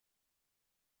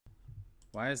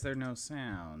Why is there no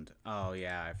sound? Oh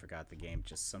yeah, I forgot the game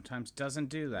just sometimes doesn't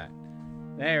do that.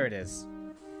 There it is.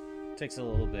 Takes a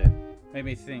little bit. Made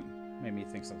me think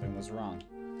something was wrong.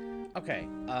 Okay,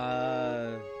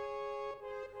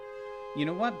 you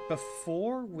know what?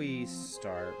 Before we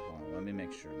start, hold on, let me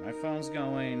make sure my phone's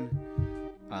going.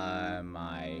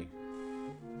 My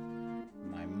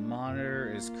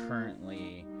monitor is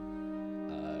currently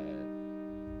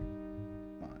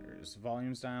monitor's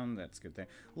volume's down. That's a good thing.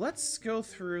 Let's go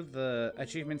through the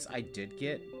achievements I did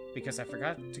get because I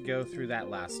forgot to go through that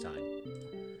last time.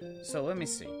 So let me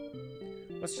see.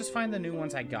 Let's just find the new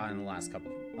ones I got in the last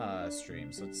couple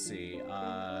streams. Let's see.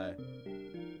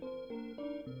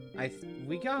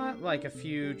 We got like a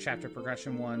few chapter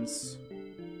progression ones.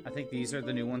 I think these are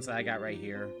the new ones that I got right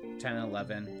here, 10 and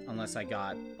 11, unless I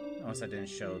didn't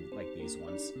show like these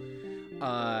ones.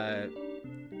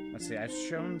 Let's see, I've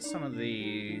shown some of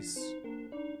these.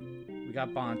 We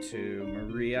got Bantu,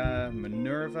 Maria,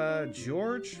 Minerva,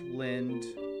 George, Lind,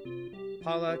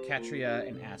 Paula, Katria,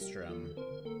 and Astrum.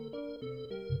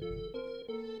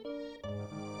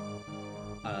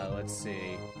 Let's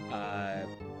see.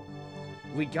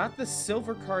 We got the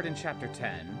silver card in chapter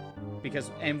 10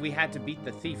 and we had to beat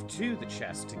the thief to the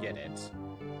chest to get it.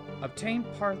 Obtain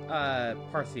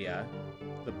Parthia,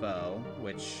 the bow,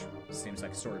 which seems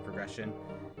like story progression,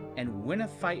 and win a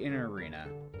fight in an arena.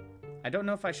 I don't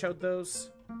know if I showed those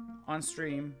on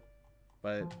stream,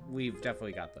 but we've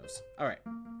definitely got those. Alright.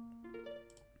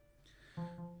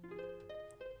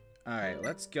 Alright,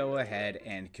 let's go ahead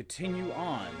and continue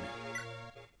on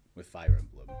with Fire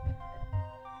Emblem.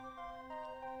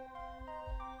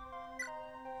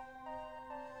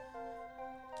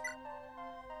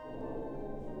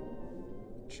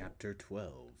 Chapter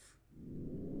 12.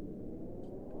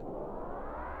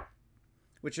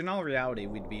 Which in all reality,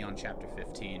 we'd be on Chapter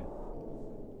 15.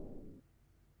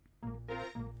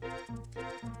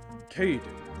 Caden,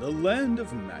 the land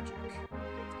of magic.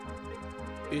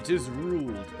 It is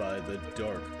ruled by the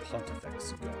Dark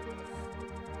Pontifex Garth,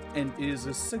 and is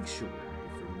a sanctuary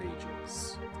for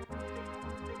mages.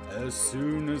 As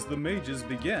soon as the mages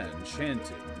began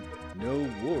chanting, no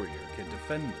warrior can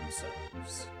defend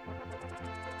themselves.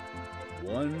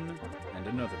 One and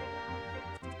another one.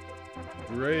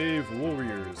 Brave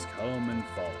warriors come and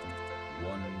fall,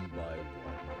 one by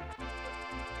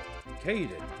one.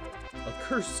 Caden, a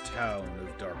cursed town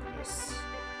of darkness.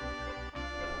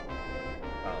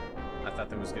 Oh, I thought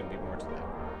there was going to be more to that.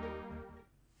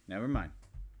 Never mind.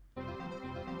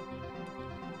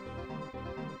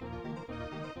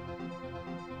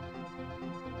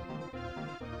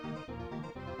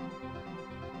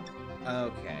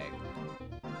 Okay.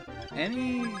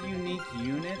 Any unique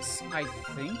units, I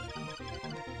think?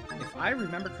 If I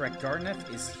remember correct, Garneth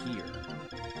is here.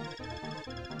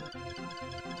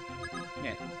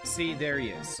 Yeah, see, there he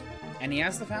is. And he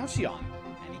has the Falchion,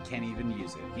 and he can't even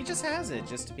use it. He just has it,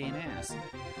 just to be an ass.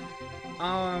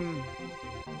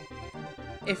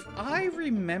 If I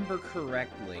remember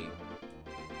correctly,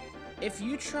 if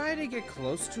you try to get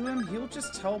close to him, he'll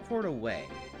just teleport away.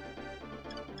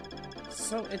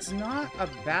 So it's not a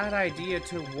bad idea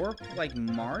to warp, like,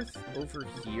 Marth over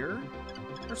here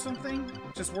or something.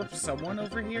 Just warp someone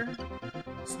over here.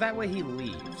 So that way he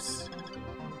leaves.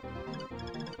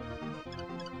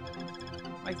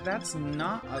 Like, that's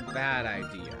not a bad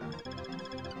idea.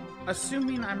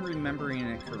 Assuming I'm remembering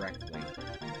it correctly.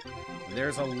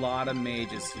 There's a lot of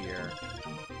mages here.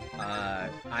 I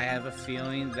have a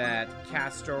feeling that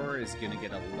Castor is going to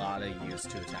get a lot of use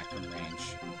to attack from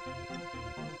range.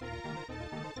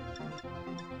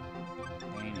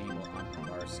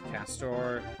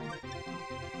 Castor,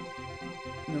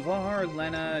 Navarre,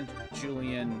 Lena,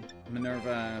 Julian,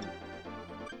 Minerva,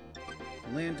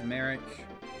 Lind, Merrick,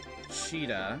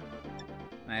 Cheetah.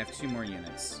 I have 2 more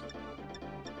units.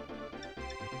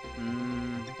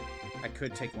 I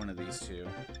could take one of these 2.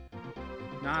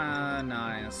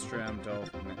 Astrum,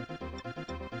 Dolphin.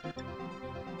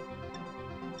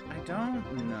 I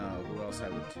don't know who else I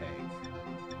would take.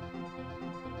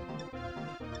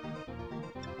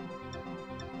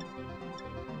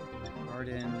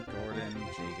 Gordon,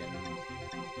 Jagan.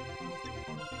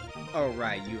 Oh,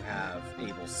 right, you have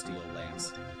Abel's Steel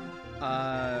Lance.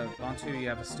 Bantu, you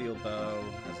have a Steel Bow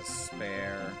as a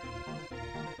spare.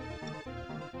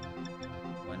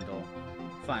 Wendell.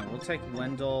 Fine, we'll take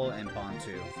Wendell and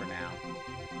Bantu for now.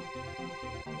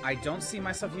 I don't see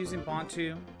myself using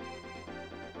Bantu.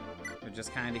 They're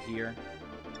just kind of here.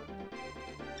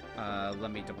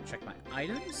 Let me double check my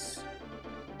items.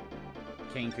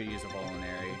 Kane could use a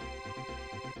Voluntary.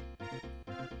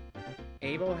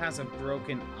 Abel has a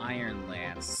broken Iron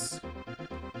Lance.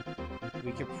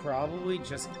 We could probably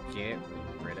just get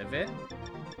rid of it.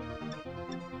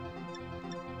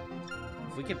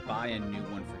 If we could buy a new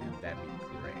one for him, that'd be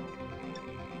great.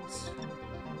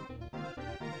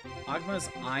 Agma's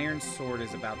iron sword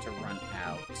is about to run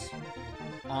out.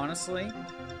 Honestly,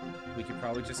 we could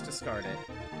probably just discard it.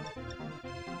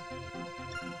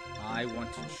 I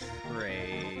want to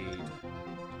trade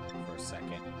for a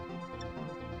second.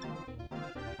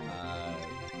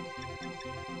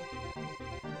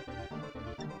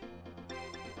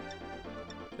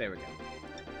 There we go.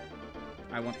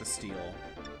 I want the steel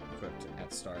equipped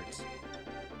at start.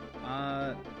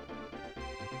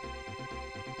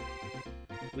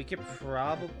 We could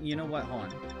probably... You know what? Hold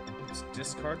on. Let's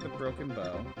discard the broken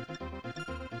bow.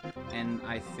 And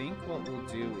I think what we'll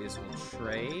do is we'll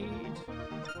trade...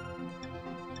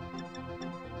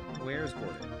 Where's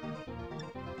Gordon?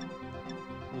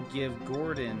 We'll give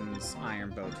Gordon's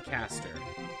iron bow to Caster.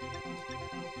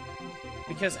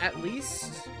 Because at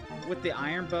least with the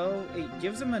iron bow, it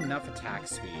gives him enough attack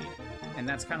speed. And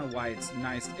that's kind of why it's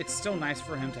nice. It's still nice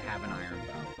for him to have an iron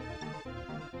bow.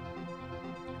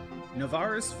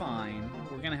 Navarro's fine.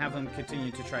 We're going to have him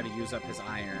continue to try to use up his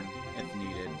iron if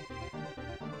needed.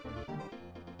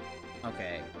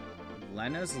 Okay.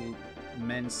 Lena's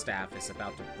men's staff is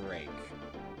about to break.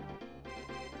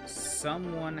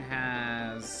 Someone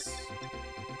has...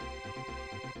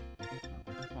 Oh,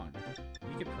 come on.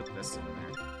 You could put this in there.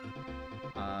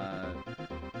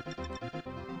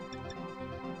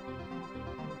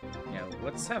 Yeah,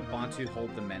 let's have Bantu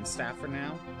hold the men's staff for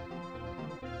now.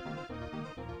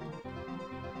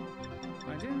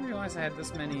 I didn't realize I had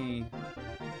this many...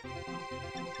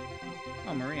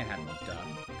 Oh, Maria had one. Duh.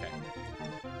 Okay.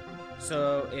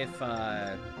 So, if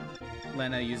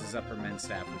Lena uses up her men's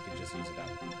staff, we could just use it up.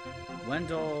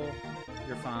 Wendell,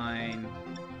 you're fine.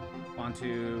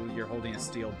 Bantu, you're holding a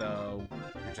steel bow.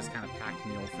 You're just kind of pack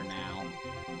mule for now.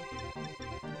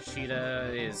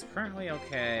 Sheeta is currently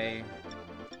okay.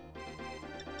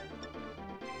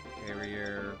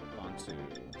 Barrier, Bantu.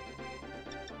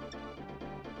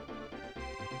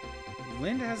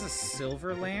 Lind has a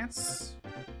silver lance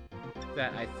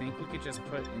that I think we could just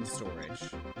put in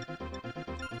storage.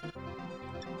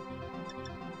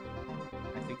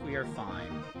 I think we are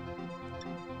fine.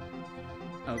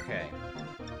 Okay.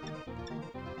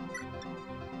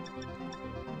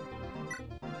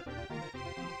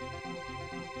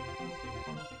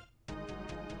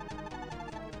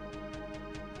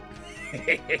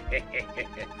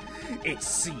 It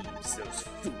seems those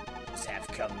fools have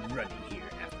come running here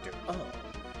after all.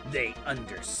 They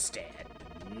understand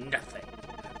nothing.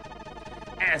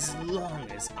 As long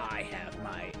as I have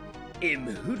my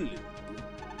Imhulu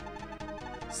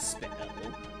spell,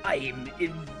 I am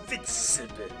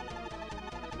invincible.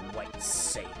 White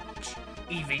Sage,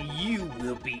 even you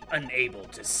will be unable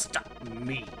to stop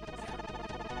me.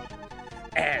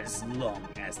 As long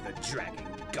as the Dragon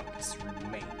Goddess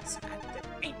remains at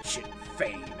the ancient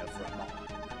fane of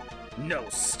Ramon, no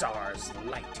star's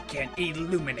light can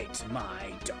illuminate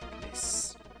my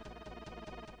darkness.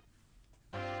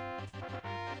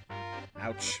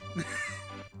 Ouch. You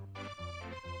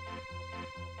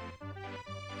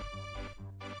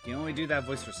can only do that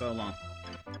voice for so long.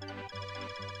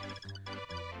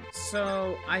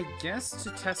 So, I guess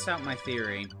to test out my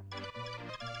theory,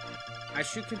 I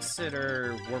should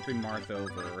consider warping Marth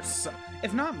over, or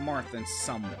if not Marth, then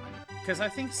someone. Because I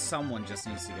think someone just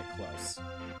needs to get close.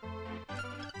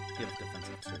 You have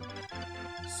defensive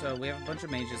 2. So, we have a bunch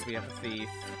of mages, we have a thief,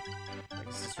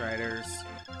 Pegasus Riders.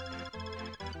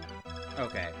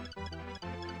 Okay.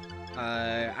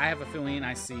 I have a feeling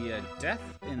I see a death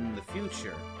in the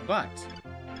future, but...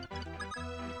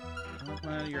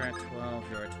 You're at 12,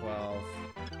 you're at 12.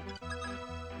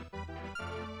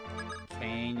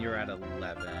 Kane, you're at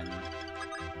 11.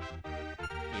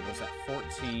 Evil's at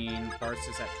 14. Bart's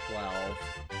is at 12.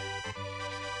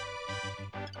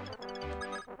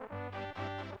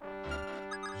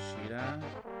 Sheeta?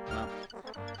 Well,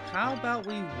 how about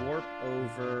we warp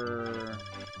over...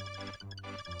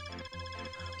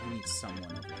 We need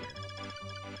someone over here.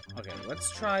 Okay,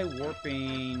 let's try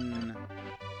warping...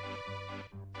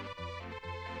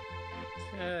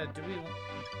 do we...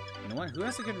 You know what? Who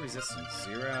has a good resistance?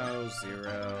 0,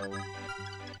 0.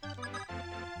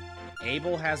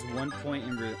 Abel has 1 point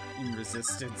in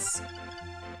resistance.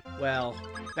 Well,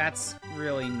 that's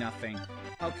really nothing.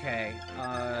 Okay,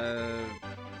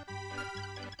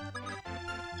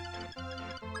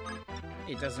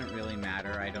 it doesn't really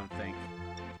matter, I don't think.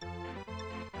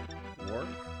 Warp?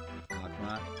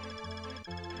 Agma.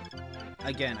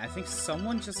 Again, I think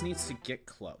someone just needs to get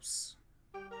close.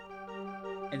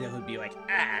 And then he'd be like,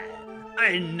 ah,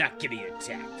 I'm not getting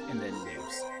attacked, and then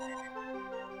leaves.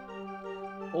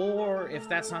 Or, if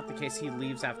that's not the case, he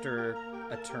leaves after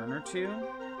a turn or two.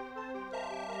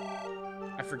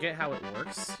 I forget how it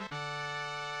works.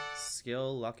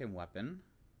 Skill, luck, and weapon.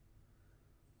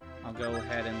 I'll go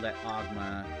ahead and let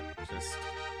Ogma just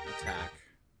attack.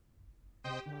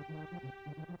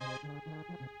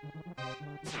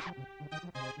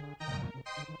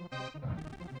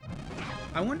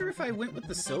 I wonder if I went with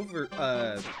the silver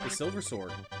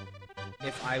sword,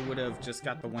 if I would have just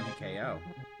got the one-hit KO.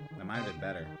 That might have been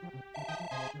better.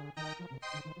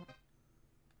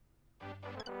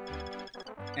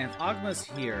 And if Ogma's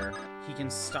here, he can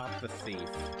stop the thief.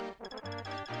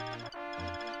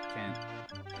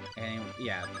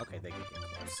 Yeah, okay, they can get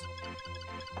close.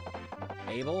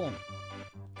 Abel?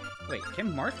 Wait,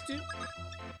 can Marth do?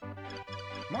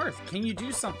 Marth, can you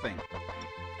do something?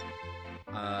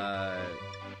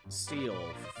 Steel,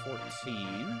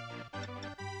 14.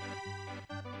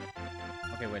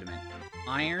 Okay, wait a minute.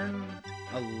 Iron,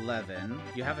 11.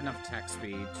 You have enough attack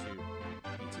speed to...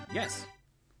 18. Yes!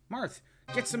 Marth,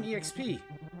 get some EXP!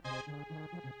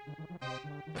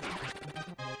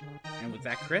 And with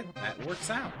that crit, that works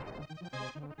out.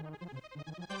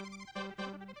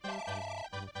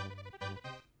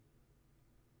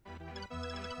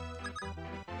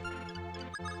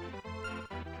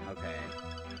 Okay.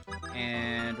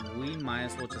 And we might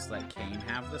as well just let Kane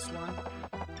have this one.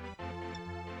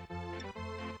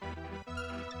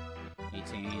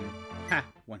 18. Ha!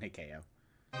 One hit KO.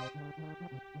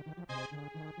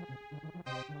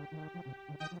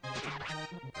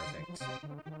 Perfect.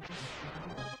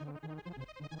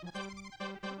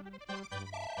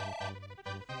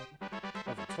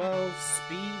 Level 12,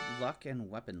 speed, luck, and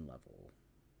weapon level.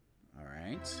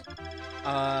 Alright.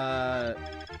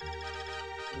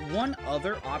 One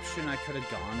other option I could have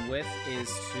gone with is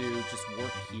to just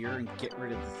work here and get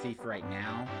rid of the thief right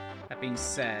now. That being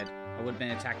said, I would have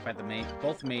been attacked by the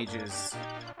both mages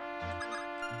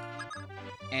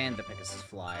and the Pegasus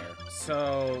Flyer.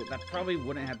 So that probably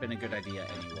wouldn't have been a good idea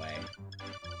anyway.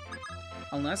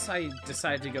 Unless I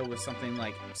decide to go with something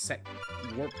like set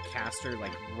Warp Caster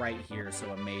like right here so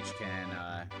a mage can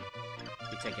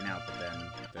be taken out, but then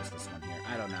there's this one here.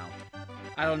 I don't know.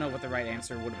 I don't know what the right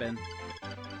answer would have been.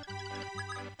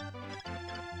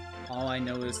 All I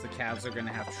know is the Cavs are going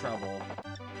to have trouble.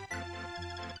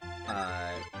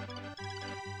 I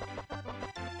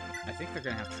think they're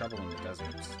going to have trouble in the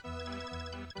deserts.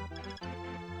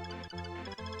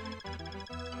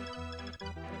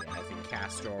 Yeah, I think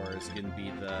Castor is going to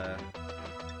be the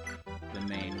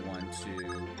main one to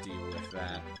deal with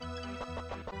that.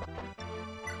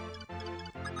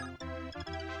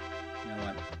 You know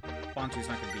what? Bantu's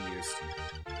not going to be used,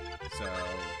 so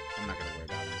I'm not going to worry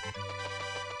about it.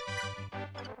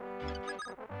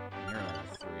 You're level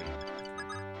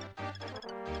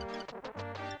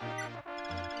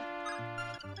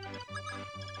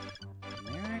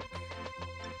 3. Merrick?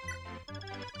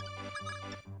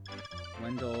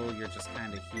 Wendell, you're just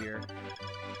kind of here.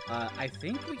 I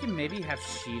think we can maybe have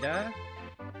Sheeta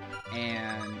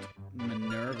and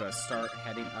Minerva start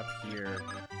heading up here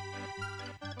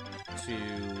to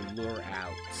lure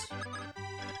out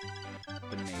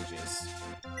the mages.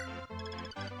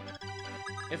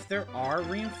 If there are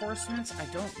reinforcements, I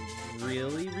don't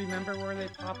really remember where they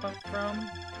pop up from.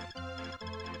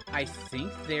 I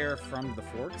think they're from the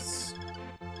forts,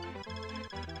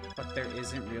 but there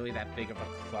isn't really that big of a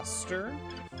cluster.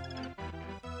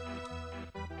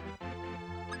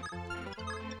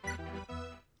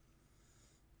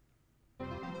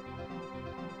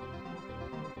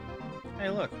 Hey,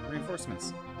 look,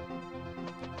 reinforcements.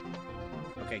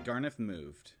 Okay, Garneth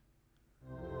moved.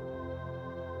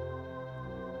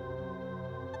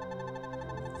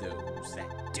 Those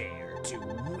that dare to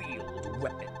wield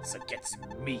weapons against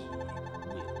me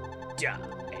will die.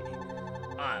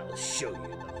 I'll show you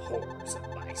the horrors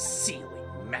of my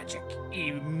sealing magic,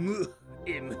 Imhulu.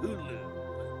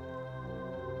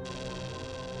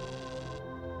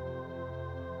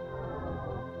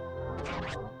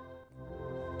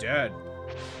 Dead.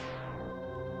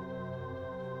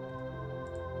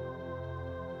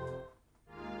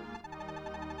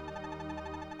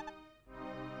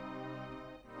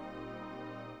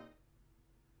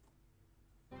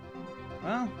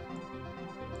 Well,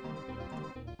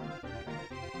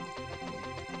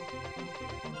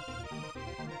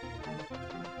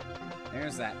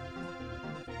 there's that.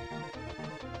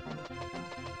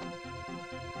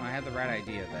 Well, I had the right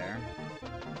idea there.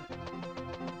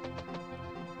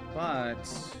 But,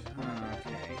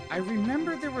 okay. I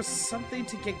remember there was something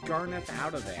to get Garneth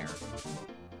out of there.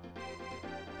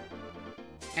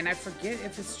 And I forget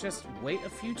if it's just wait a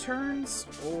few turns,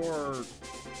 or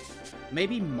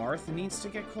maybe Marth needs to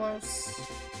get close.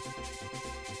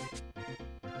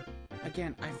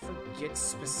 Again, I forget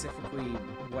specifically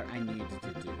what I needed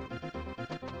to do.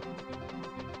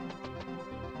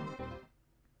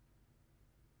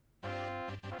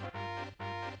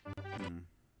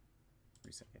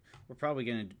 Reset. We're probably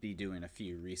going to be doing a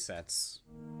few resets.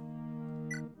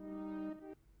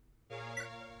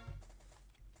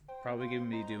 Probably going to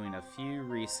be doing a few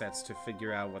resets to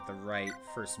figure out what the right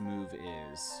first move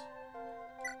is.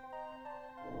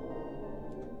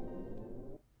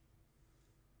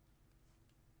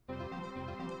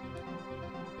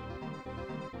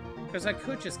 Because I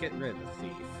could just get rid of the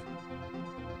thief.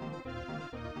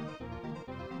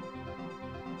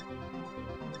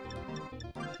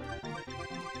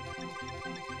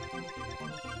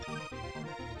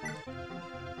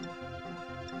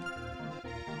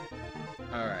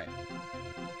 Alright.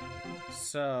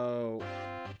 So,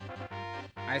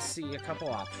 I see a couple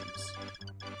options.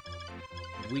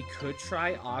 We could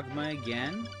try Ogma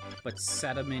again, but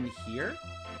set him in here.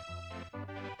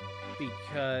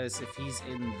 Because if he's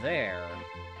in there,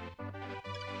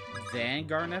 then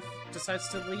Garneth decides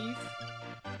to leave.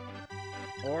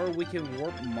 Or we can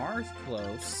warp Marth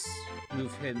close,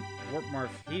 move him, warp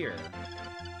Marth here,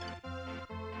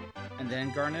 and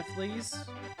then Garneth leaves.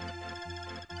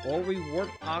 Or we warp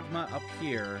Ogma up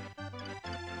here,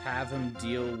 have him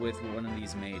deal with one of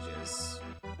these mages,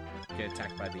 get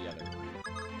attacked by the other one.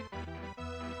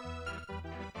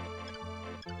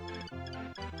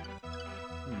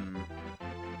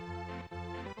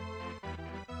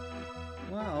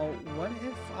 Well, what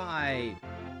if I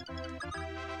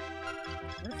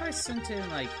sent in,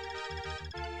 like...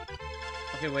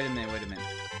 Okay, wait a minute.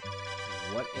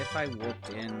 What if I warped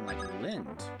in, like,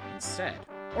 Lind instead?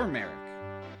 Or Merrick?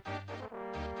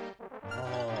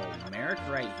 Oh, Merrick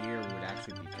right here would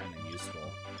actually be kind of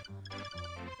useful.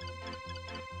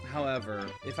 However,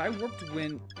 if I warped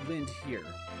Lind here,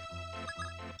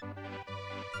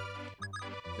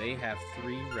 they have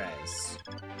 3 res.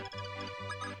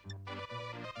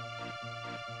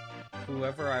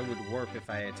 Whoever I would warp if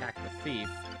I attack the thief,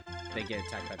 they get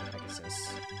attacked by the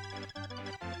Pegasus.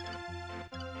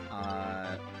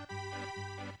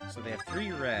 So they have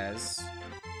 3 res.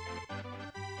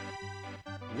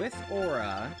 With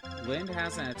Aura, Lind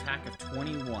has an attack of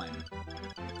 21.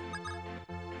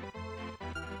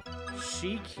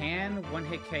 She can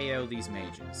one-hit KO these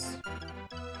mages.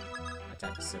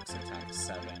 Attack 6, attack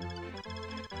 7.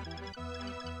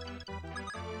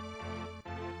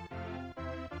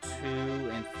 2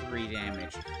 and 3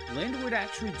 damage. Lind would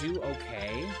actually do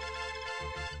okay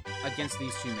against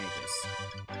these 2 mages.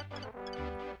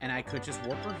 And I could just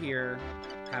warp her here,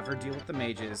 have her deal with the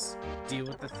mages, deal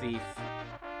with the thief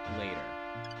later.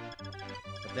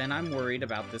 But then I'm worried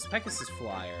about this Pegasus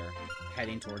flyer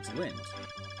heading towards Lind.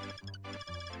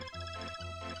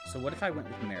 So what if I went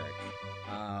with Merrick?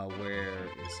 Where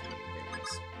is he? There he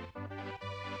is.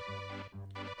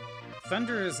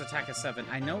 Thunder is attack of 7.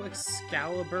 I know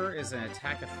Excalibur is an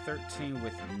attack of 13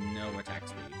 with no attack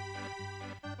speed.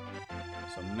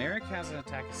 So Merrick has an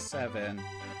attack of 7,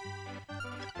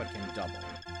 but can double.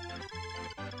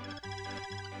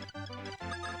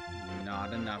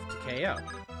 Not enough to KO.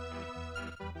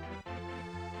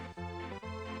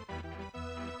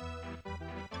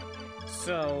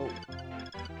 So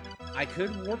I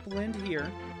could warp Lind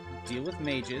here, deal with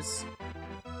mages,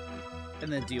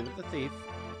 and then deal with the thief.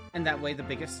 And that way the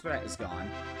biggest threat is gone.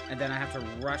 And then I have to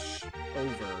rush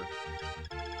over.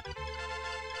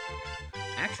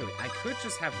 Actually, I could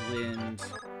just have Lind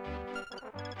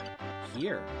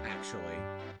here, actually.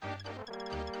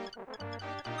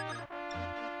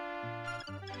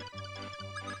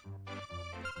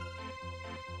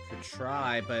 Could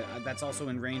try, but that's also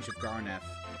in range of Garneth.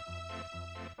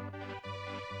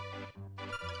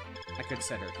 I could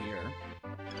set her here,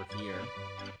 or here.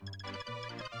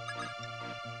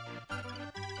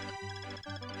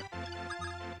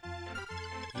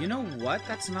 You know what?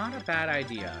 That's not a bad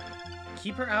idea.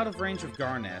 Keep her out of range of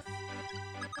Garneth.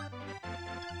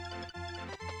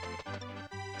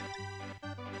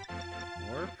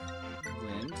 Warp,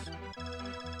 Lind.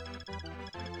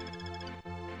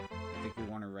 I think we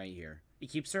want her right here. It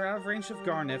keeps her out of range of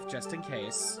Garneth, just in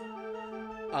case.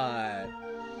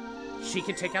 She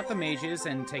can take out the mages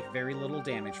and take very little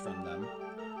damage from them.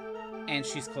 And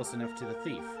she's close enough to the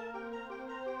thief.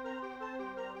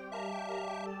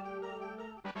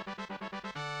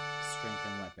 Strength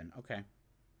and weapon. Okay.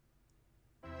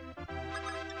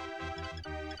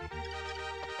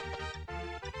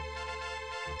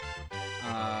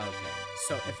 Okay.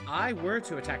 So if I were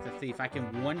to attack the thief, I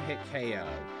can one-hit KO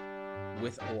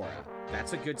with Aura.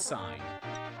 That's a good sign.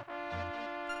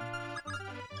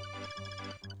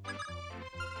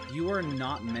 You are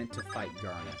not meant to fight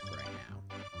Garneth right now.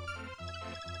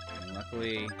 And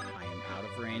luckily, I am out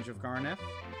of range of Garneth.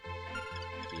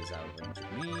 He's out of range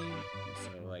of me.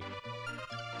 So, like,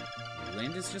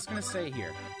 Lind is just gonna stay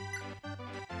here.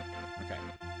 Okay.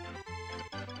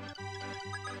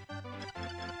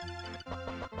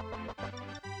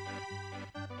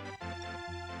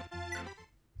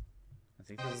 I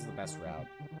think this is the best route.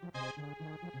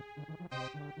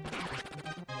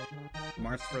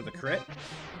 Marth for the crit.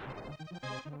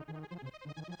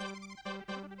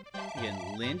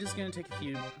 Again, Lind is going to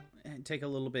take a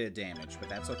little bit of damage, but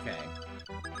that's okay.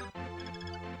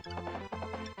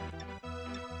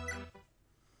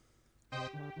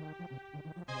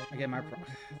 Again,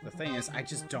 the thing is, I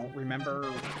just don't remember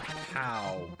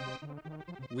how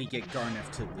we get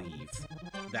Garneth to leave.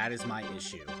 That is my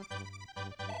issue.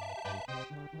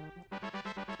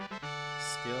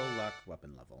 Skill, luck,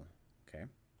 weapon level. Okay.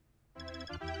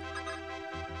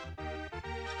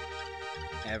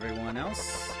 Everyone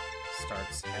else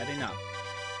starts heading up.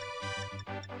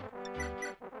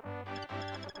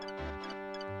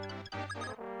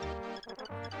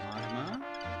 Agma.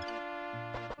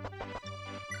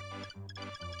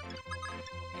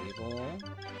 Abel.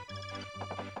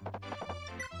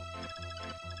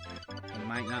 It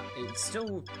might not... It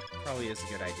still probably is a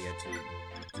good idea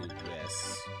to do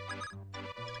this.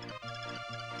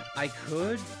 I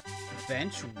could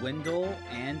bench Wendell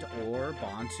and or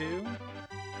Bantu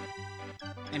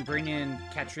and bring in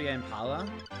Ketria and Pala,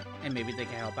 and maybe they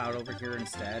can help out over here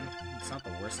instead. It's not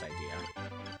the worst idea.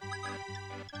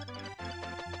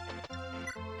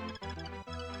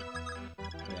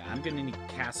 Yeah, I'm gonna need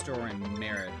Castor and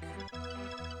Merrick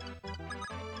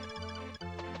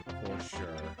for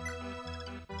sure.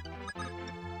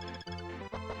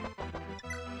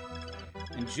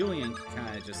 And Julian can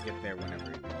kind of just get there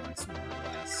whenever he wants, more or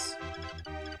less.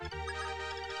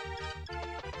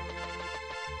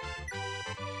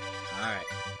 Alright.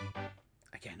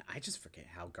 Again, I just forget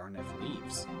how Garneth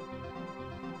leaves.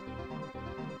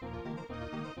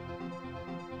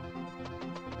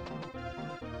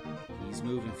 He's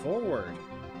moving forward.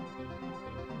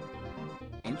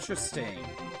 Interesting.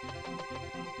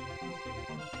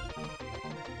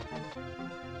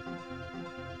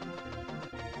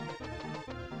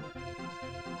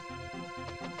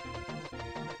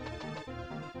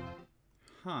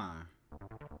 Huh.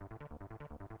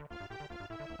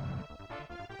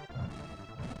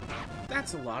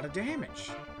 That's a lot of damage.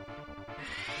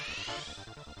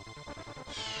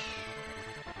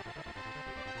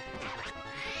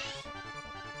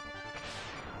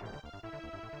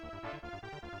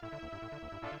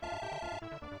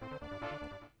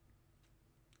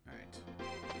 Alright.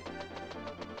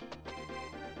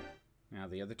 Now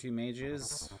the other two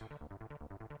mages.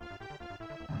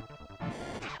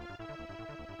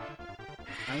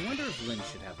 I wonder if Lynn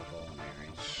should have a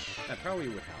Vulnerary. That probably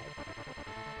would help.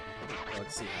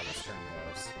 Let's see how this turn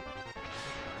goes.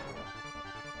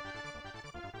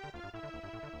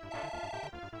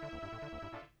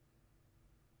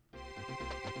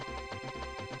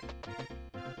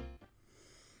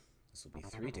 This will be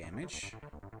 3 damage.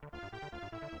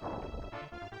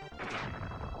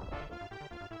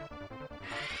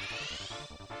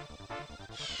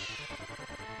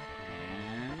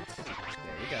 And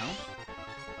there we go.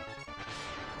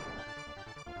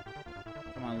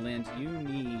 Come on, Lind, you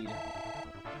need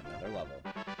another level.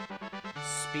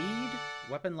 Speed,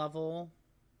 weapon level,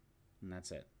 and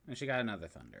that's it. And she got another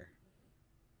Thunder.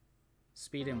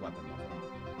 Speed and weapon level.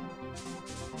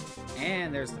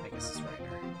 And there's the Pegasus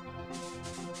Rider.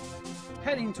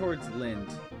 Heading towards Lind.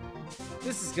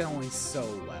 This is going so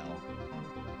well.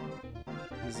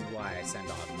 This is why I send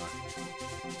Agma.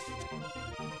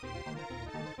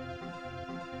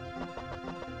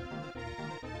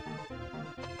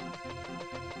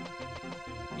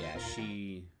 Yeah,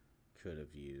 she could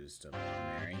have used a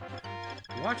Vulnerary.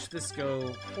 Watch this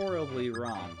go horribly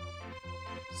wrong.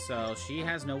 So she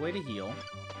has no way to heal.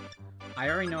 I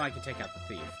already know I can take out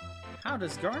the thief. How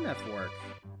does Garneth work?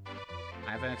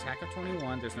 I have an attack of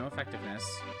 21. There's no effectiveness.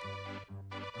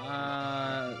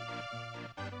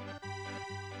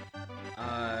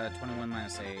 21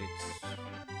 minus 8.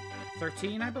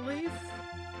 13, I believe?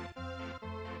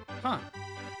 Huh.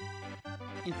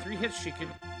 In 3 hits, she could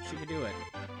do it.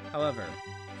 However,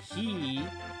 he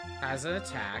has an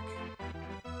attack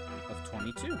of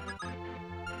 22.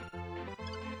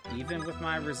 Even with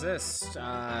my resist,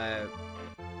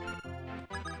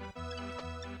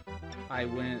 I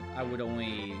would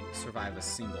only survive a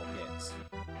single hit.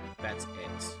 That's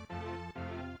it.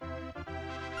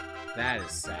 That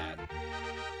is sad.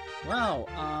 Well,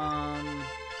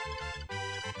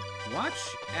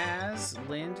 watch as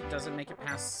Lind doesn't make it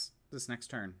past this next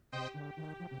turn.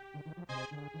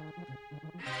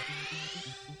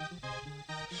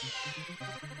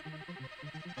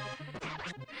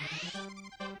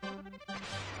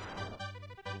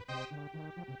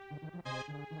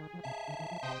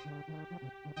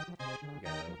 We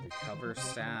got a recover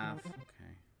staff.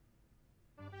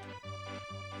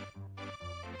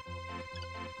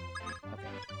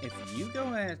 If you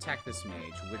go and attack this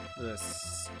mage with the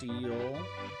steel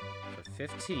for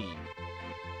 15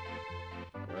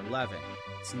 or 11,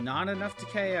 it's not enough to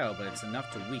KO, but it's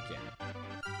enough to weaken.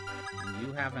 And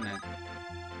you have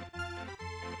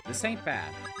This ain't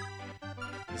bad.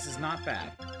 This is not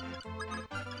bad.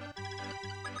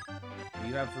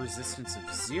 You have resistance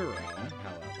of 0,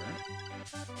 however.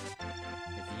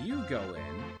 If you go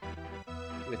in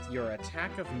with your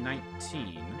attack of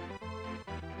 19...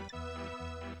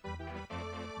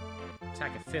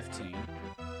 attack of 15.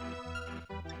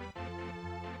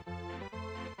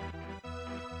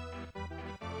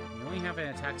 You only have an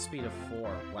attack speed of 4.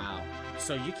 Wow.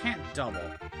 So you can't double.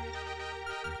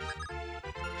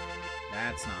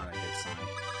 That's not a good sign.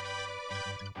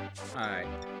 Alright.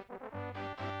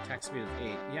 Attack speed of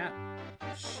 8. Yeah.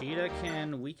 Sheeta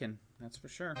can weaken. That's for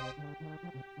sure.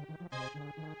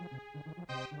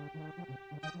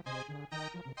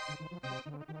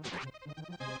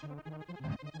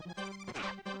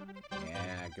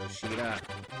 Go Sheeta.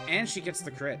 And she gets the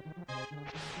crit.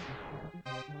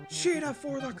 Sheeta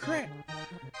for the crit!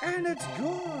 And it's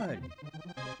good!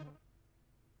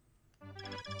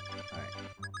 Alright.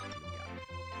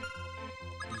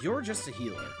 You're just a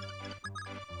healer.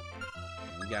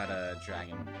 We got a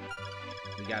dragon.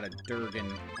 We got a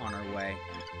Durgan on our way.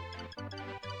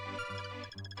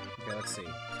 Okay, let's see.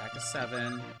 Attack of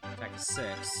 7. Attack of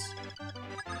 6.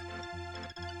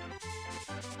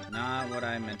 Not what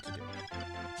I meant to do.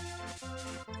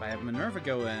 If I have Minerva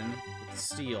go in with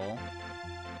steel,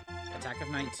 attack of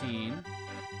 19,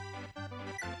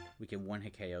 we can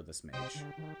one-hit KO this mage.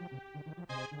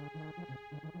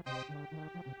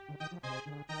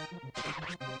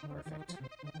 Perfect.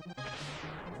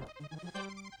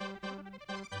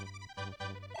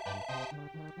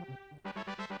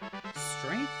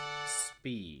 Strength,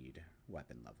 speed,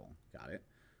 weapon level. Got it.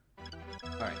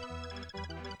 Alright.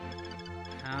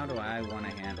 How do I want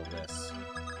to handle this?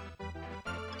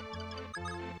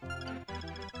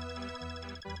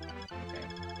 Okay.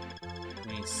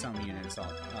 We need some units to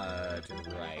the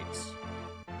right.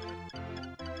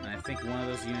 And I think one of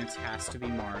those units has to be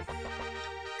Marth.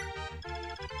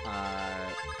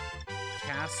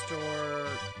 Castor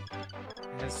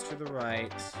heads to the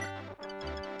right.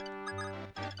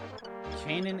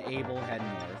 Cain and Abel head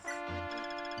north.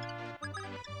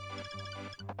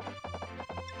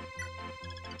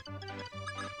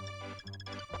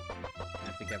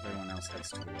 I think everyone else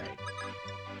heads to the right.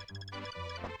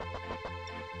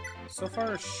 So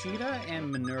far, Sheeta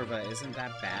and Minerva isn't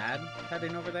that bad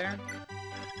heading over there.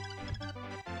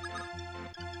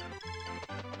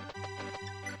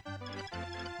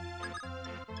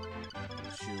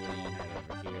 Julian head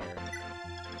over here.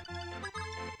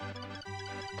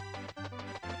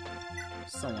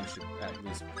 Someone should at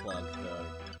least plug the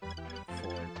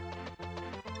fort.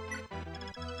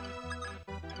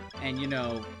 And you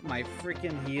know, my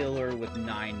freaking healer with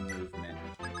 9 movement.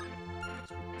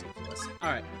 It's ridiculous.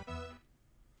 Alright.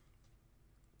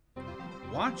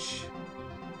 Watch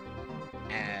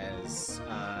as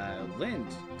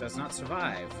Lind does not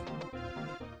survive.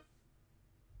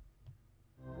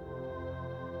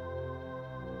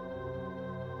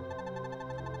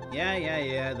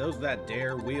 Yeah, those that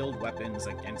dare wield weapons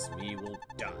against me will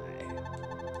die.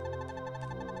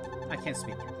 I can't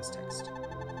speak through this text.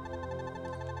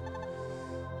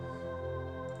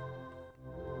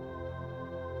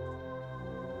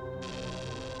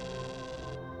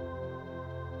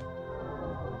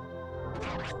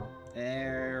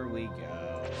 There we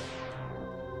go.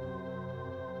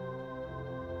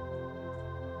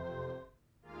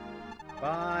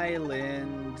 Bye,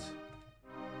 Lind.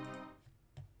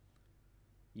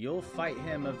 You'll fight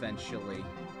him eventually.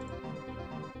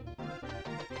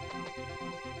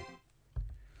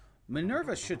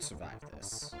 Minerva should survive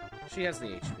this. She has the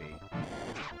HP.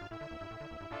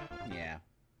 Yeah.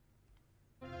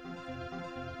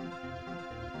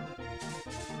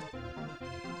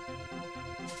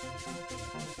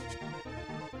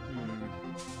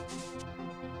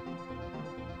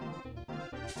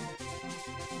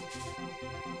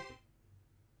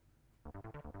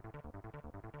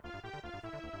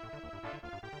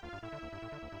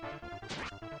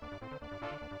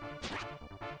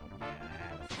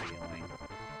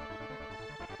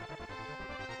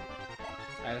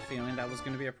 had a feeling that was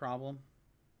going to be a problem.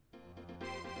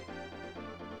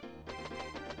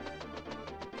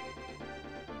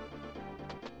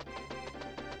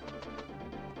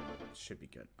 Should be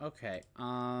good. Okay,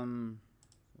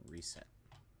 reset.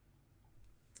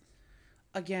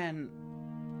 Again,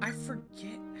 I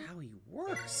forget how he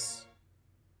works.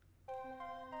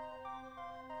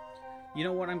 You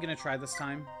know what I'm gonna try this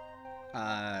time?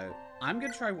 I'm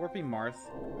gonna try warping Marth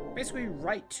basically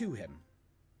right to him.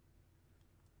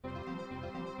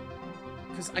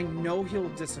 Because I know he'll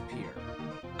disappear.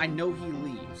 I know he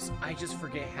leaves. I just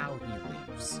forget how he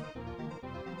leaves.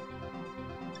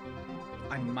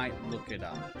 I might look it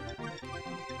up.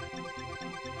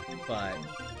 But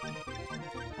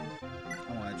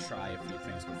I want to try a few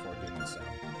things before doing so.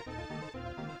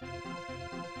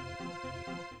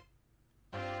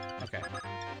 Okay.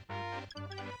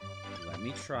 Let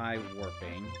me try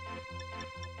warping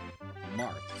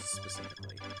Marth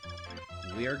specifically.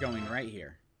 We are going right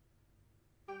here.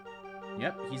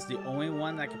 Yep, he's the only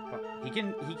one that can he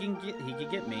can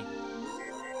get me.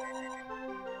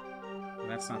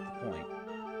 That's not the point.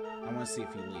 I want to see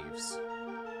if he leaves.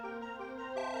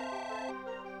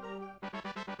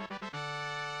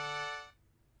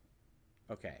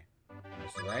 Okay.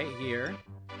 He's right here.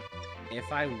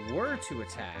 If I were to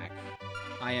attack,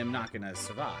 I am not going to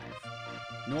survive.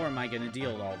 Nor am I going to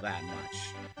deal all that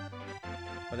much.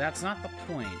 But that's not the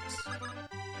point.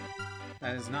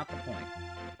 That is not the point.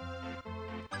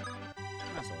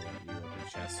 Might as well let you open the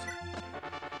chest.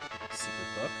 Secret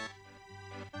book.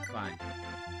 Fine.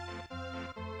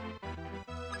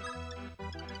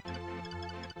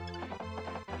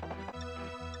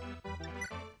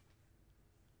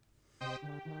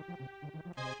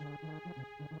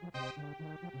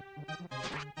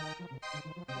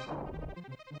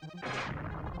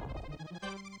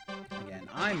 Again,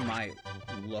 I might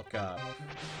look up.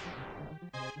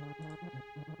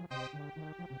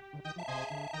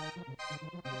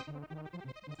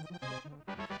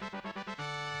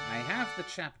 I have the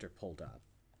chapter pulled up.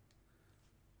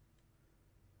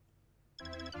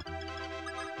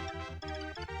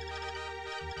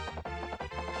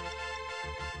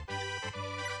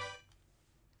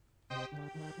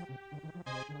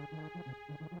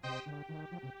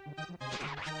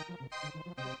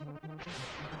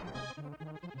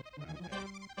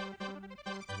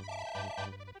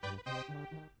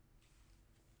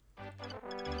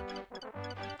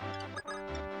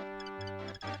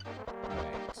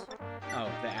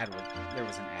 There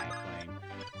was an ad playing.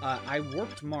 I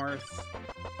warped Marth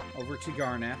over to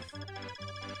Garneth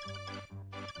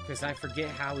because I forget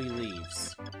how he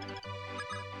leaves.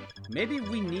 Maybe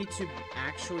we need to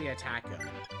actually attack him.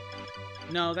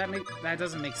 No, that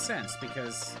doesn't make sense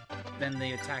because then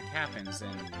the attack happens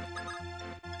and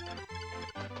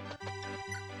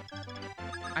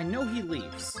I know he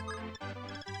leaves.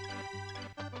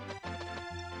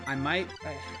 I might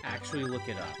actually look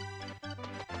it up.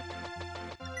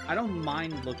 I don't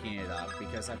mind looking it up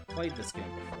because I've played this game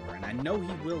before and I know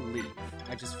he will leave.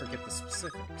 I just forget the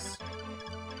specifics.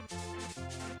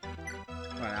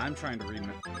 Right, I'm trying to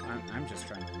remember. I'm just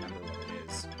trying to remember what it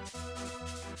is.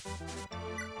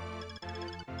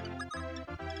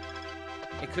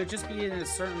 It could just be in a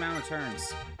certain amount of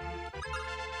turns.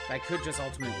 That could just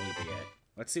ultimately be it.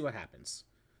 Let's see what happens.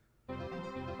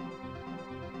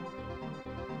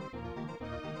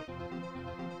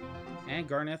 And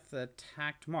Garneth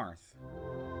attacked Marth.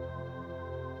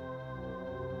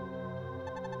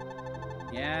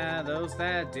 Yeah, those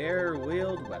that dare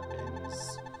wield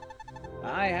weapons.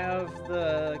 I have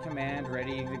the command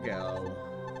ready to go.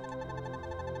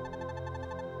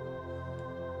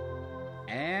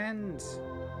 And...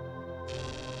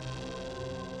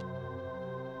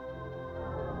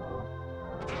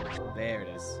 there it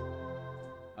is.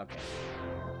 Okay.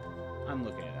 I'm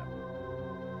looking it up.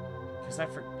 Because I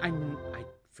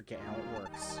forget how it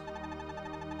works.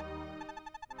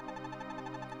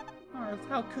 Marth,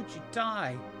 how could you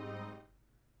die?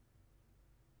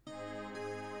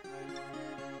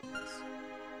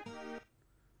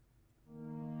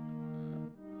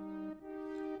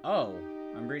 Oh,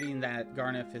 I'm reading that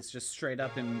Garneth is just straight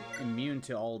up immune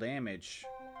to all damage.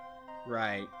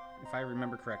 Right. If I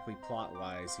remember correctly,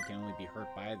 plot-wise, he can only be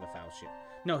hurt by the foul shit.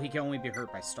 No, he can only be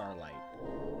hurt by starlight.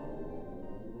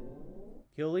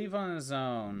 He'll leave on his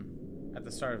own at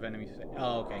the start of enemy phase.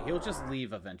 Oh, okay. He'll just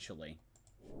leave eventually.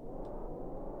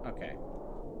 Okay.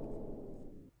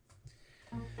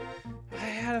 I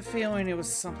had a feeling it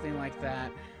was something like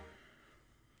that.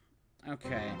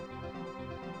 Okay.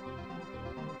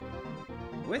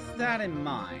 With that in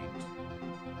mind,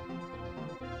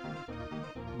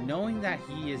 knowing that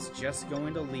he is just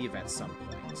going to leave at some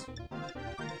point, point.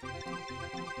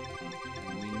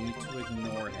 And we need to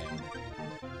ignore him.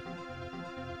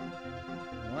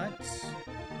 What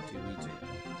do we do?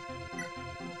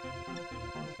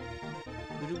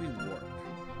 Who do we warp?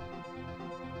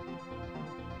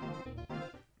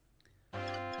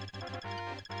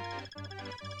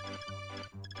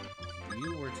 If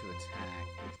you were to attack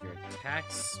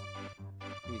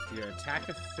with your attack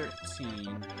of 13,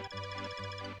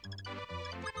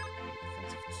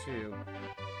 defensive 2,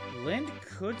 Lind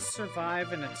could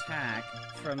survive an attack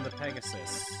from the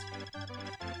Pegasus.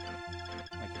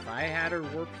 Like, if I had her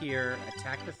warp here,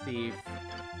 attack the thief,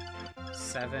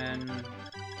 7...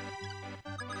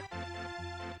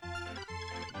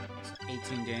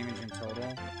 18 damage in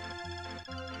total.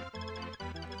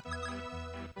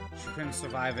 She couldn't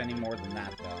survive any more than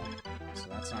that, though. So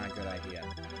that's not a good idea.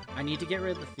 I need to get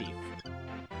rid of the thief.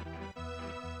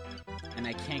 And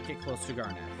I can't get close to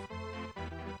Garneth.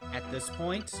 At this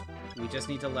point, we just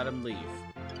need to let him leave.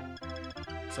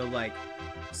 So, like,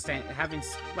 having,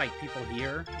 like, people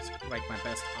here is, like, my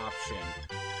best option.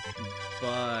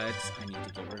 But I need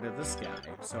to get rid of this guy.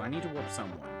 So I need to warp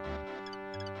someone.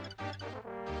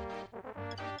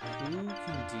 Who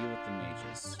can deal with the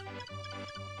mages?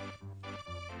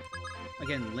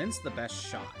 Again, Lind's the best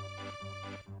shot.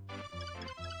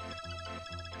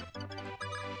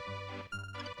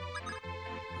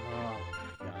 Oh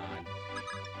my god.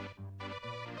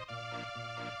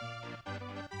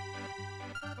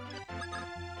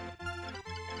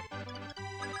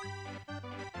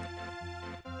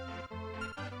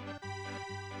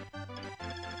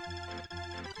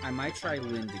 I might try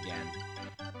Lind again.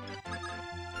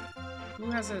 Who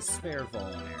has a spare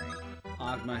Vulnerary?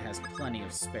 Ogma has plenty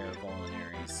of spare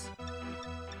Vulneraries.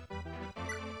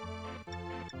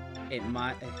 It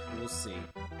might... we'll see.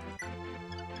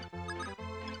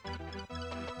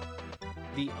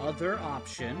 The other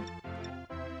option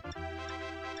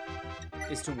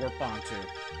is to warp onto.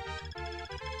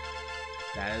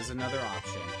 That is another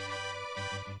option.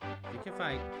 I think if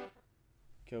I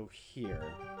go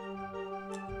here...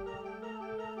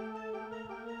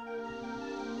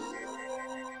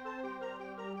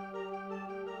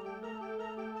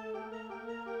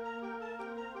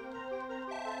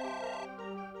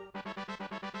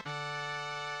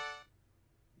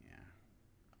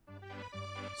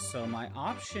 So my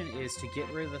option is to get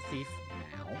rid of the thief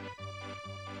now,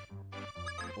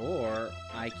 or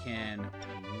I can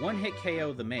one-hit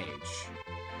KO the mage,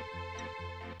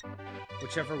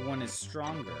 whichever one is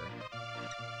stronger,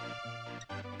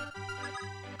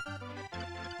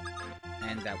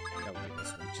 and that would be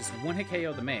this one. Just one-hit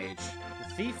KO the mage.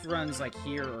 The thief runs like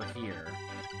here or here,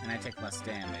 and I take less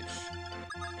damage.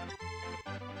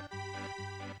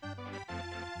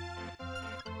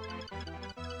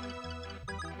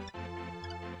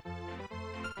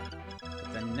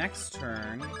 Next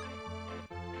turn,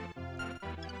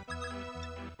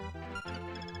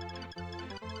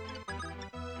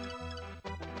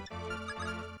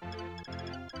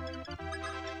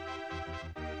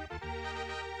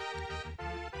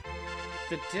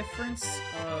 the difference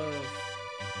of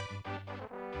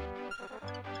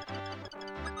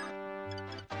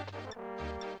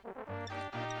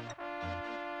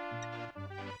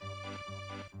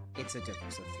it's a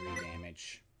difference of 3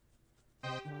 damage.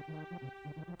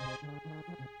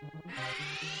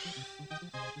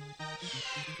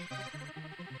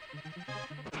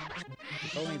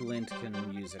 If only Lind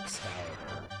can use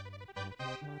Excalibur.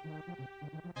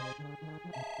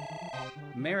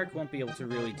 Merrick won't be able to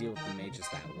really deal with the mages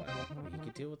that well. He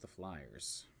could deal with the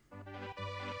flyers.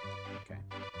 Okay.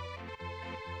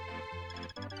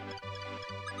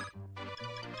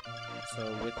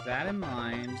 So with that in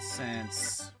mind,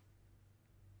 since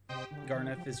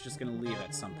Garneth is just going to leave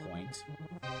at some point.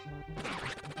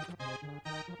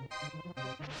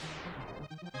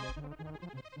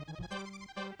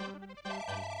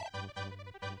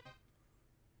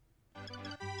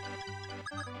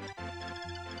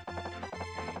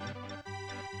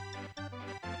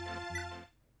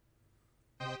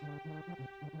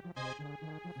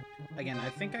 Again, I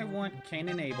think I want Cain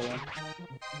and Abel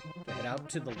to head out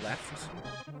to the left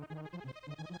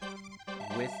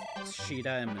with Sheeta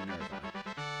and Minerva.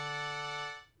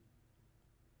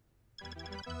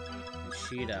 And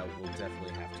Sheeta will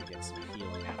definitely have to get some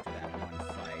healing after that one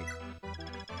fight.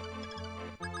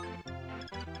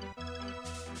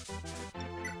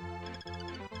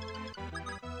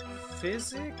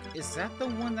 Physic? Is that the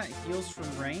one that heals from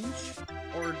range?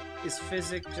 Or is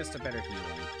Physic just a better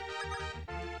healing?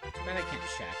 Too bad I can't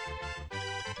check.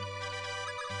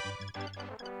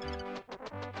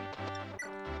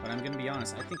 But but I'm going to be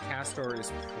honest. I think Castor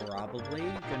is probably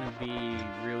going to be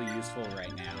really useful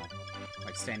right now.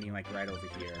 Like, standing, like, right over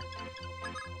here.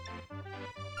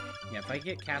 Yeah, if I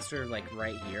get Castor, like,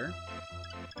 right here,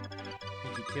 he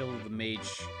could kill the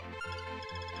mage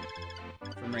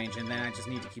from range, and then I just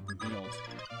need to keep him healed.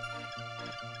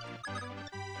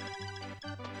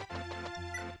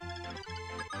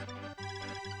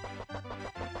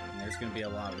 And there's going to be a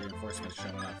lot of reinforcements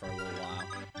showing up for a little while.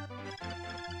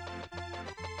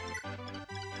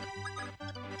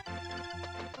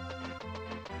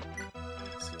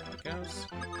 Let's see how it goes.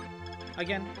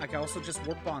 Again, I can also just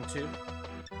warp on too.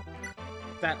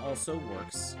 That also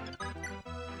works.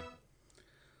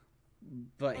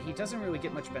 But he doesn't really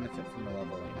get much benefit from the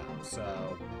leveling up,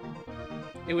 so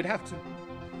it would have to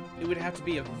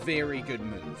be a very good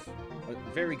move. A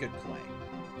very good play.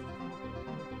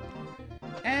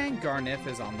 And Garnif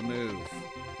is on the move.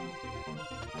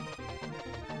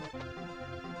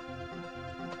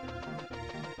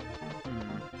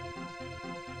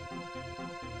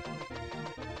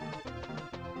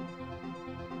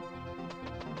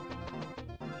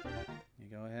 You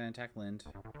go ahead and attack Lind.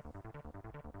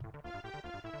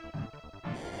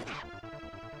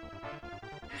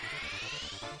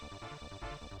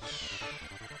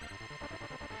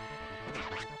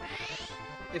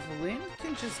 If Lind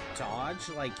can just dodge,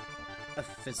 like, a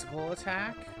physical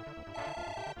attack,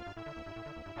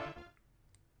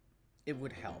 it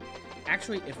would help.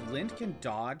 Actually, if Lind can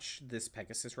dodge this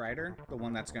Pegasus Rider, the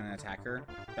one that's going to attack her,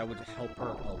 that would help her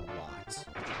a lot.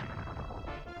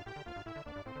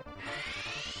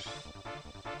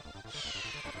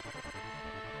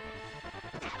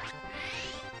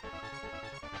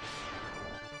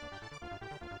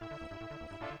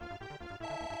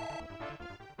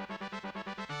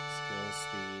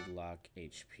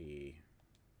 HP.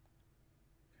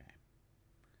 Okay.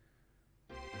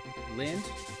 Lind,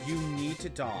 you need to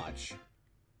dodge.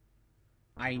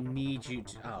 I need you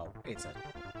to... Oh, it's a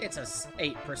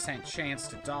 8% chance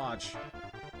to dodge.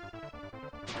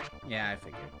 Yeah, I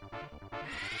figured.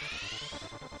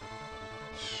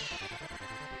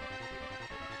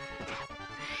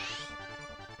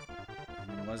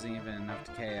 And it wasn't even enough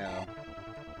to KO.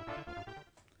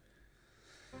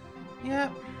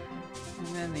 Yep.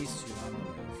 And then these two on the move.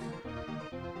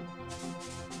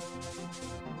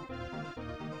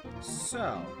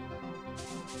 So,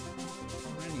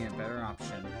 I need a better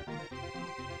option.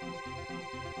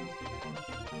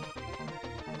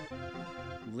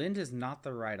 Lind is not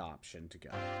the right option to go.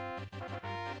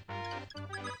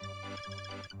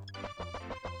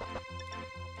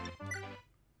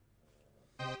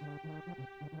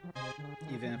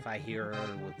 Even if I hear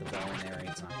her with the bow and arrow,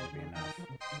 it's not going to be enough.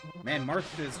 Man,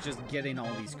 Martha's just getting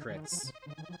all these crits.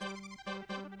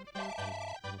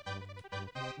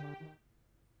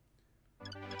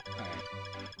 Alright.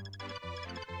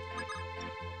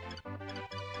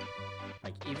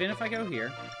 Like, even if I go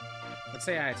here, let's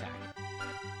say I attack.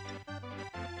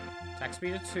 Attack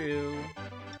speed of 2,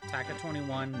 attack at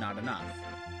 21, not enough.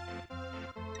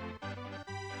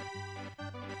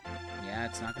 Yeah,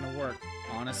 it's not going to work.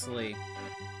 Honestly,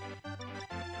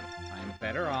 I'm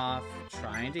better off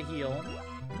trying to heal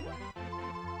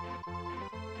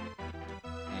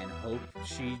and hope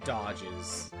she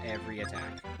dodges every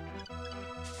attack.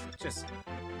 Just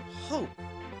hope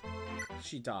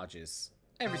she dodges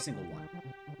every single one.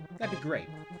 That'd be great.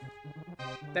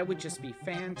 That would just be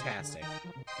fantastic.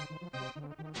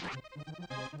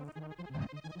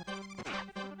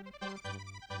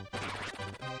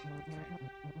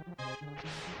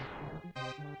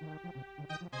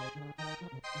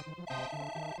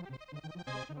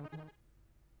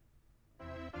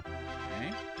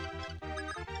 Okay.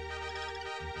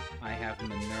 I have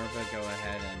Minerva go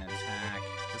ahead and attack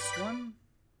this one.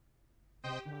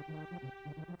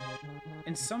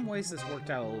 In some ways, this worked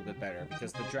out a little bit better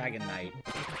because the Dragon Knight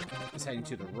is heading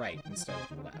to the right instead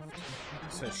of the left.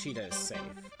 So Sheeta is safe.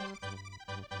 Okay,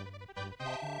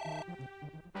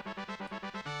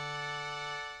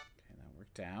 that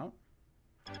worked out.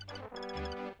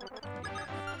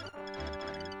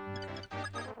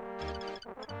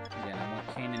 Again, I want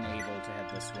Cain and Abel to head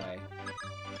this way.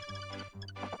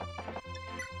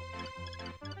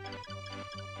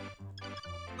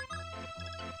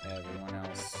 Everyone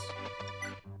else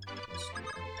goes right.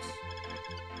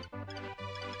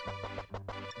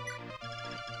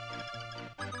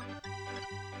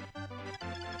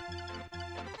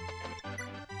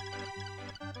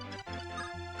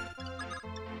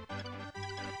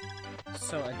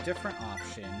 So a different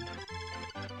option.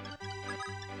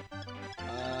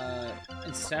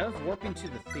 Instead of warping to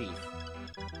the thief,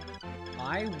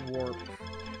 I warp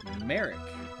Merrick.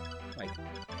 Like,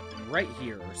 right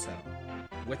here or so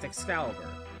with Excalibur.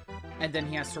 And then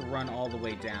he has to run all the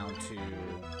way down to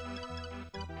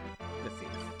the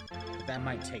thief. That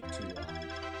might take too long.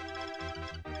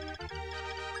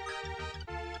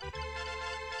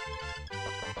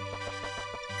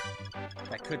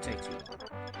 That could take too long.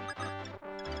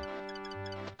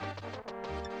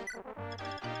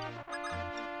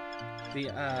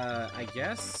 I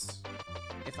guess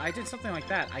if I did something like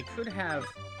that, I could have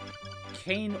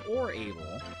Cain or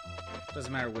Abel.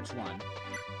 Doesn't matter which one.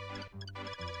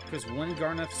 Because when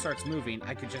Garneth starts moving,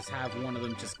 I could just have one of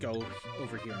them just go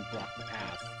over here and block the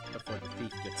path before the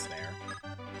thief gets there.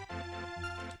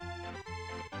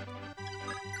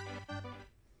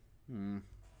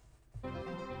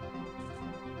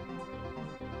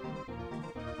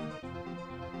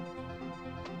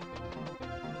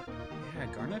 Yeah,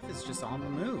 Garneth is just on the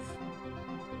move.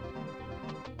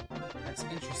 That's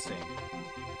interesting.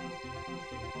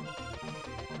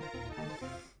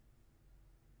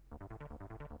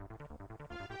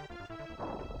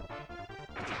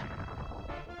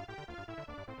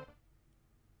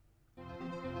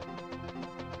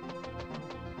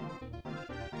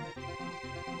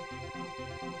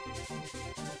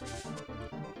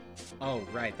 Oh,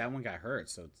 right. That one got hurt,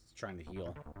 so it's trying to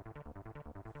heal.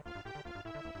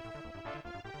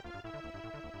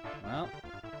 Well,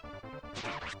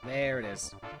 there it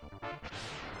is.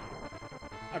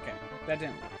 Okay, that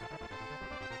didn't work.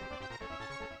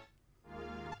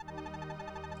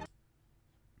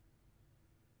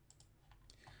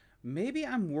 Maybe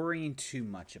I'm worrying too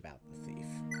much about the thief.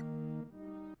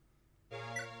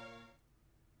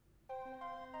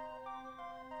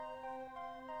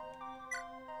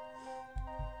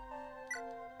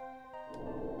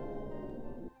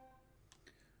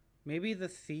 Maybe the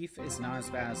thief is not as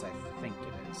bad as I think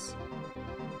it is.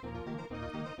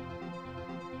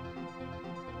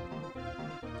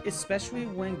 Especially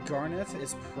when Garneth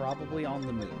is probably on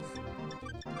the move.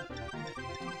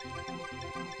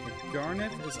 If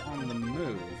Garneth is on the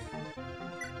move...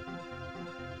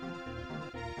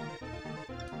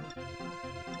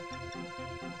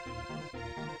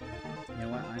 You know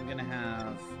what? I'm gonna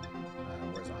have...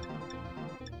 where's Aqua?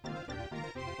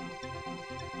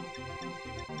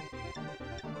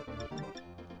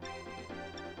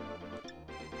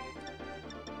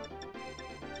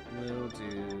 We'll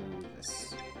do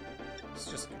this. It's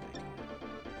just a good idea.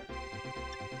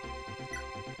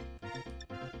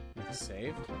 Make a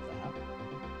save with that.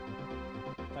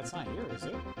 That's not here, is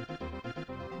it? No,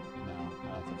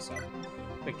 I don't think so.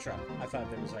 Big truck. I thought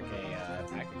there was like a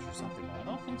package or something, but I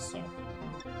don't think so.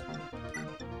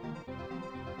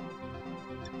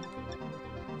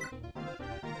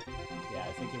 Yeah,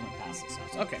 I think it went past this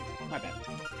house. Okay, my bad.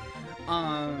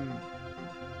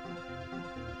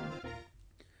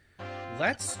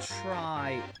 Let's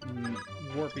try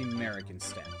warping Merrick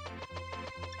instead.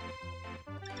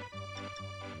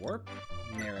 Warp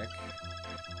Merrick.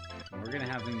 We're gonna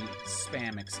have him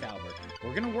spam Excalibur.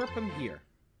 We're gonna warp him here.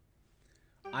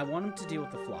 I want him to deal with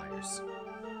the flyers.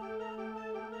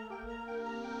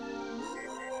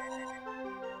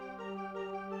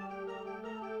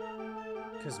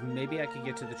 Because maybe I could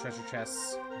get to the treasure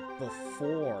chests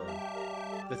before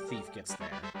the thief gets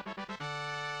there.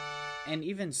 And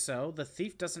even so, the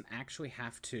thief doesn't actually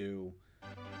have to...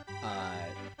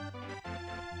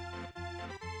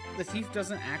 the thief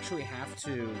doesn't actually have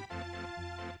to...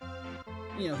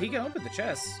 You know, he can open the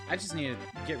chest. I just need to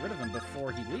get rid of him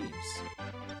before he leaves.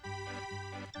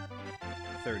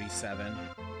 37. Yeah,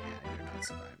 you're not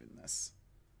surviving this.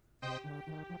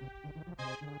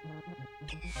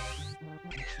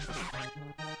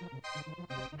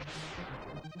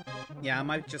 Yeah, I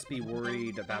might just be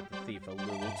worried about the thief a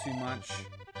little too much.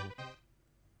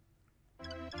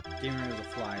 Getting rid of the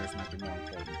flyers might be more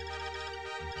important.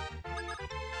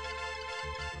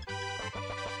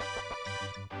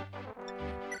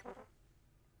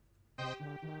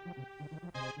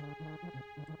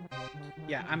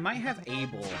 Yeah, I might have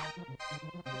Abel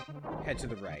head to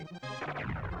the right.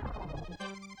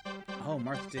 Oh,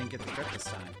 Martha didn't get the crit this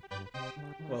time.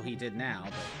 Well, he did now,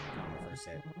 but not on the first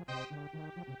hit.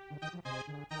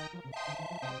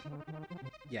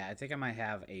 Yeah, I think I might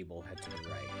have Abel head to the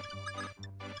right.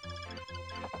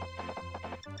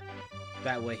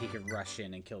 That way he could rush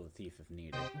in and kill the thief if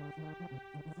needed.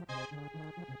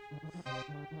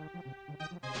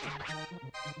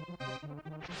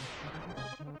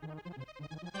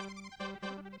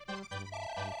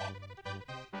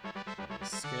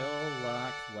 Skill,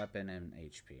 luck, weapon, and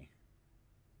HP.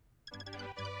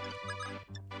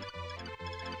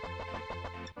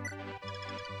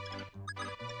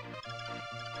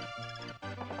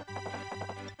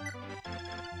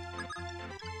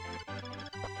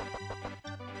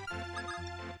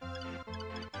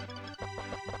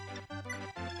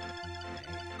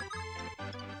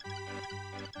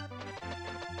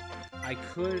 I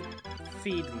could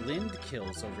feed Lind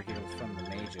kills over here from the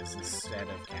mages instead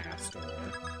of cast, or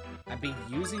I'd be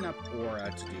using up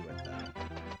aura to do it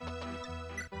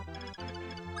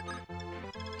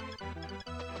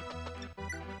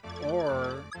though.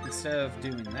 Or instead of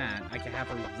doing that, I could have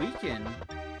her weaken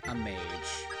a mage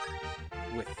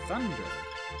with thunder,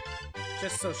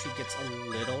 just so she gets a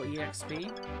little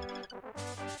EXP.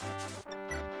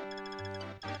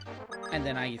 And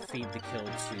then I feed the kill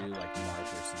to, like, Mark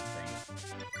or something.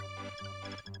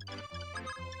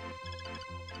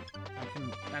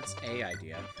 That's a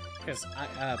idea. Because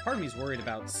part of me is worried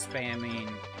about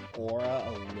spamming aura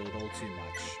a little too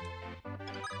much.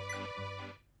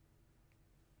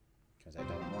 Because I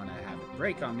don't want to have it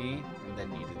break on me and then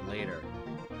need it later.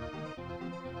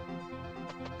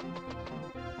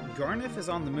 Garneth is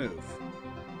on the move.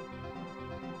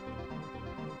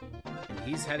 And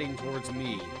he's heading towards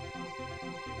me.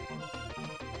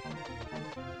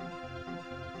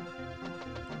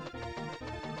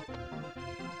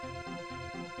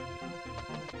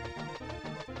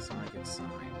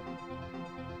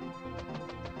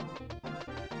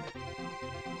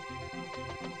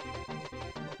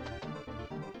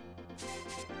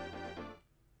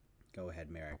 Go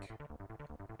ahead, Merrick.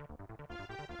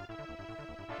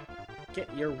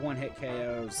 Get your one-hit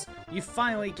KOs. You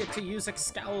finally get to use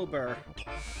Excalibur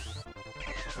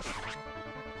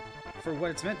for what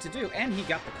it's meant to do. And he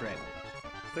got the crit.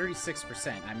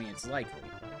 36%. I mean, it's likely.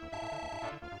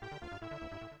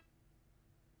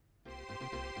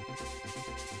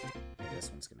 Okay, this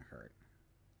one's gonna hurt.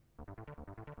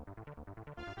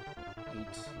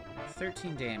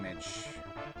 13 damage.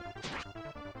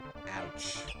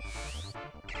 Ouch.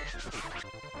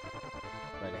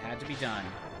 But it had to be done.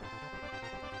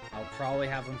 I'll probably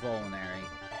have him vulnerary.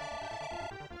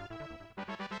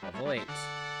 Level 8.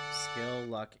 Skill,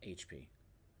 luck, HP.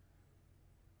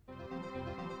 Oh,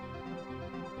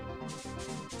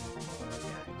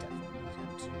 yeah, I definitely need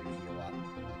him to heal up.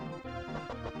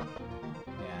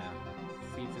 Yeah,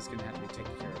 Thief is gonna have to be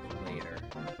taken care of later.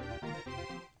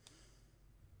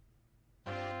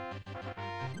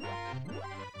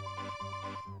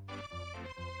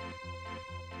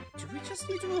 Do we just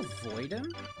need to avoid him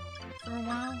for a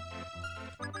while?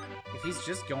 If he's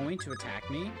just going to attack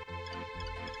me?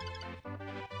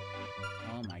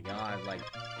 Oh my god, like,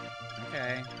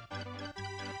 okay.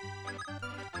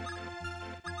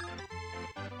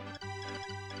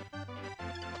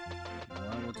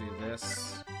 Well, we'll do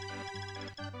this.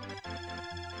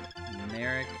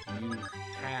 Merrick, you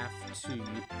have to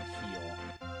heal.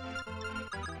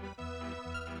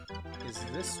 Is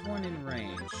this one in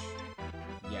range?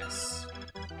 Yes.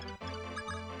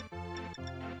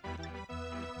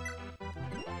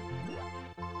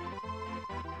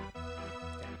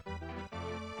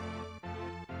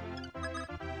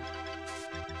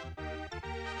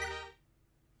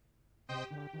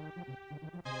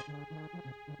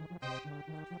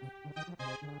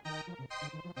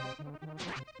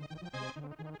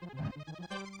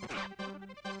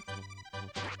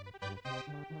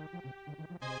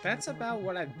 That's about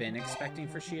what I've been expecting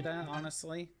for Sheeta,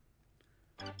 honestly.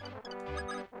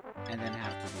 And then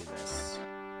have to do this.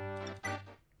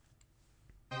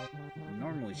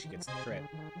 Normally she gets the crit.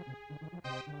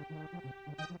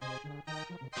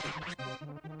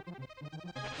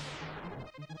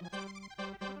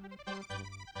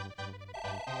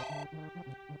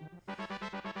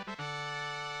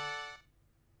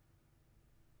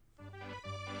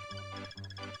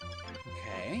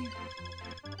 Okay.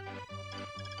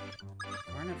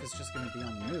 Garneth is just gonna be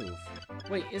on the move.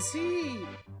 Wait, is he...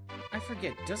 I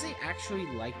forget, does he actually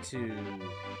like to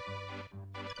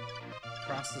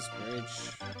cross this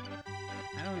bridge?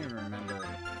 I don't even remember.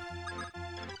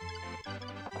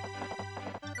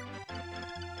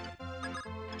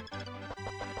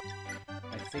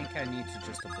 I think I need to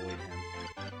just avoid him.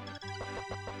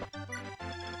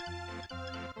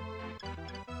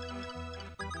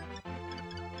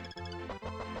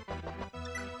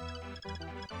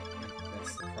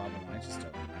 That's the problem, I just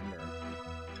don't remember.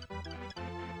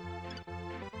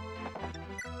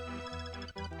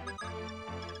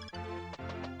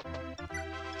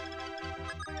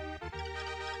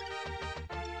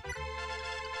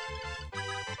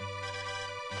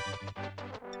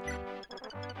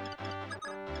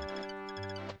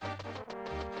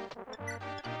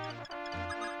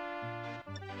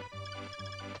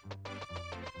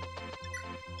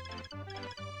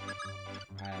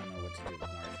 I don't know what to do with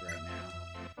Marth right now.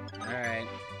 Alright.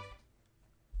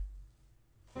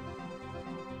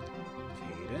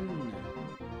 Caden.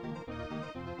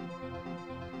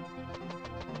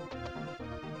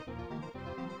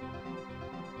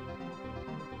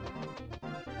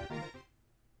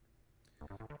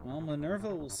 Well,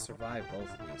 Minerva will survive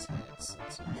both of these hits.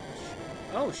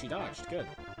 Oh, she dodged. Good.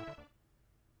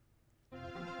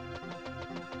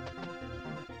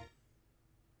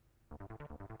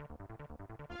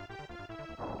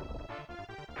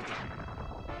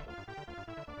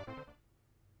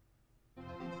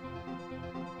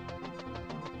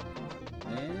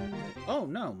 Oh,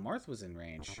 no. Marth was in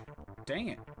range. Dang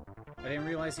it. I didn't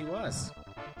realize he was.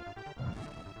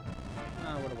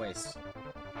 Oh, what a waste.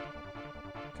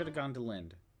 Could have gone to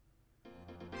Lind.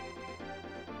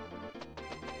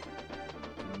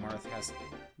 And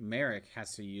Merrick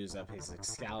has to use up his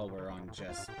Excalibur on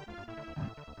just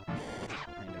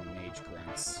random mage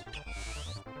grunts.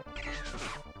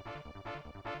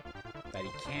 That he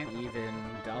can't even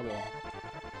double.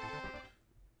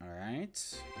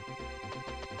 Alright.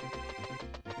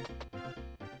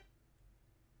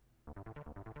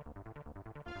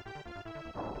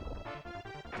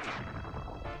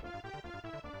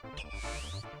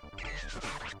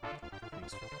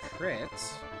 Thanks for the crit.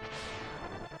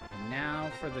 Now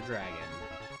for the dragon.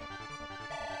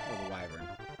 Or the wyvern.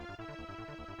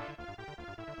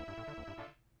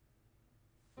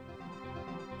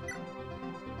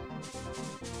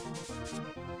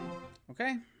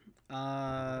 Okay.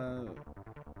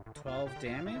 12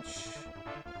 damage.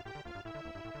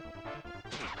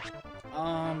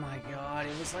 Oh my god,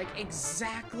 it was like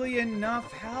exactly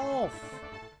enough health.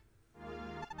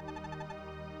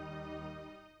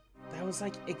 That was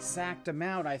like exact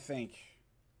amount, I think.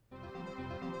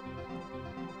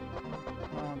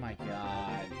 Oh my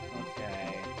god.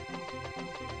 Okay.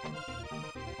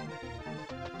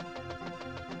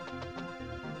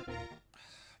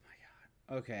 Oh my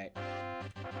god. Okay.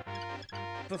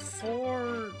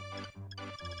 Before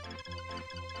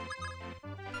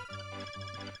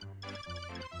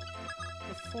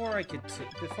I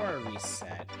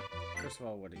reset, first of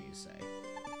all, what do you say?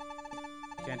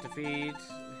 Can't defeat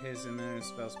his immune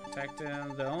spells protect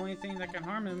him. The only thing that can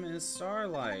harm him is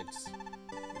starlight.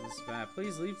 This is bad.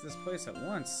 Please leave this place at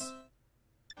once.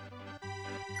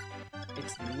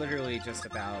 It's literally just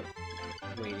about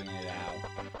waiting it out.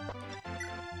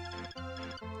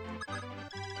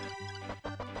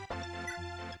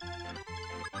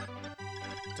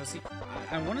 Does he?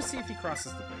 I want to see if he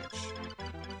crosses the bridge.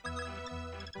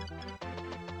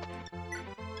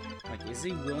 Like, is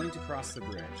he willing to cross the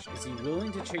bridge? Is he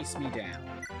willing to chase me down?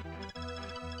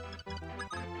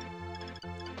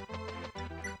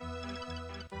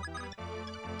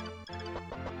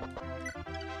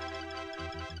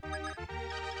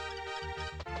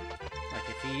 Like,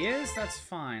 if he is, that's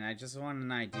fine. I just want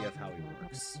an idea of how he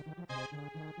works.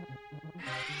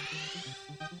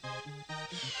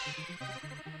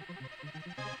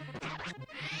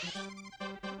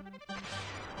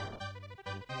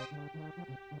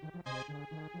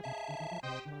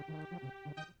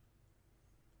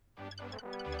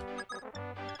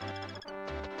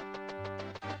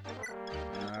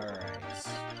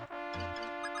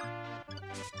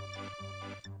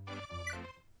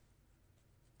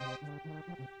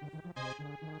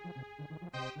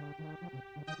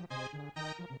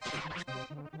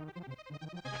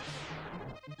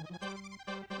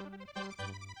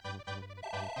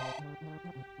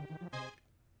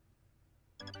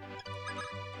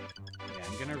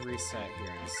 Reset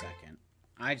here in a second.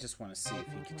 I just want to see if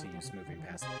he continues moving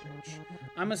past the bridge.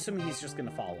 I'm assuming he's just going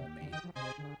to follow me.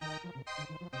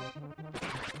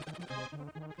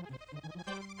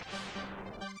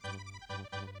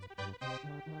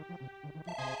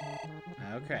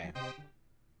 Okay.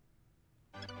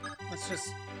 Let's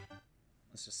just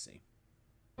see.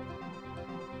 Oh,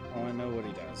 I know what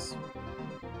he does.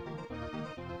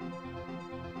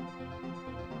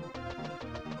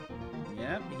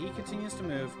 Yep, he continues to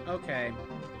move. Okay.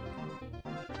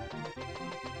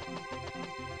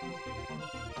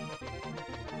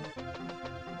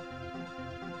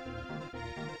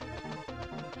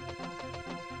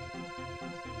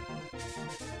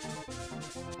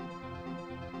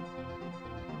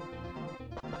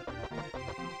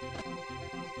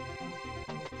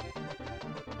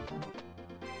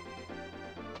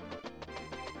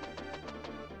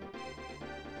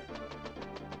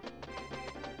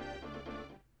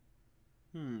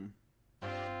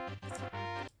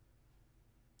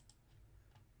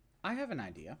 I have an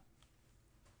idea.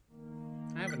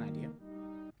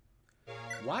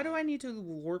 Why do I need to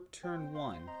warp turn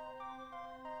 1?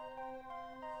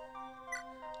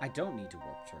 I don't need to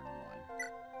warp turn 1.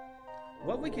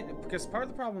 What we can... Because part of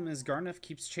the problem is Garneth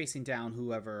keeps chasing down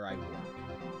whoever I warp.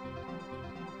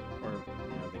 Or, you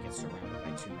know, they get surrounded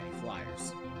by too many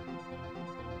flyers.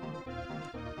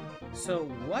 So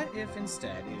what if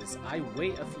instead is I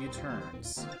wait a few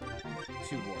turns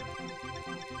to warp?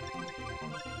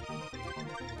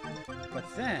 But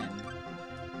then,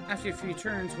 after a few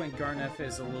turns when Garneth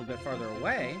is a little bit farther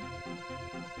away,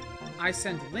 I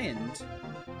send Lind.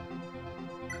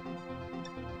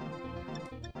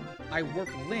 I warp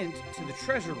Lind to the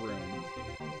treasure room.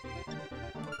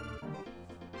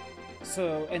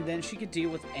 So, and then she could deal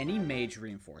with any mage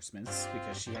reinforcements,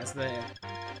 because she has the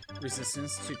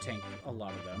resistance to tank a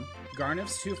lot of them.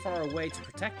 Garneth's too far away to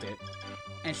protect it,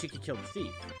 and she could kill the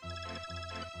thief.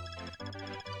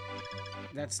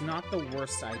 That's not the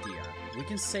worst idea. We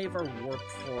can save our warp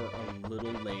for a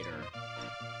little later.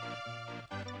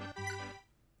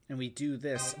 And we do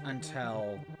this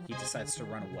until he decides to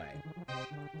run away.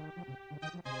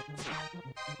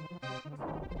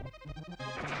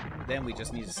 Then we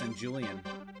just need to send Julian.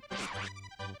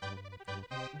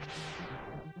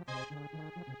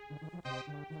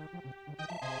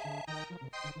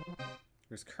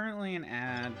 There's currently an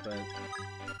ad, but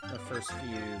the first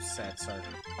few sets are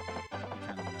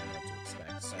kind of know what to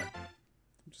expect, so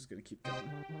I'm just gonna keep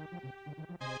going.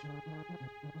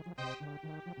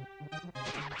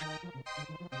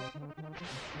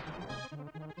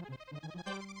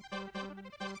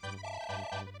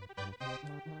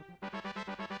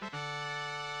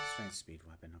 Strength speed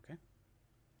weapon, okay.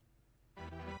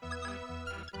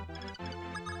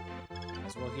 Might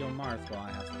as well heal Marth while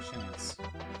I have the chance.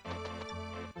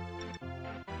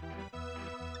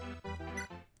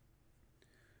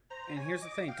 And here's the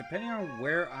thing, depending on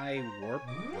where I warp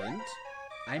Lind,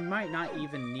 I might not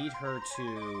even need her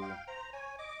to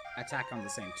attack on the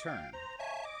same turn.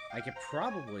 I could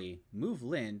probably move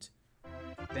Lind,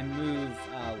 then move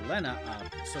Lena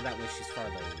up, so that way she's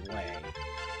farther away.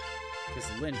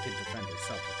 Because Lind can defend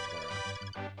herself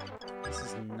with Aura. This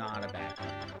is not a bad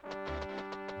plan.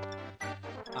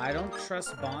 I don't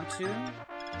trust Bantu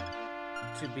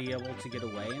to be able to get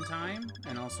away in time,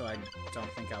 and also I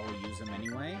don't think I will use him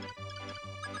anyway.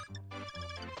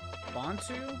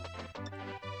 Bantu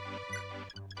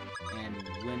and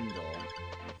Wendell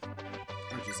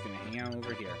are just gonna hang out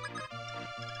over here.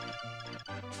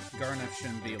 Garneth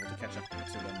shouldn't be able to catch up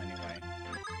to them anyway.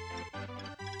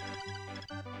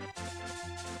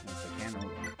 If they can, oh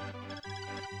well.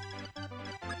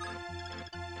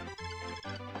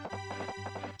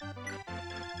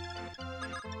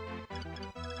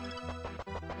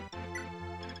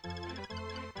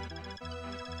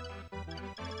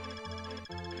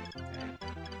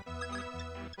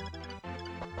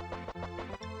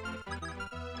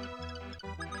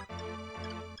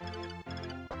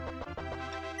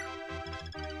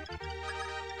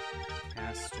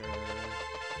 Caster.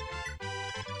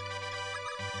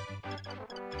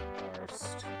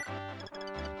 Karst.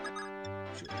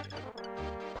 Julia.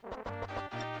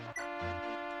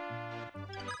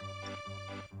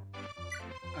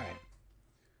 Alright.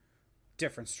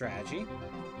 Different strategy.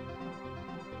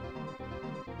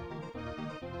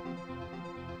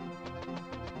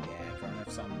 Yeah,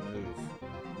 Garneth's on the move.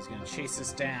 He's gonna chase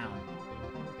us down.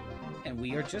 And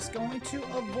we are just going to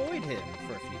avoid him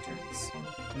for a few turns.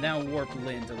 And now warp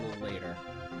Lind a little later.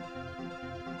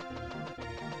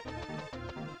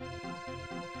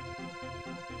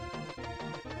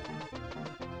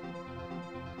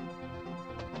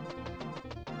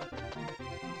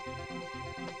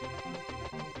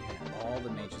 And all the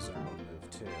mages are on the move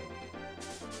too.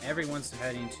 Everyone's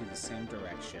heading to the same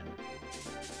direction.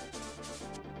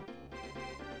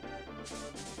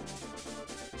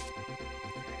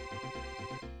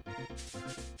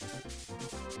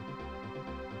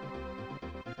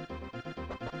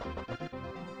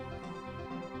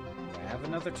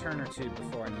 Another turn or two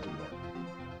before I need to warp.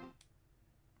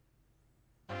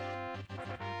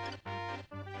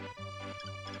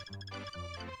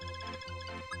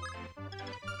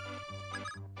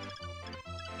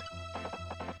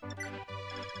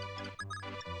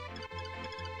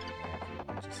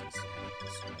 Everyone just needs to head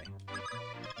this way.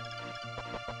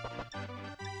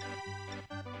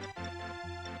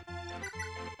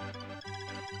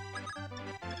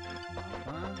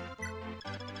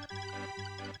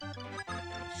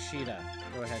 Sheeta,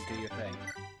 go ahead, do your thing.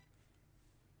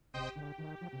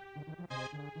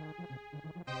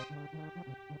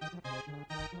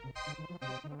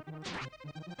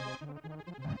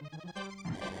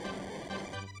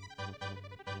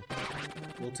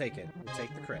 We'll take it. We'll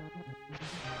take the crit.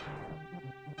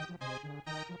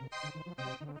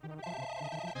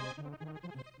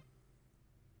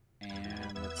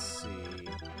 And let's see.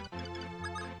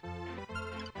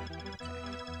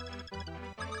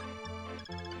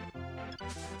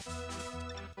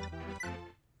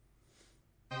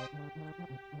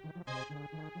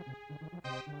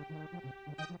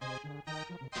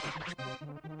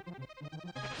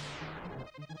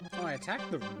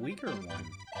 attacked the weaker one.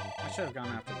 I should have gone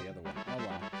after the other one. Oh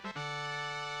well.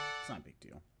 It's not a big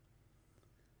deal.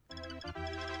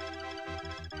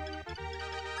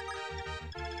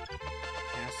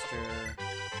 Caster.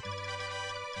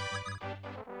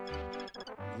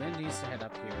 Lynn needs to head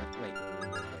up here. Wait.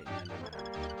 No.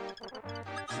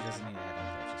 She doesn't need to head up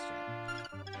there just yet.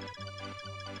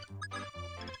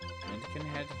 Lynn can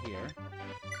head here.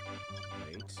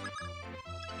 Wait.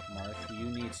 Marth, you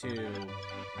need to...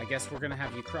 I guess we're gonna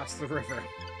have you cross the river.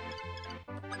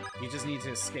 You just need to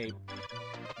escape.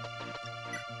 Is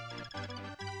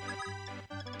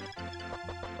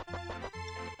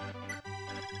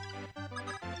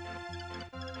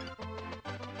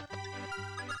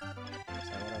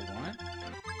that what I want?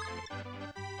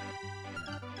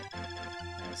 No.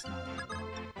 That's not what I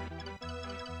want.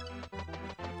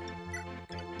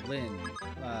 Okay, Lynn,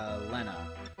 Lena,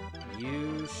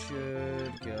 you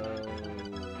should go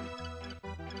here.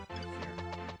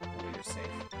 Oh, you're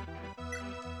safe.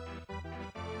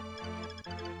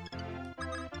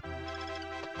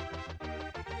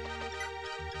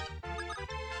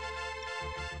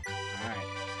 Alright.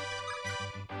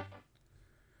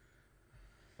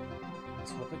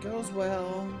 Let's hope it goes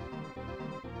well.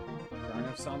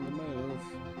 Garneth's on the move.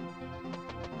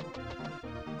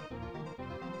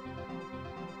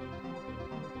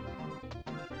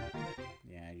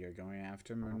 Yeah, you're going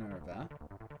after Minerva.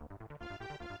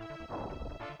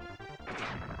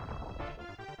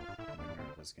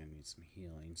 Minerva's gonna need some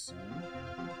healing soon.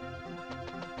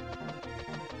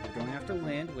 We're going after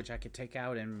Lind, which I could take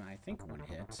out in, I think, one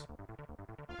hit.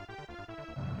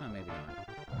 Oh, maybe not.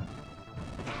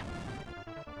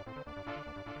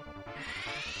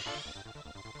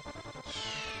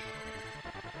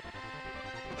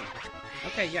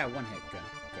 Okay, yeah, one hit. Good.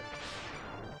 Good.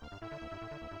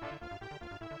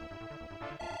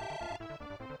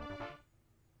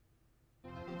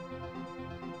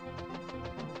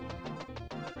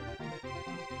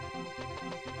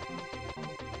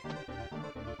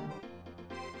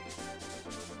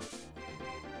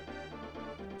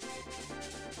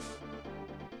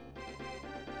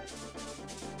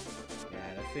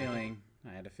 I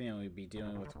had a feeling we'd be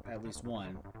dealing with at least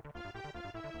one.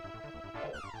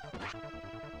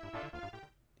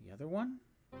 The other one?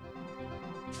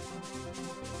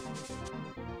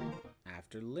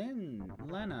 After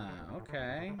Lena.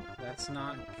 Okay, that's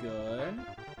not good.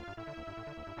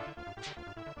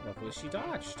 Luckily she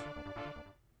dodged.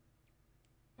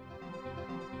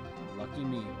 Lucky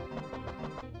me.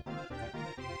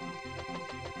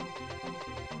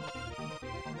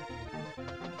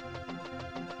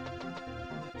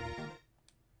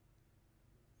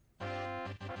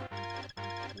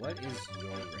 What is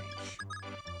your range?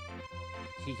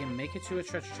 He can make it to a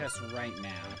treasure chest right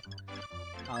now.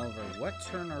 However, what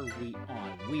turn are we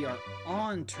on? We are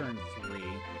on turn 3.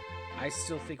 I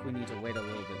still think we need to wait a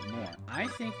little bit more. I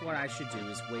think what I should do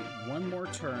is wait one more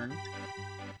turn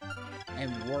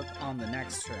and warp on the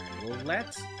next turn. We'll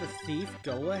let the thief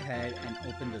go ahead and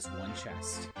open this one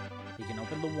chest. He can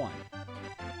open the one.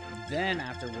 Then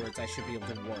afterwards, I should be able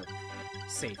to warp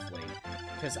safely.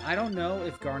 Because I don't know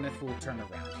if Garneth will turn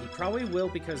around. He probably will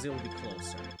because it'll be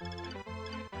closer.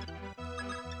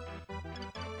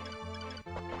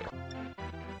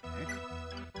 Okay.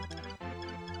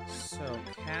 So,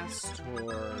 Castor,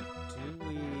 do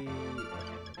we...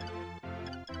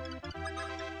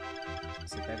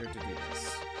 Is it better to do this?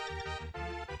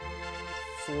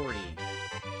 40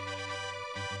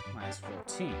 minus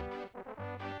 14.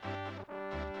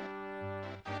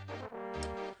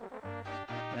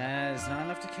 That is not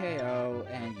enough to KO,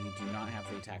 and you do not have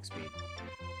the attack speed.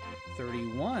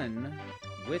 31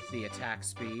 with the attack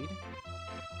speed.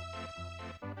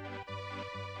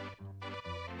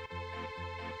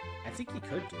 I think he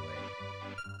could do it.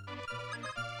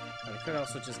 But I could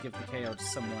also just give the KO to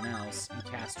someone else, and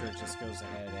Castor just goes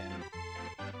ahead and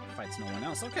fights no one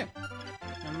else. Okay,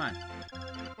 never mind.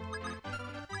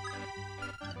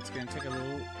 It's going to take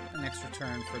an extra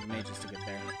turn for the mages to get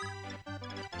there.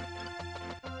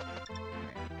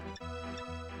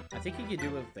 I think he can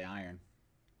do it with the iron.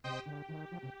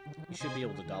 He should be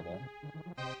able to double.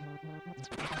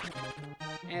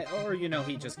 And, or, you know,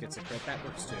 he just gets a crit. That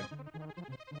works too.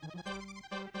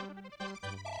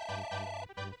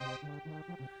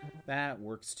 That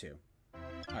works too.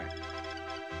 Alright.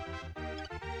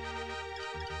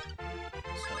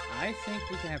 So I think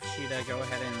we can have Sheeta go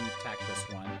ahead and attack this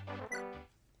one.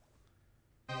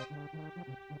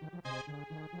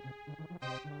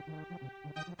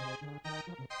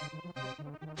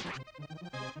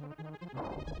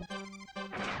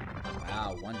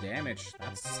 Wow, 1 damage.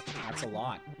 That's a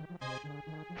lot.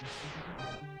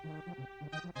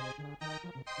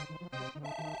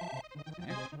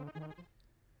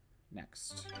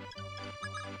 next?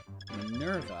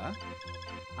 Minerva.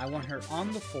 I want her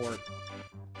on the fort,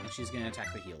 and she's going to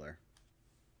attack the healer.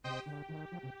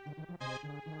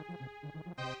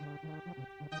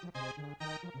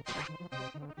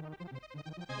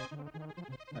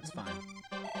 That's fine.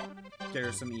 Get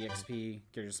her some EXP,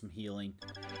 get her some healing.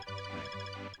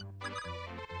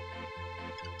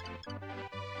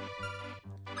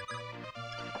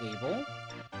 Abel,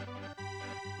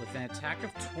 with an attack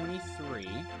of 23.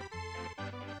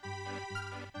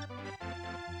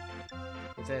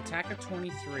 With an attack of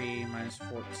 23, minus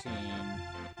 14.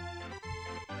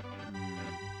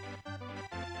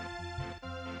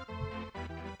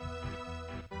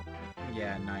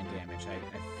 Yeah, 9 damage. I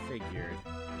figured.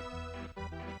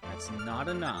 That's not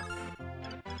enough.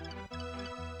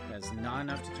 That's not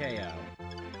enough to KO.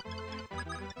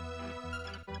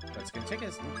 But it's going to take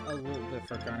us a little bit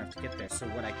for Garneth to get there. So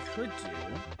what I could do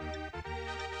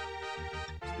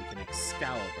is we can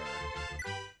Excalibur.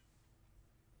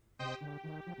 There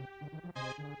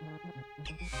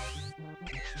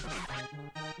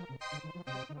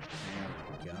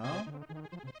we go.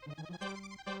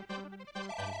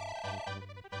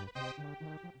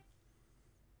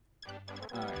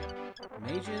 Alright.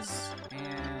 Mages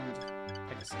and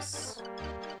Pegasus.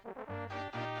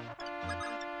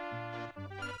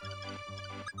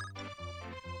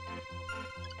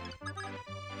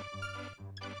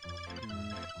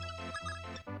 Yeah.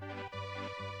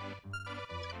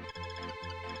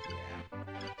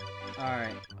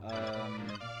 Alright, I'm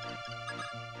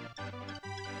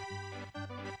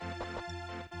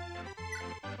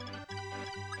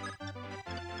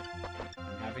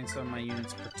having some of my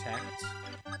units protect.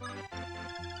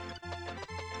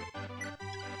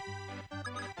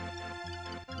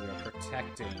 We are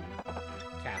protecting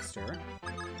Caster.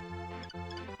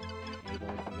 Abel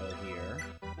can go here.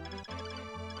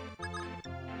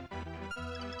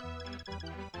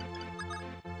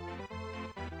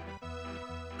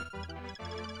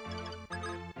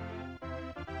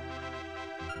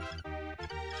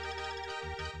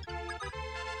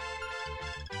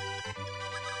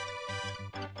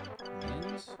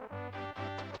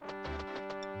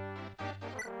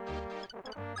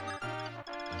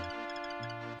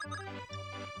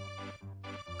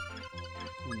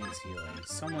 Who needs healing?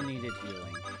 Someone needed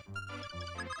healing.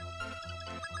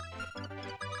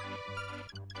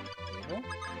 Abel?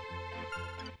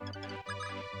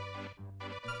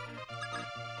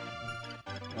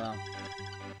 Well,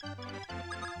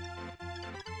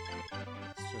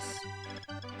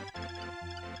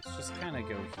 let's just kind of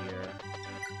go here.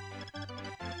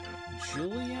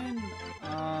 Julian,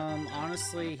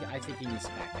 honestly, I think he needs to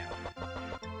back out.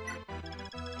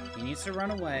 He needs to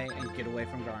run away and get away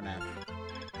from Garneth.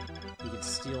 He can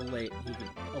steal late. He can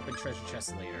open treasure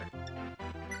chests later.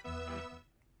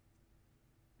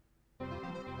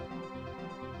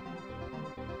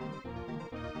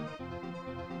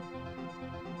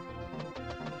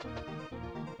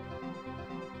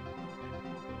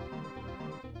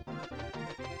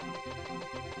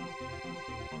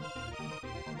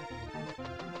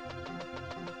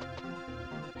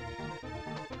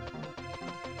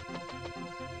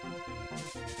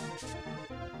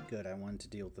 Good, I wanted to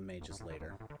deal with the mages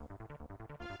later.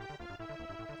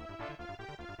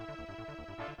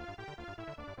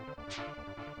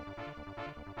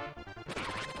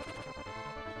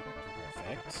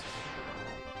 Perfect.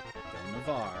 Go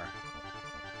Navarre.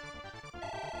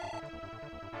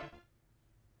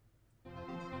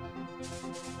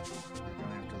 We're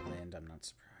going after Lind, I'm not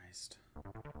surprised.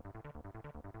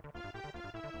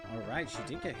 Alright, she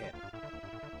did get hit.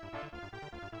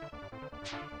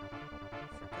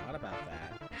 Forgot about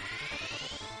that.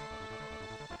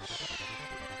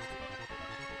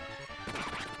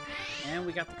 And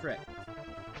we got the crit.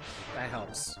 That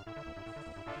helps.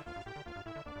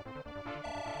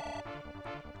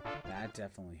 That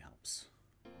definitely helps.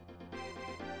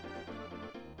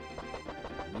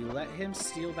 We let him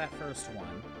steal that first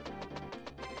one.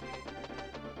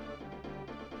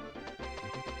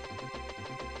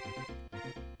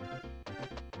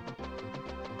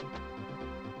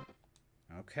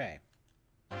 Okay.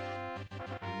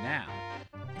 Now.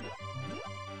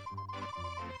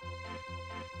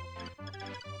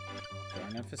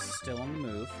 Garneth is still on the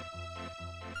move.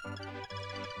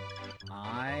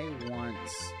 I want...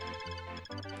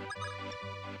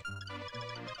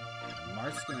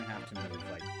 Marth's gonna have to move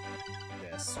like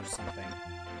this or something.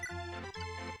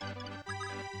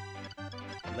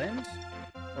 Lind?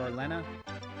 Or Lena?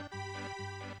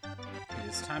 It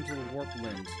is time to warp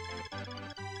Lind.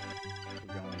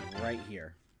 We're going right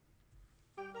here.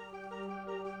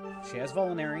 She has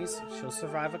Vulneraries. She'll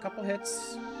survive a couple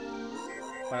hits.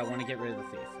 But I want to get rid of the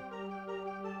thief.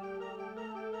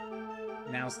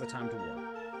 Now's the time to warp.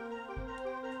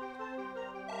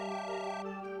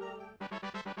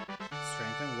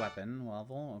 Strength and weapon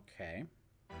level, okay.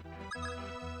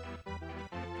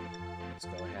 Let's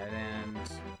go ahead and...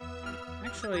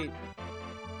 Actually,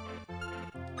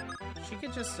 she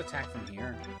could just attack from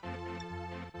here.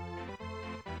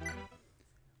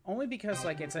 Only because,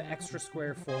 like, it's an extra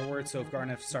square forward, so if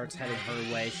Garnet starts heading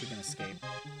her way, she can escape.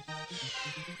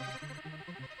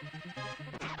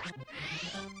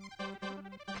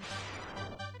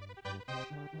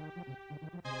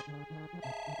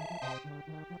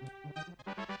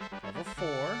 Level 4,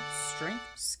 strength,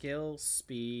 skill,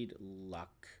 speed,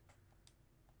 luck.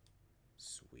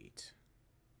 Sweet.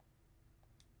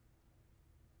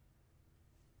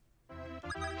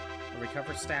 A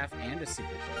recover staff and a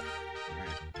secret book.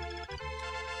 Alright.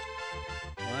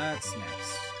 What's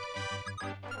next?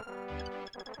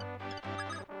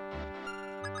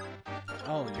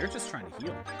 Oh, you're just trying to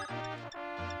heal.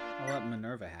 I'll let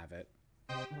Minerva have it.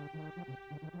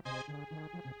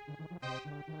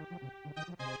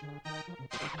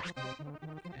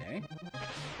 Okay.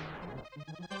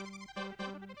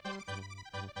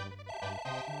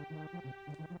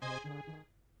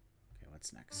 Okay,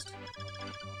 what's next?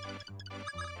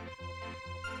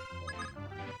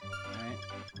 Alright.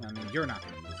 I mean, you're not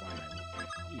going to move.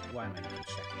 Why am I even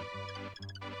checking?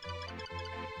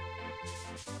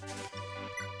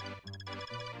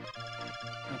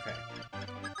 Okay.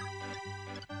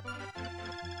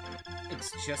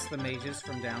 It's just the mages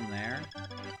from down there?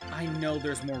 I know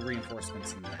there's more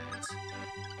reinforcements than that.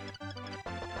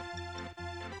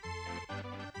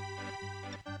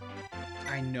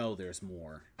 I know there's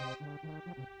more.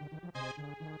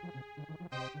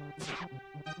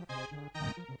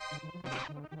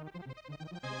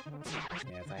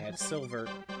 Yeah, if I had silver,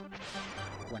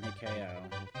 one hit KO.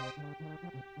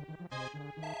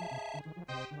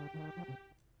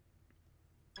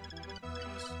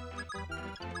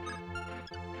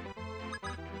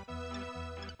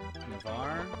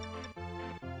 Navarre.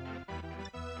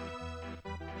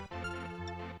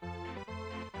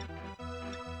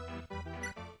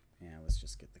 Yeah, let's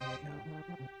just get the KO.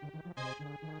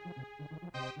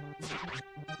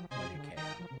 One hit KO.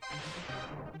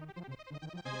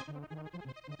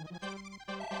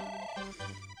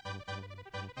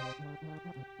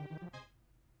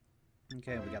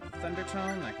 Okay, we got the Thunder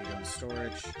Tome. That could go in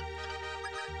storage.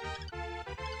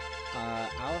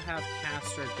 I'll have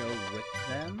Caster go with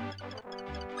them.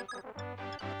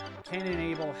 Cain and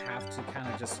Abel have to kind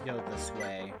of just go this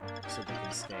way so they can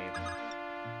escape.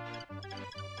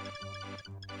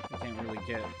 They can't really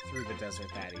get through the desert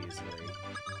that easily.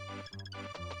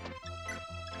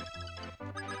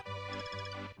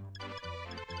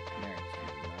 There it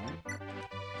can, though.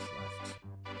 What's left?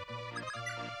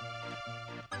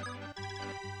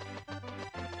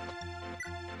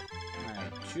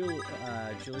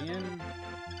 Alright, Julian,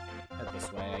 head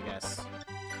this way, I guess.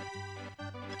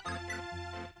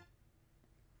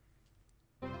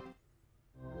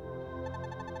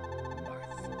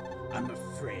 I'm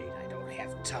afraid I don't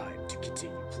have time to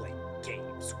continue playing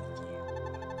games with you.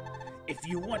 If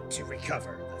you want to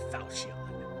recover the Falchion,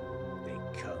 then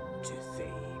come to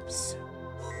Thebes.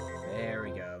 There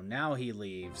we go. Now he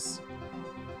leaves.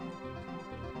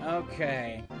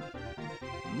 Okay.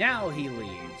 Now he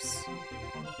leaves.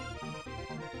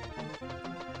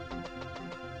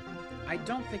 I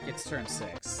don't think it's turn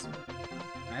 6.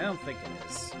 I don't think it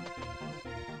is.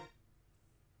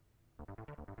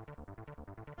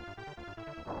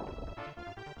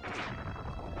 Yeah,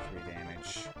 3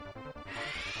 damage.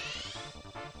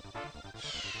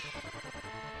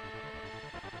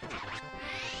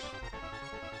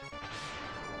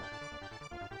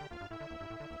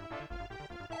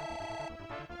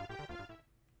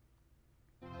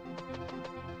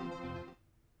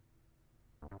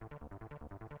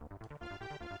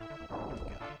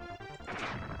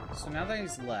 So now that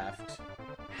he's left...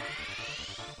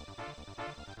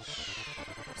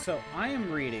 So, I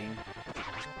am reading...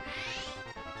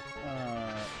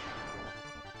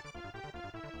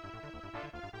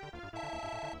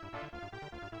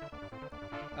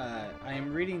 I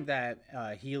am reading that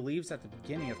he leaves at the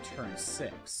beginning of turn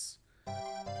 6.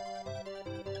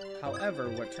 However,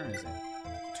 what turn is it?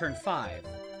 Turn 5.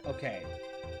 Okay.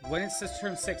 When it says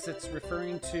turn 6, it's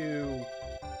referring to...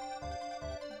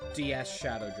 DS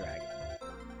Shadow Dragon.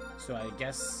 So I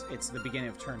guess it's the beginning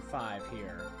of turn 5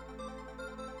 here.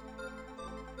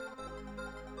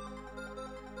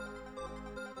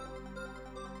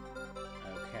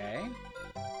 Okay.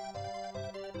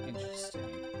 Interesting.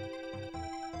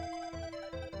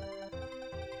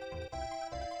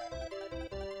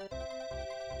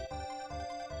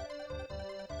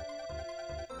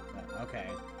 Okay.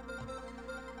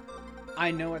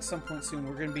 I know at some point soon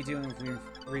we're going to be dealing with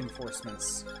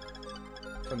reinforcements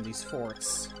from these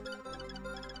forts.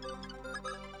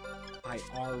 I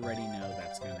already know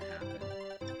that's going to happen.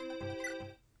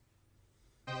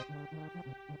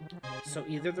 So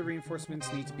either the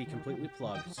reinforcements need to be completely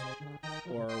plugged,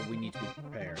 or we need to be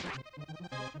prepared.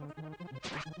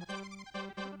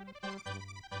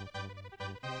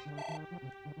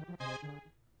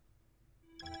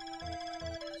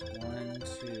 One,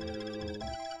 two...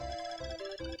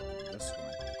 this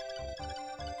one.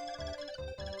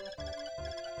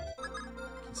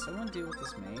 Can someone deal with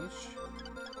this mage?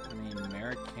 I mean,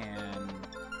 Merrick can...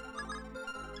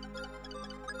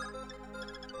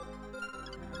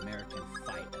 Merrick can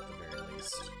fight at the very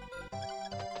least.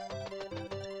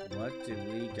 What do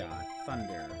we got?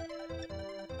 Thunder.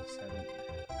 7.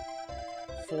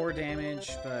 4 damage,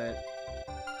 but...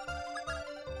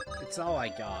 it's all I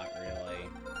got, really.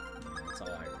 That's all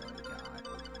I really got.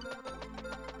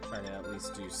 Try to at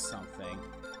least do something.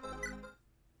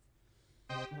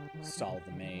 Stall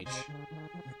the mage.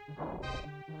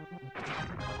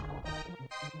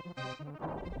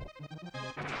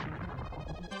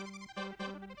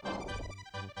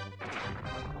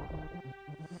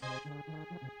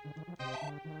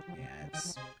 Yeah,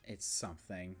 it's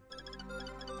something.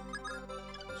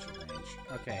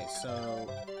 Okay, so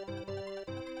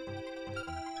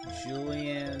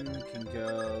Julian can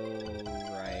go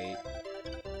right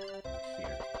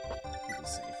here. Be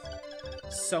safe.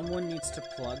 Someone needs to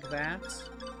plug that,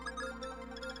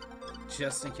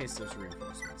 just in case there's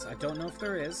reinforcements. I don't know if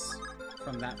there is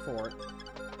from that fort.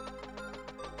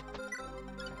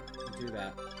 Okay, do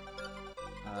that.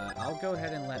 I'll go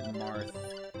ahead and let Marth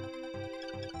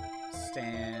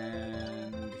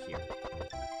stand here.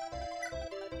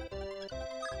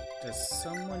 Does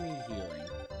someone need healing?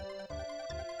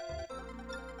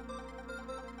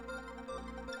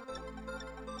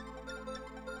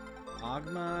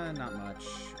 Agma, not much.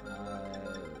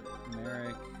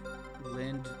 Merrick,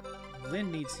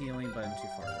 Lind needs healing, but I'm too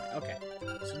far away. Okay,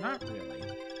 so not really.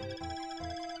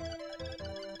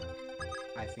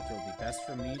 I think it will be best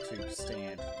for me to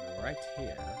stand right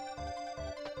here.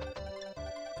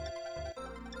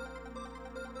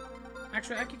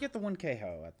 Actually, I could get the 1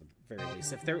 KO at the very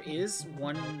least. If there is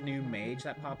one new mage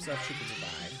that pops up, she can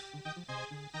survive.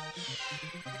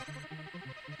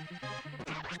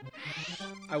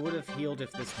 I would have healed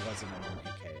if this wasn't a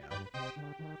 1 KO.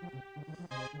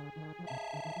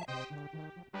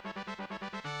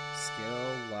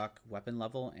 Skill, luck, weapon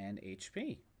level, and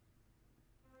HP.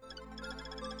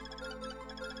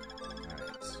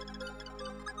 Alright.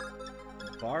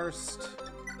 Barst,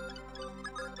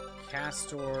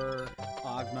 Castor,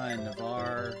 Agma, and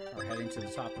Navarre are heading to the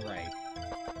top right.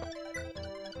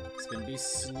 It's gonna be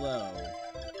slow,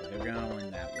 but they're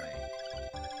going that way.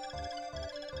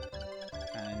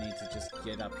 Kinda need to just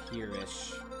get up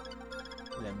here-ish.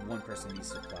 Then one person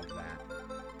needs to plug that.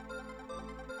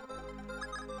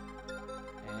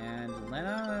 And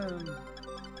Lena...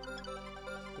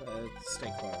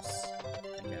 stay close,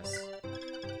 I guess.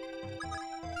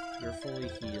 You're fully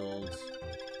healed.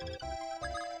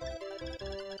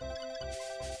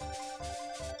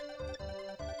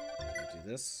 I'll do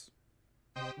this.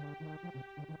 There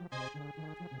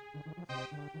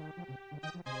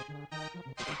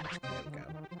we go.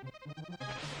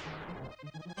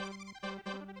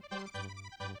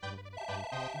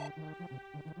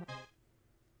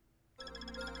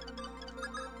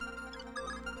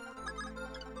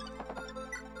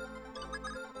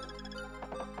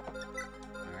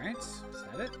 Alright, is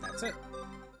that it? That's it.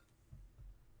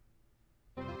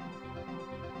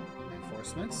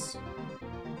 Reinforcements.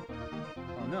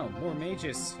 Oh no, more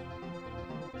mages.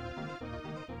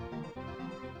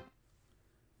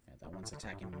 Yeah, that one's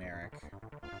attacking Merrick.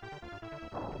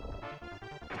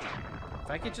 If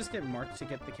I could just get Mark to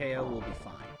get the KO, we'll be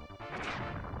fine.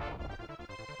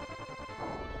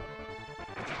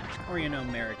 Or, you know,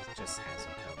 Merrick just has it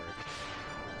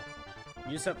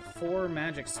covered. Used up 4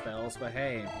 magic spells, but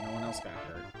hey, no one else got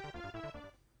hurt.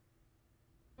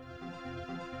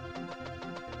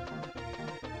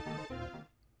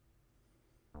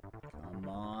 Come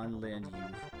on, Lind,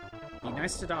 you... be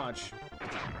nice to dodge.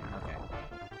 Okay.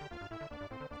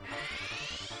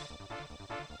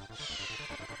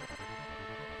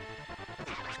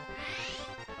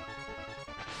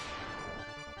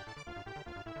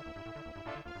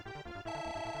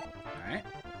 Alright.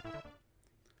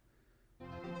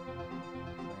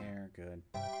 There, good.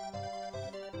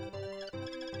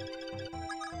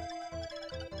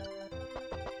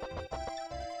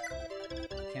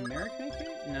 Can Merrick make it?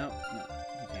 No, no,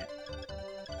 he can't.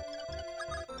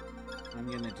 I'm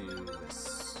gonna do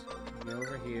this. Go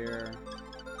over here.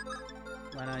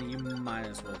 Lena, you might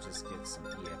as well just get some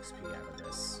EXP out of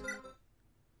this.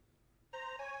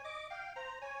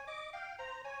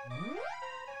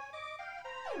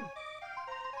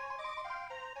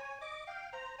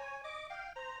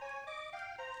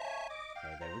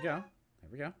 Okay, there we go. There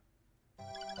we go.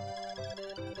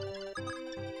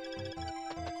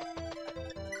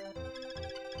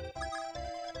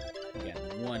 Again,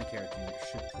 one character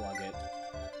should plug it.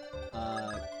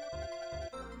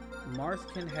 Marth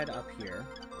can head up here.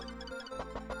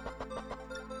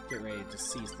 Get ready to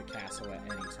seize the castle at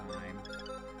any time.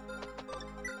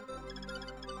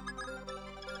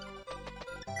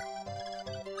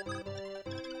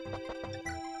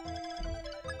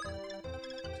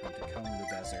 Time to comb the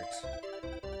desert.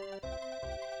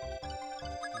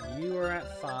 You are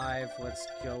at 5. Let's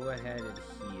go ahead and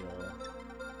heal.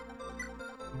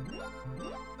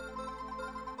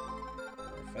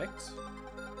 Perfect.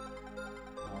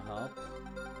 I'll help.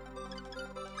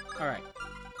 Alright.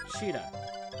 Sheeta.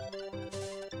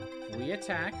 We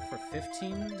attack for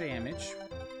 15 damage.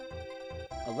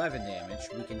 11 damage.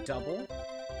 We can double.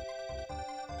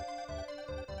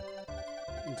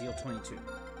 And deal 22.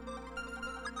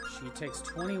 She takes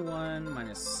 21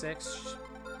 minus 6.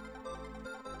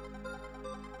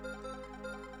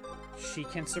 She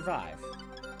can survive.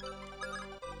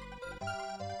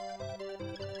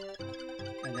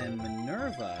 And then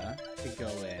Minerva could go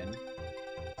in.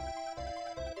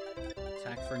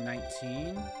 Attack for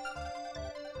 19.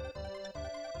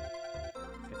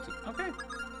 15. Okay.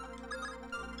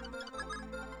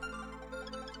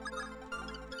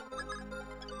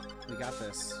 We got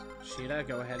this. Sheeta,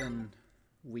 go ahead and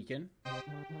weaken.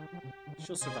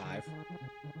 She'll survive.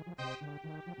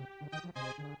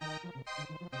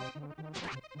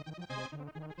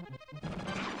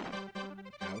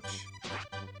 Ouch.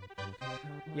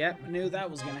 Yep, knew that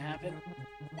was gonna happen.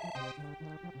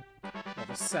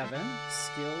 Level 7.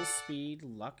 Skill, speed,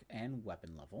 luck, and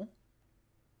weapon level.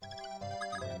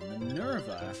 And then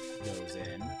Minerva goes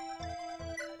in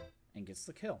and gets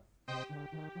the kill.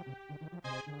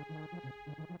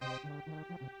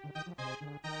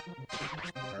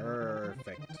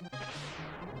 Perfect.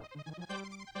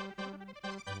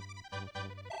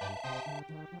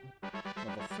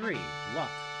 Level 3.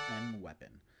 Luck and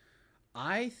weapon.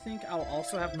 I think I'll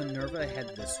also have Minerva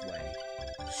head this way.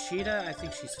 Sheeta, I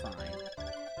think she's fine.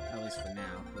 At least for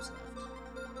now. Who's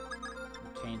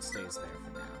left? Kane stays there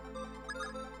for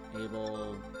now.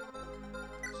 Abel...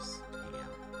 just hang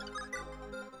out.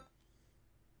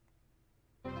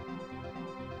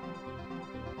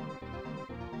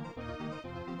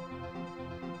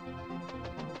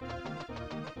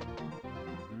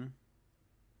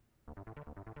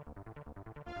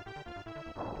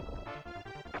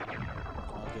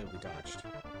 All good, we dodged.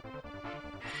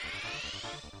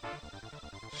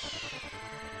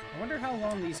 I wonder how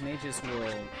long these mages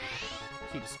will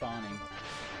keep spawning.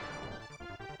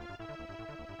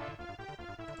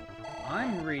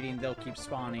 I'm reading they'll keep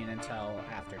spawning until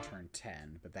after turn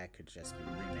 10, but that could just be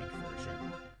remake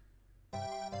version.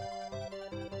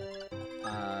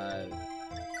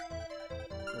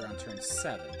 We're on turn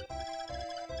 7.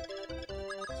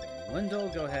 So Wendell,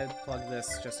 go ahead, plug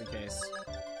this just in case.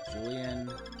 Julian,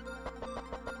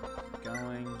 keep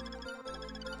going.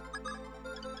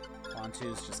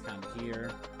 Pontu's just kind of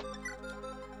here.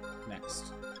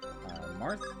 Next.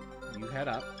 Marth, you head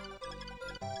up.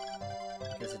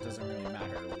 Because it doesn't really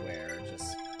matter where,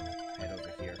 just head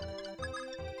over here.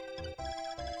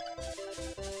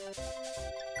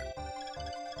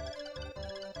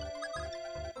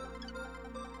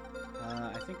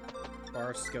 I think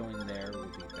Bars going there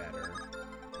would be better.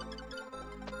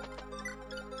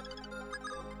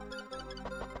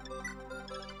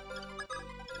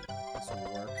 This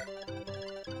will work.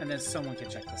 And then someone can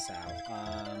check this out.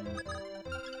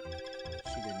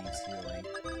 She needs healing.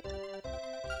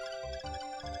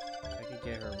 If I could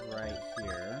get her right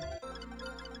here.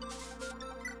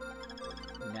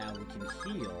 Now we can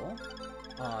heal.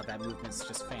 Oh, that movement's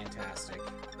just fantastic.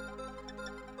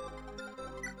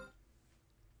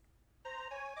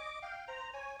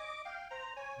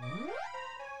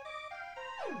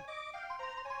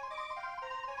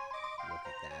 Look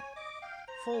at that.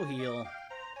 Full heal.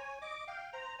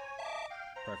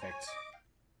 Perfect.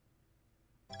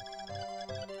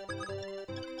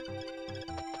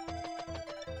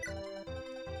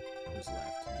 Who's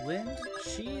left? Lind,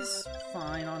 she's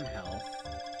fine on health.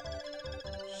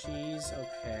 She's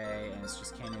okay, and it's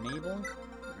just can't enable.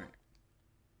 Alright.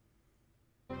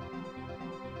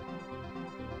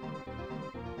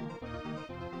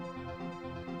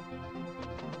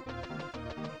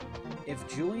 If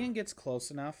Julian gets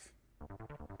close enough,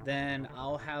 then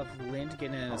I'll have Lind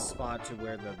get in a spot to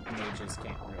where the mages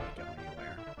can't really go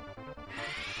anywhere.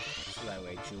 So that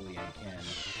way Julian can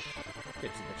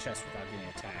get to the chest without getting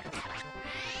attacked.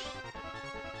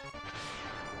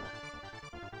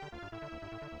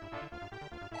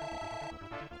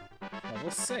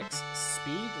 Level 6.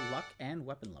 Speed, luck, and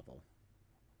weapon level.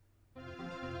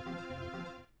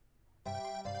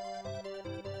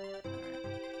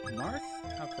 Marth?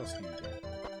 How close can you get?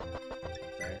 Up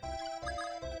there.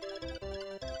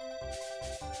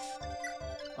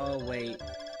 Oh, wait.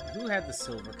 Who had the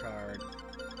silver card?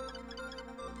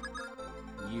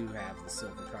 You have the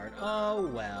silver card. Oh,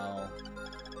 well.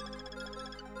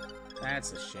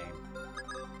 That's a shame.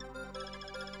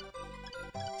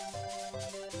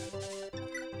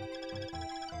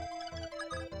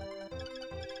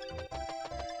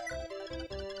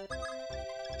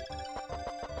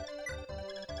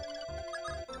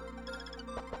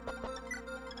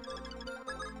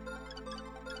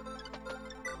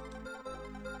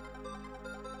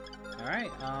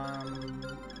 Alright,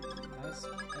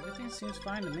 everything seems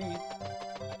fine to me.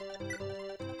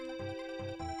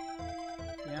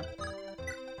 Yep.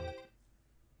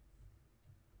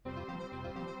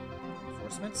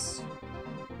 Reinforcements.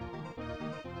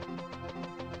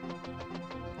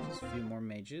 Just a few more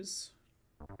mages.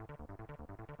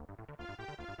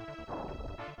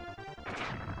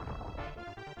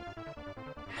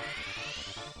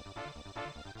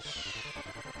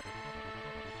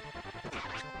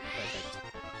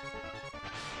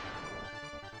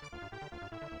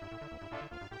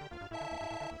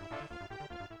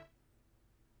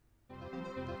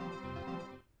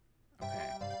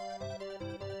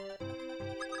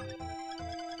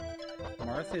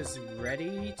 Marth is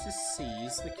ready to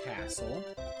seize the castle.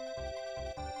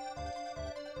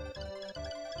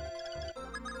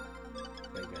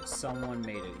 Okay, good. Someone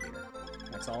made it here.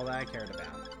 That's all that I cared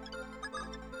about.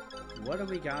 What do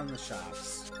we got in the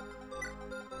shops?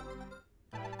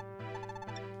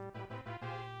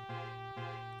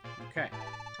 Okay.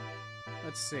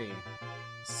 Let's see.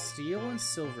 Steel and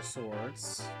silver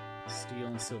swords. Steel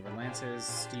and silver lances.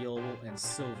 Steel and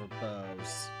silver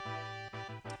bows.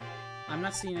 I'm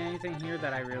not seeing anything here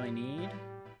that I really need.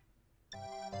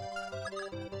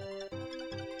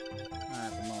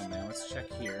 At the moment, let's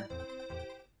check here.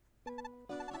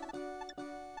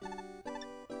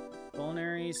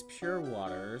 Vulnaries, pure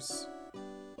waters,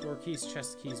 door keys,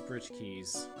 chest keys, bridge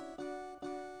keys.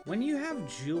 When you have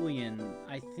Julian,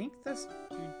 I think that's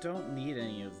you don't need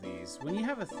any of these. When you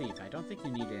have a thief, I don't think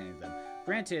you need any of them.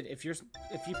 Granted, if you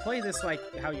play this like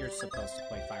how you're supposed to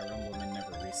play Fire Emblem and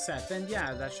never reset, then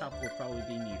yeah, that shop will probably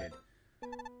be needed.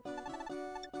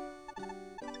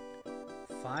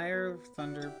 Fire,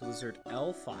 Thunder, Blizzard,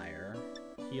 L-Fire,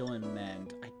 Heal and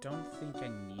Mend. I don't think I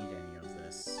need any of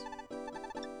this.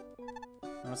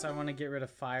 Unless I want to get rid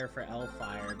of Fire for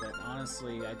L-Fire, but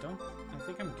honestly, I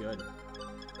think I'm good.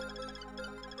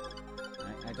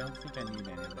 I don't think I need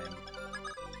anything.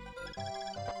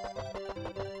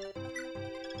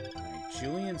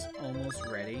 Julian's almost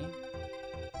ready.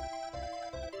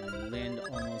 And Lind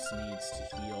almost needs to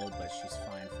heal, but she's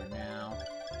fine for now.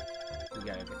 We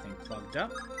got everything plugged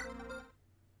up.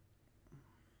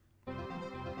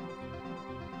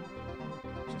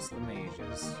 Just the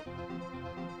mages.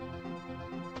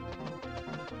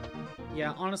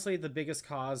 Yeah, honestly, the biggest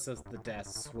cause of the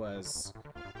deaths was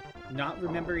not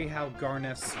remembering how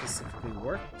Garneth specifically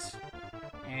worked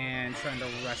and trying to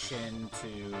rush in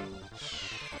to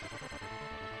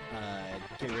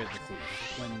get rid of the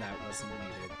thief when that wasn't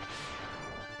needed.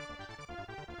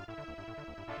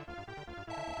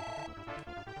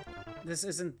 This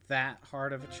isn't that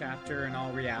hard of a chapter in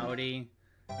all reality.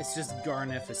 It's just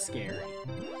Garneth is scary.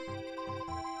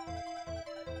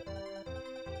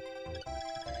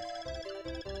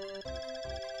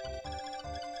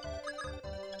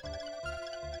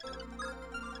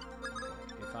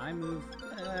 If I move...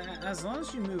 as long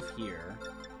as you move here,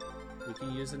 we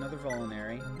can use another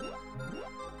Vulnerary.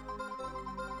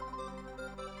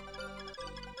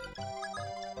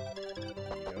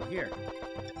 Go here.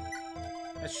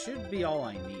 That should be all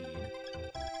I need.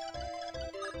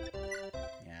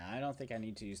 Yeah, I don't think I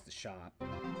need to use the shop.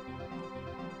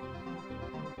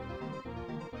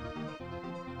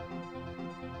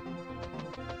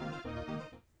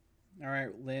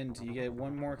 Alright, Lind, you get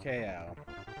one more KO.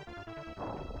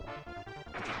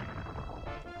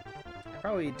 I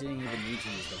probably didn't even need to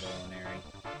use the Vulnerary.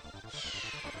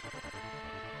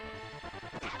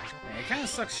 Yeah, it kind of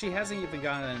sucks she hasn't even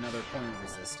gotten another point of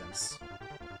resistance.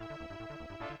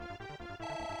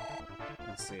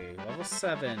 Let's see, level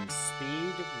 7,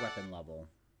 speed, weapon level.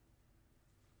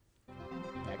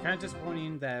 Kind of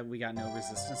disappointing that we got no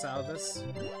resistance out of this.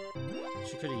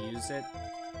 She could have used it.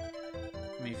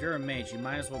 I mean, if you're a mage, you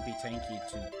might as well be tanky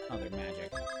to other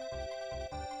magic.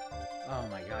 Oh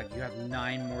my god, you have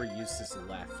 9 more uses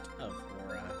left of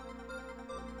Aura.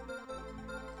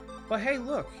 But hey,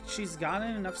 look, she's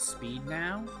gotten enough speed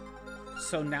now,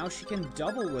 so now she can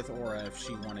double with Aura if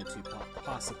she wanted to,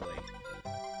 possibly.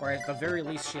 Or at the very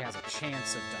least, she has a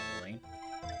chance of doubling.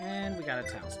 And we got a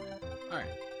talisman. Alright.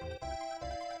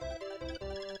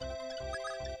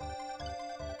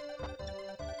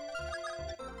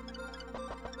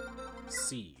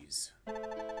 Seize.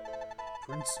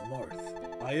 Prince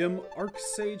Marth, I am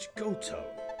Archsage Goto.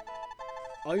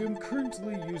 I am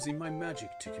currently using my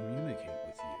magic to communicate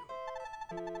with you.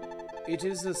 It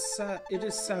is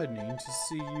saddening to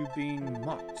see you being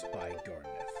mocked by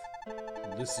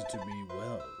Garneth. Listen to me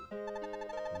well.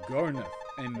 Garneth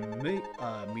and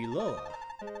Miloa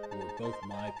were both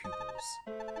my pupils,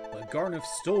 but Garneth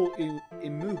stole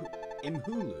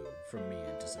Imhulu from me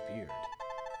and disappeared.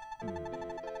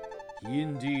 He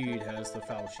indeed has the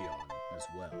Falchion as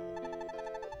well.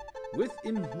 With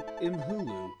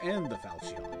Imhulu and the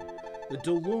Falchion, the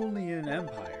Dolonian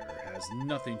Empire has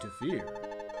nothing to fear.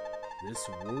 This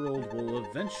world will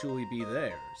eventually be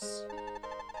theirs.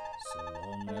 So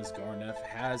long as Garneth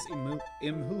has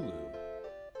Imhulu,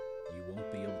 you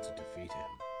won't be able to defeat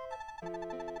him.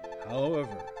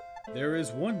 However, there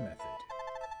is one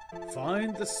method.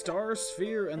 Find the Star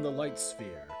Sphere and the Light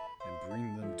Sphere and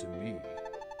bring them to me.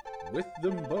 With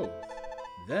them both,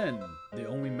 then the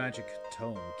only magic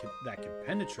tome that can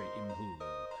penetrate Imhulu,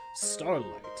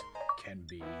 Starlight, can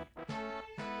be...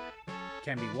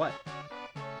 Can be what?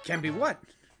 Can be what?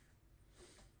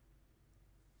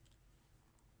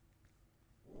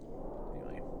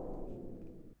 Anyway.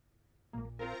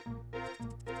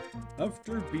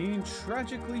 After being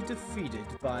tragically defeated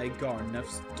by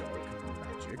Garneth's dark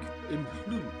magic,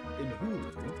 Imhulu,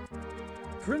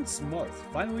 Prince Marth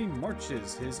finally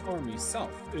marches his army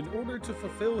south in order to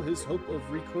fulfill his hope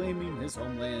of reclaiming his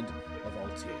homeland of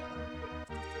Altea.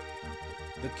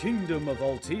 The Kingdom of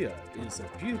Altea is a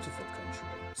beautiful country,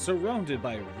 surrounded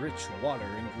by rich water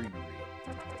and greenery.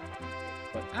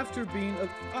 But after being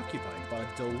occupied by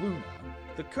Doluna,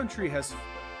 the country has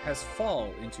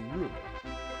fallen into ruin,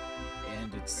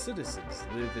 and its citizens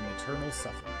live in eternal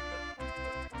suffering.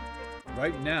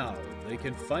 Right now, they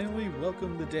can finally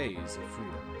welcome the days of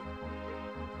freedom.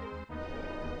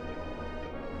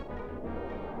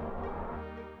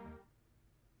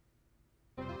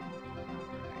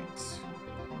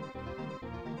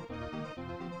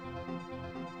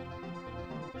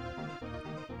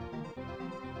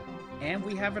 And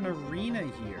we have an arena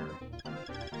here.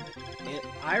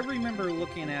 I remember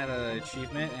looking at an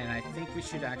achievement, and I think we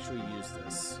should actually use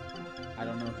this. I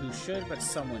don't know who should, but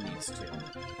someone needs to.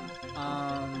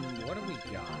 What do we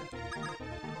got?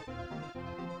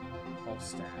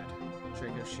 Holstad,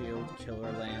 Draco Shield,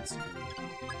 Killer Lance,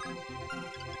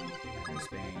 Mariners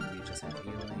Bane, we just have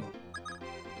healing.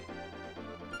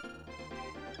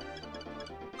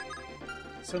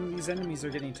 Some of these enemies are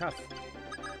getting tough.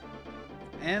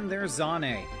 And there's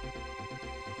Zane.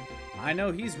 I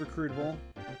know he's recruitable.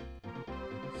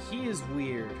 He is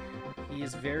weird. He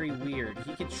is very weird.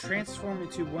 He could transform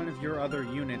into one of your other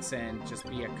units and just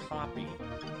be a copy.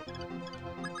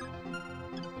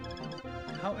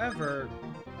 However,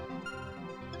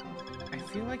 I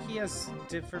feel like he has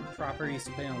different properties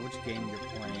depending on which game you're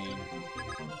playing.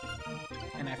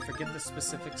 And I forget the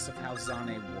specifics of how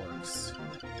Zane works.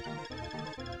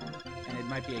 And it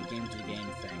might be a game-to-game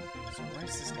thing. So why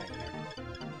is this guy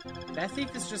here? That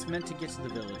thief is just meant to get to the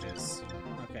villages.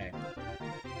 Okay.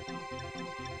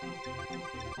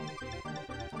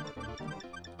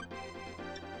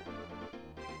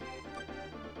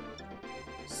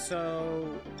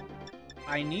 So,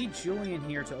 I need Julian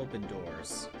here to open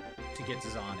doors to get to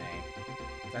Zane.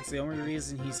 That's the only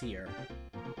reason he's here.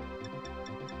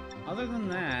 Other than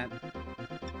that,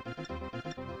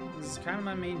 this is kind of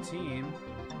my main team.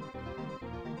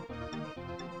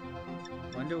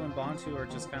 Wendo and Bantu are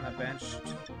just kind of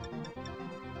benched.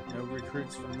 No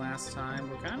recruits from last time.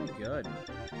 We're kind of good.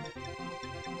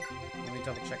 Let me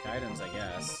double check items, I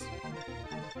guess.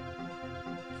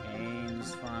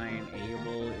 Kane's fine.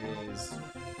 Abel is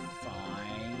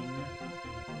fine.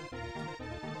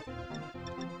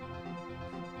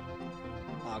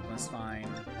 Ogma's fine.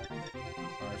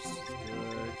 Arse is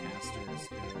good. Caster is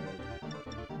good.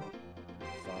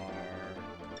 Var.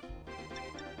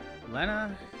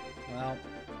 Lena, well,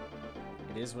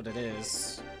 it is what it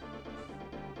is.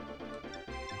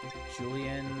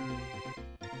 Julian,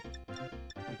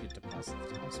 we could deposit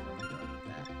the talisman. We don't need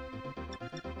that.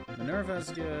 Minerva's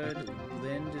good.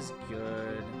 Lind is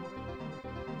good.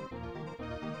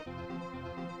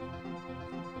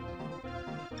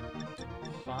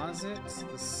 Deposit,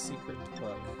 the secret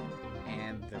book,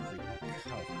 and the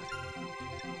recover.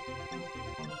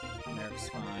 Merrick's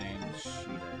fine.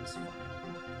 Sheeta is fine.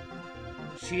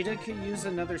 Sheeta could use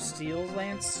another steel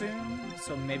lance soon,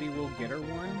 so maybe we'll get her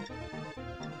one.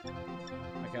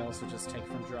 I can also just take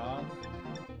from Drog.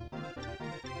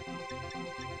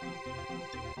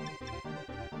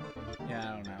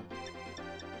 Yeah, I don't know.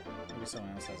 Maybe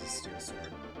someone else has a steel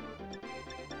sword.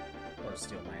 Or a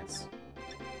steel lance.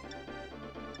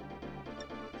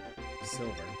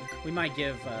 Silver. We might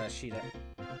give Sheeta...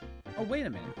 Oh, wait a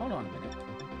minute. Hold on a minute.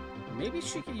 Maybe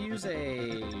she could use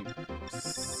a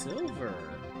silver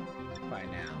by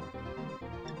now.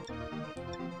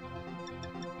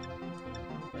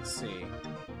 Let's see.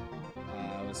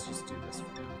 Let's just do this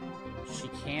for now. She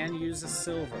can use a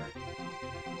silver.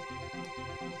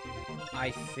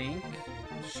 I think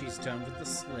she's done with the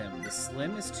Slim. The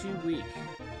Slim is too weak.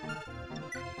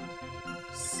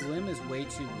 Slim is way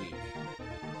too weak.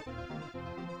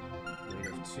 Weight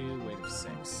of 2, weight of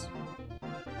 6.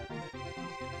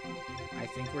 I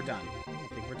think we're done. I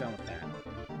think we're done with that.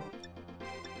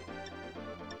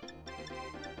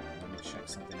 Let me check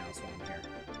something else while I'm here.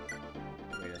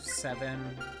 Weight of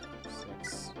 7,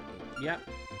 6, 8. Yep.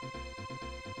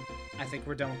 I think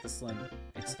we're done with the Slim.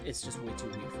 It's just way too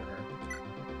weak for her.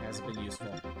 It hasn't been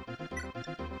useful.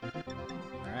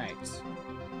 Alright.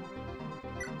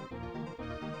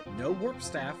 No warp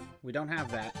staff. We don't have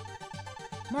that.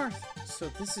 Marth, so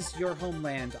this is your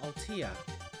homeland, Altea.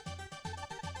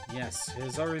 Yes, it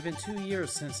has already been 2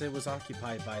 years since it was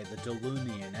occupied by the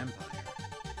Dolunian Empire.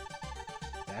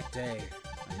 That day,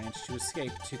 I managed to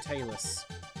escape to Talus,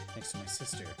 thanks to my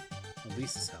sister,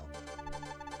 Elise's help.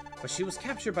 But she was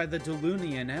captured by the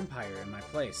Dolunian Empire in my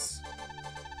place.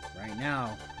 Right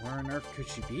now, where on earth could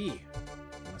she be?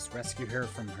 I must rescue her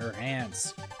from her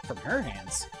hands. From her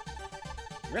hands?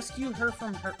 Rescue her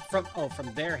from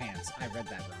their hands. I read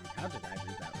that wrong. How did I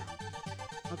read that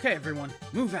wrong? Okay, everyone,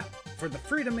 move out for the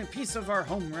freedom and peace of our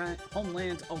homeland,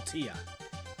 Altea.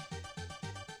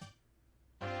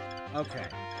 Okay.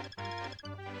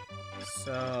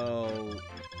 So,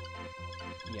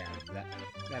 yeah,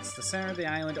 that's the center of the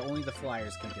island. Only the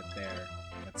flyers can get there.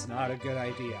 That's not a good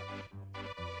idea.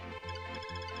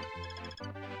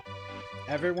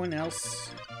 Everyone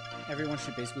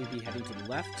should basically be heading to the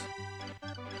left.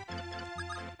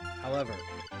 However,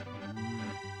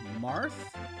 Marth,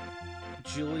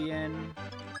 Julian,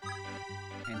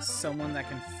 and someone that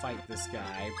can fight this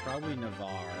guy, probably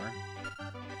Navarre,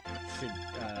 should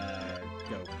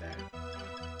go with that.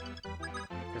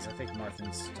 Because I think Marth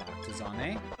needs to talk to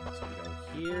Zane. So we go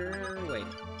here. Wait.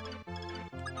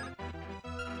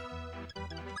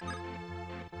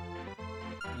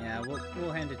 Yeah,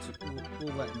 we'll hand it to...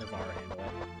 We'll let Navarre handle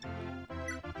it.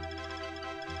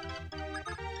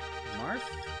 Marth?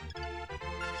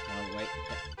 Oh, wait.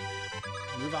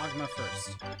 Move Agma first.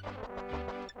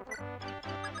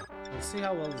 We'll see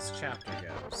how well this chapter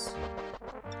goes.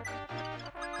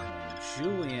 And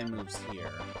Julian moves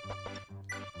here.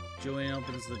 Julian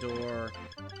opens the door.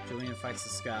 Julian fights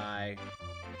this guy.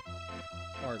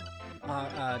 Or,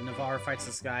 Navarre fights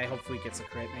this guy. Hopefully gets a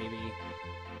crit, maybe.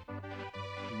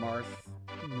 Marth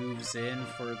moves in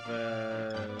for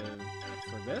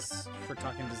this? For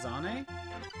talking to Zane?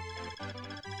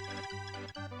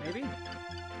 Maybe?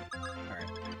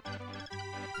 Alright.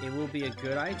 It will be a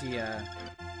good idea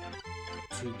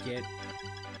to get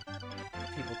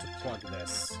people to plug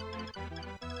this.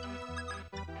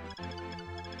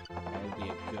 That would be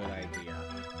a good idea.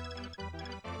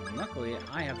 And luckily,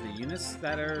 I have the units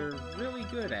that are really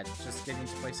good at just getting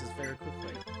to places very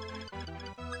quickly.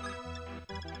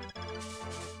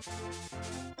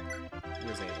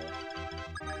 Where's Abel?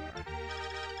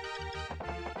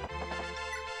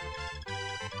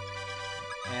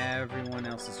 Everyone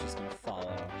else is just gonna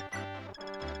follow.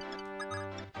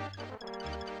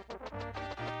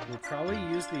 We'll probably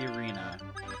use the arena.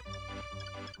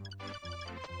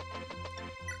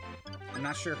 I'm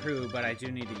not sure who, but I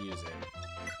do need to use it.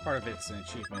 Part of it's an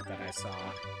achievement that I saw,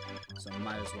 so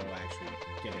might as well actually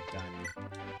get it done.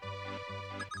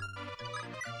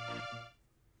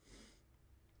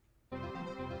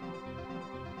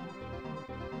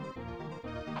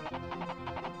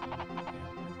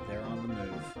 They're on the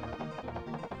move.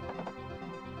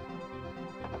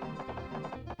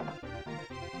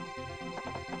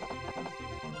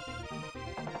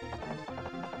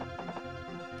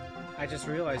 I just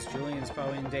realized Julian's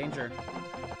probably in danger.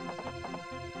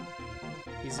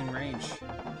 He's in range.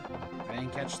 I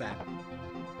didn't catch that.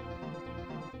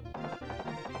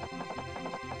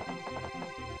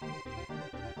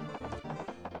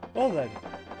 Well then.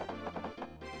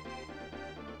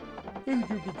 This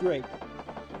could be great.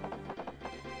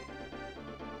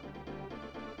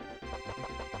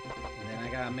 And then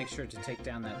I gotta make sure to take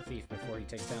down that thief before he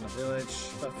takes down the village.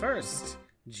 But first,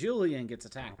 Julian gets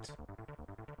attacked.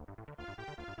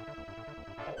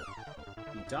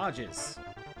 He dodges.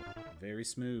 Very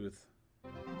smooth.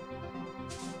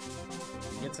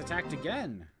 He gets attacked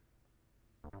again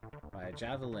by a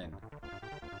javelin.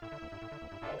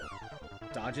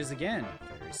 Dodges again.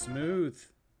 Very smooth.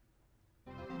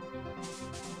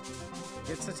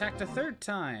 Gets attacked a third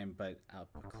time, but up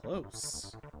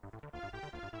close.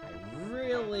 I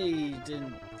really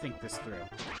didn't think this through.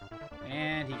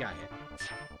 And he got hit.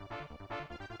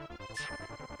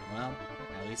 Well,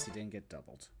 at least he didn't get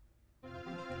doubled.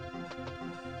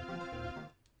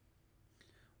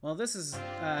 Well, this is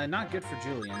not good for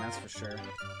Julian, that's for sure.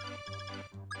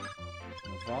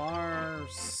 Navarre,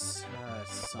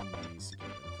 someone needs to get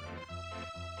rid of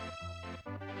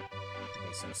her.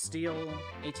 Okay, so steel,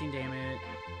 18 damage.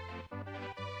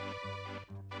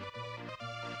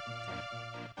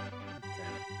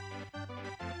 Okay.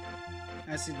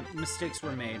 I see mistakes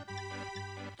were made.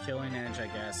 Killing edge, I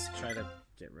guess. Try to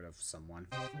get rid of someone.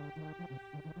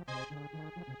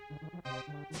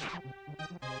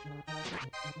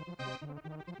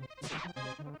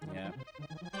 Yeah.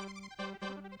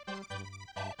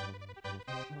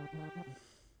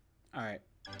 Alright.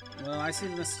 Well, I see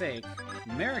the mistake.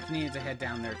 Merrick needed to head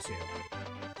down there too.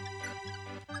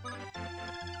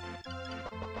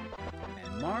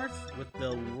 And Marth with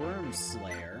the Worm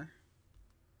Slayer.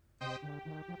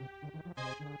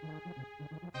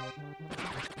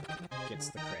 Gets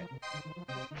the crit.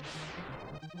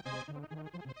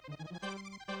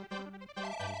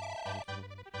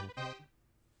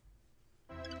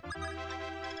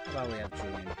 How about we have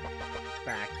Julian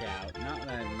back out? Not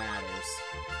that it matters.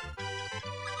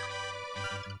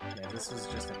 Yeah, this was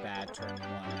just a bad turn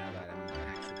one now that I'm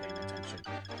actually paying attention.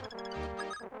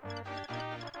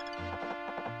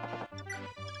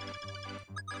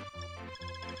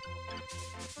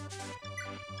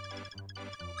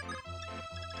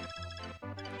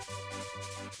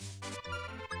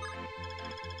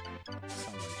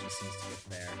 Someone just needs to get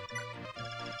there.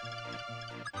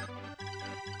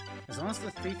 As long as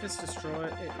the thief is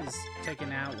destroyed, it is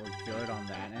taken out, we're good on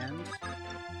that end.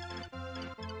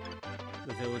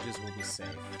 The villages will be safe.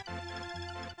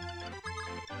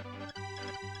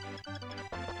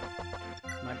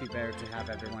 Might be better to have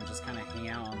everyone just kind of hang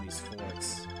out on these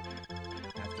forts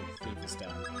after the thief is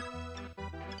done.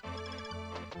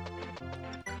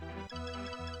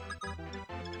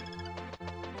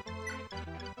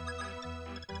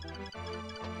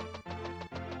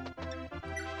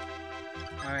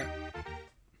 Alright.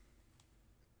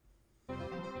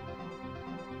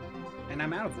 And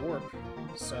I'm out of warp,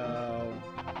 so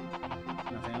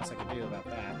nothing else I can do about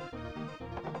that.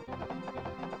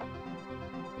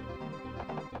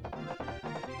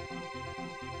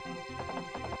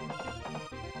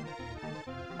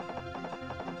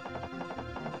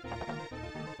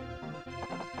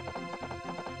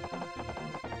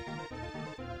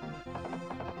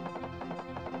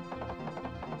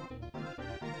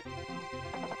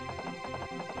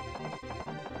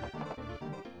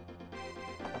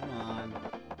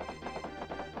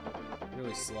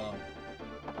 Slow.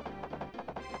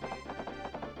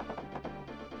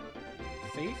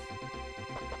 Thief?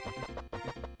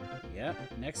 Yep.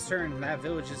 Next turn, that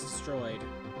village is destroyed.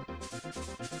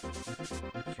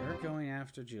 You're going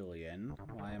after Julian.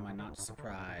 Why am I not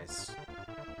surprised?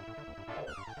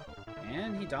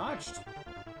 And he dodged.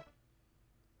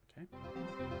 Okay.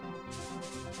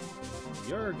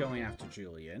 You're going after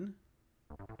Julian.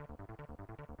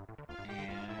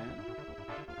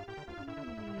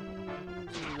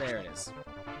 There it is.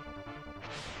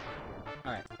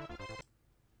 Alright.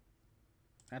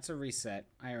 That's a reset.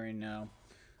 I already know.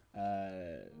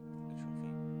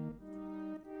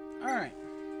 Alright.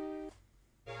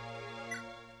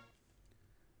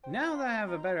 Now that I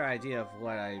have a better idea of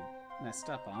what I messed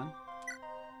up on.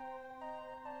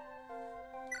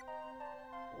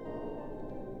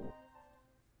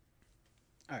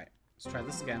 Alright. Let's try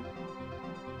this again.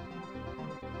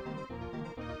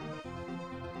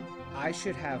 I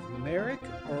should have Merrick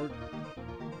or...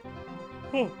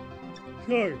 Oh,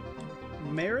 sorry.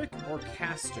 Merrick or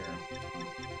Caster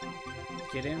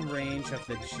get in range of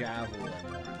the javelin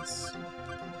ones.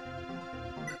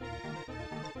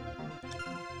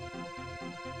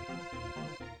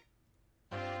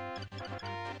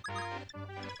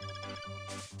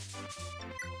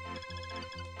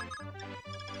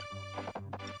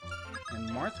 And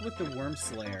Marth with the Worm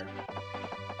Slayer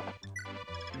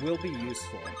will be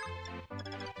useful.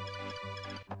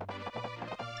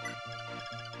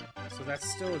 So that's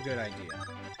still a good idea.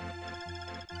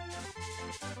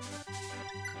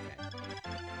 Okay.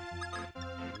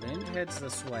 Lind heads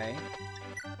this way.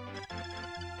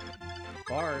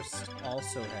 Barst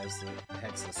also heads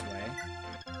this way.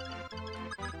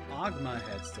 Ogma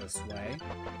heads this way.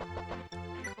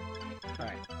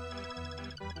 Alright.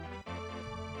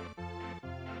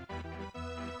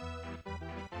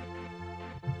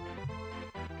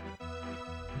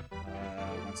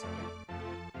 One second.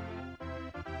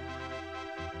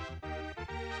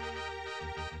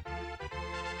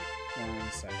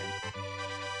 One second.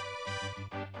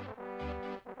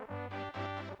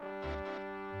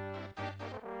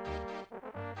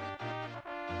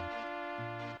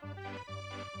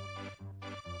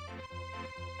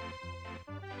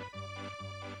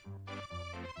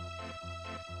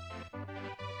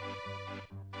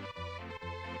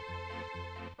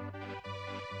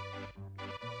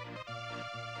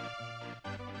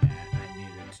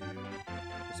 To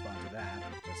respond to that,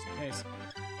 just in case.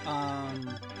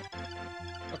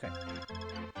 Okay.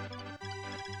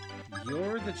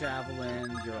 You're the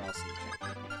javelin, you're also the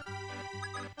javelin.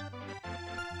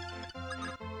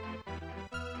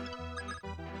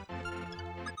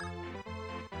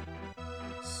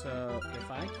 So,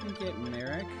 if I can get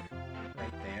Merrick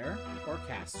right there, or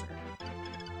Caster.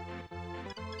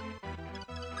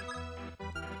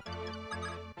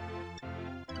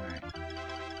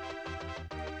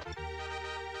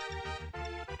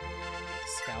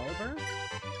 Excalibur.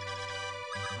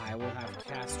 I will have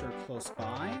Caster close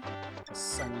by.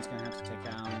 Someone's gonna have to take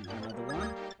down another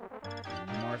one.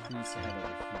 Marth needs to head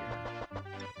over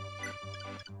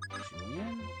here.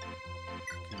 Julian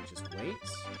can just wait.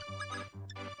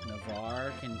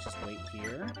 Navarre can just wait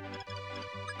here.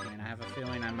 And I have a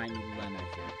feeling I might need Lena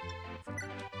here.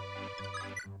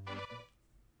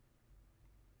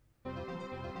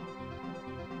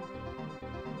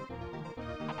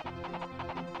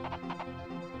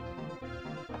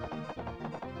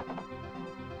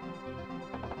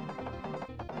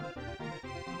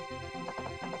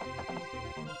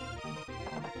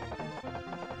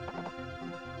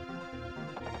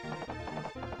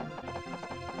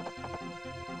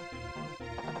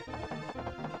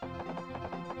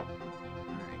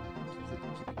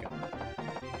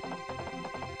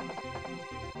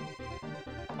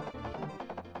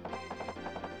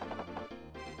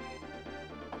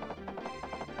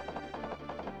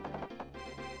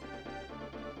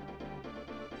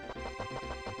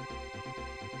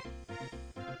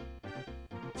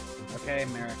 Okay,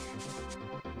 Merrick.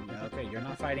 Okay, you're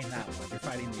not fighting that one. You're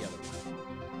fighting the other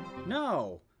one.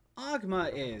 No!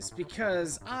 Ogma is,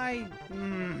 because I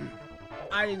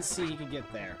didn't see he could get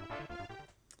there.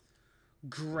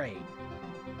 Great.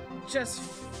 Just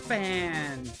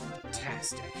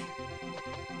fantastic.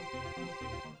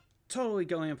 Totally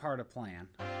going apart of plan.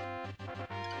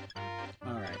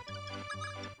 Alright.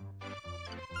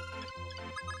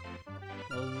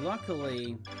 Well,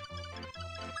 luckily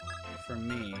for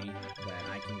me that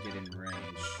I can get in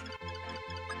range.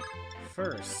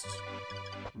 First,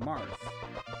 Marth.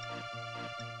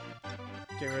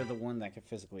 Get rid of the one that can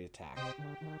physically attack.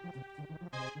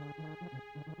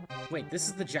 Wait, this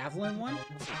is the javelin one?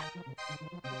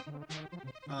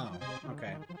 Oh,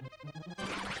 okay.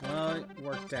 Well, it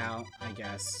worked out, I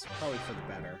guess. Probably for the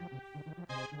better.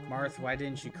 Marth, why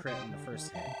didn't you crit on the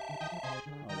first hit?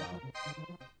 Oh well.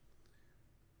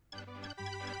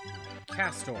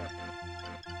 Castor.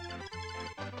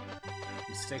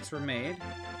 Mistakes were made.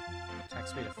 Attack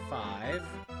speed of 5.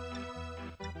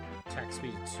 Attack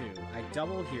speed of 2. I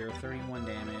double here, 31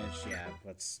 damage. Yeah,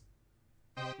 let's...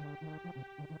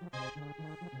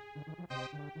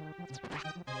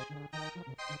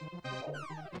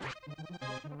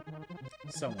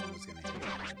 Someone was gonna hit it.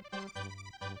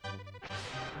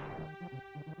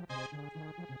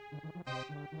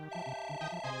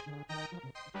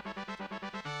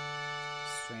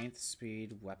 Strength,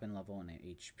 speed, weapon level, and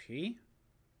HP.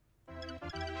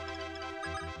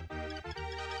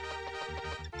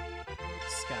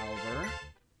 Excalibur.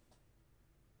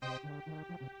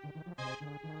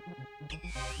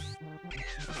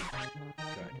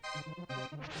 Good.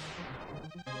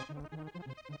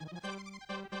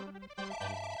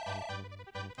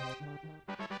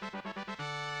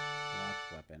 Lock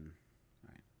weapon.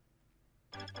 Alright.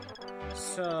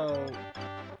 So,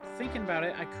 thinking about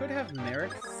it, I could have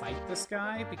Merrick fight this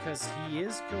guy because he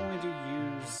is going to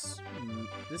use...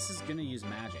 This is going to use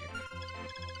magic.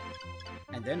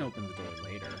 And then open the door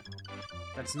later.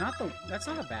 That's not a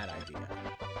bad idea.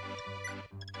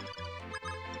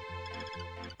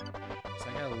 So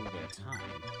I gotta a little bit of time.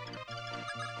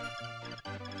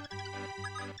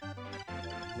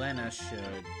 Lena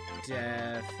should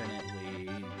definitely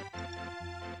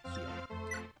heal.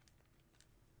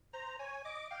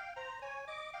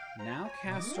 Now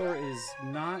Castor is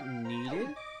not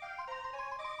needed.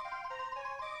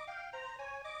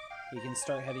 He can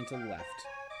start heading to the left.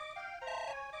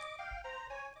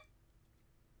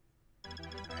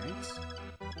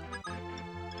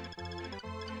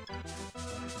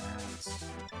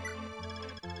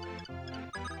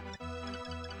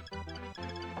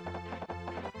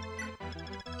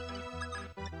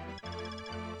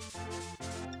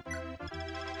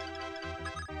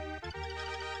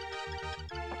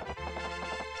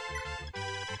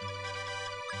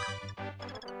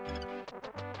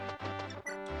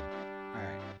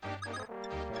 Alright.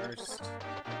 First,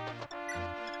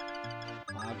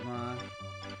 Magma.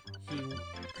 He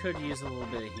could use a little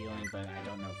bit of healing, but I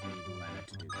don't know if we need Lena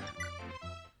to do that.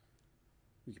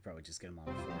 We could probably just get him on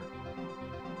the floor.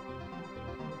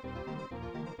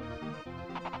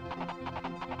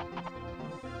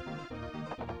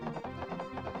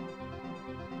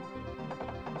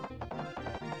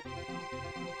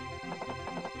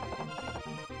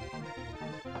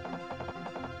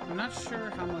 I'm not sure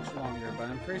how much longer, but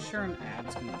I'm pretty sure an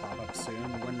ad's gonna pop up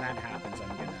soon. When that happens,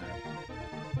 I'm gonna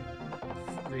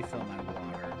refill my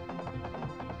water.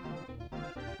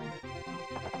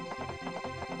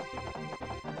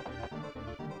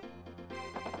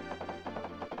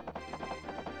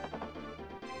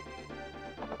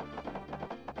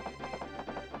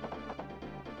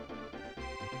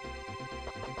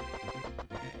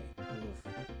 Okay. Oof.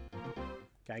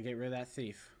 Gotta get rid of that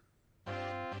thief.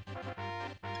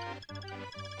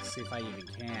 See if I even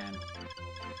can.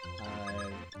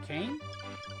 Kane?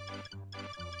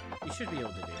 You should be able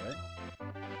to do it.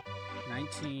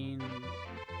 19.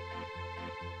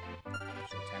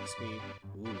 Attack speed.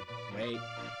 Ooh, wait.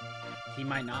 He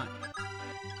might not.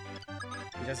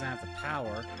 He doesn't have the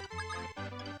power.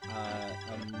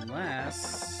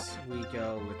 Unless we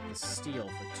go with the steel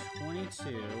for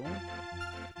 22.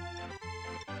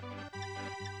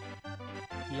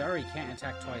 He already can't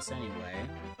attack twice anyway.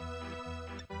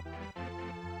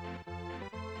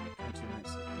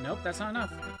 Nope, that's not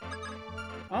enough.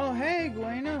 Oh, hey,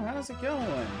 Gueno, how's it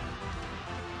going?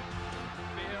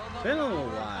 Been a little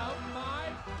while.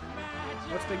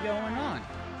 What's been going on?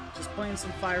 Just playing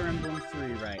some Fire Emblem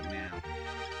 3 right now.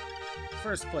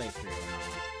 First playthrough.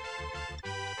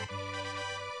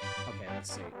 Okay,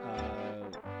 let's see.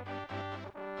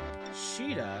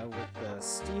 Sheeta with the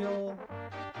steel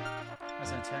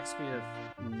has an attack speed of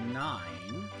 9.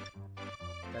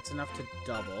 That's enough to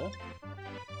double.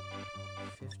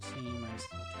 15 minus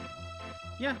 13.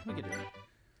 Yeah, we could do it.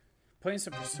 Playing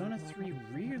some Persona 3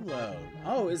 Reload.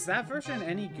 Oh, is that version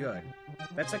any good?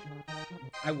 That's like...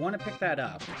 I want to pick that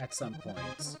up at some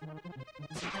point.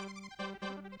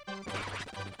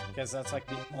 Because that's like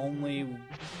the only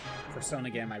Persona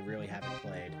game I really haven't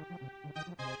played.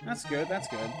 That's good, that's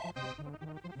good.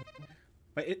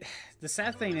 But the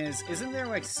sad thing is, isn't there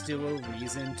like still a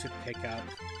reason to pick up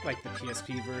like the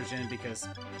PSP version because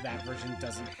that version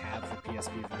doesn't have the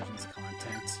PSP version's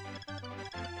content?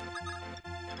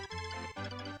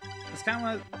 It's kind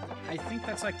of like, I think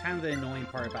that's like kind of the annoying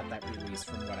part about that release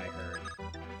from what I heard.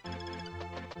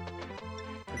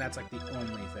 But that's like the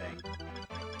only thing.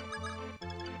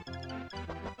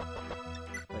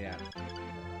 But yeah.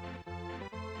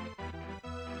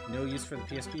 No use for the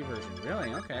PSP version.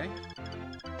 Really? Okay.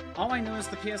 All I know is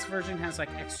the PS version has like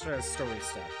extra story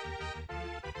stuff.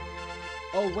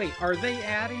 Oh wait, are they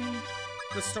adding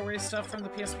the story stuff from the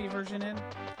PSP version in?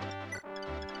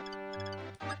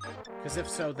 Because if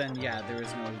so, then yeah, there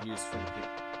is no use for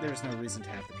there is no reason to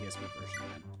have the PSP version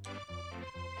then.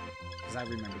 Because I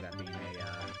remember that being a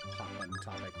hot button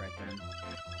topic right then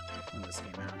when this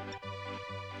came out.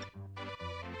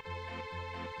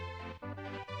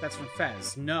 That's from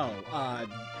Fez. No,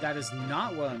 that is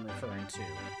not what I'm referring to.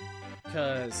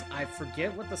 Because I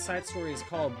forget what the side story is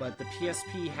called, but the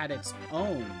PSP had its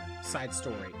own side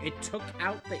story. It took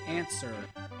out the answer,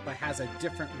 but has a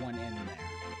different one in there.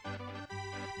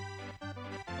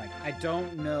 Like, I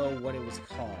don't know what it was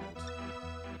called.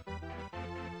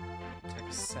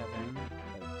 Attack 7.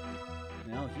 But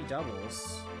no, he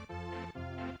doubles.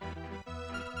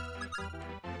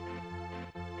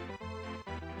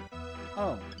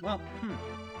 Oh, well,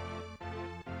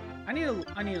 I need to look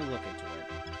into it.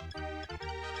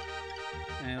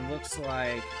 And it looks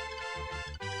like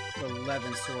the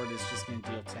 11 sword is just going to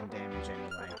deal 10 damage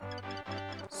anyway.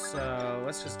 So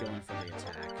let's just go in for the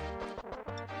attack.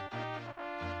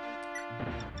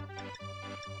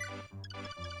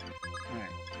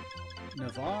 Alright.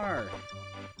 Navarre.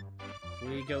 If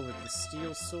we go with the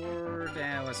steel sword,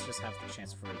 let's just have the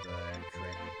chance for the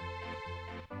crit.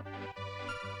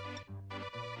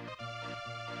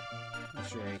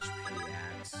 What's your HP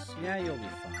at? Yeah, you'll be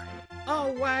fine.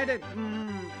 Oh, why'd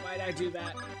I do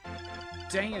that?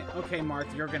 Dang it. Okay,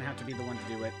 Marth, you're gonna have to be the one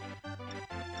to do it.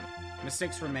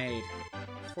 Mistakes were made.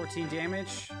 14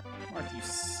 damage? Marth, you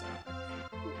suck.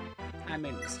 I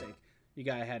made a mistake. You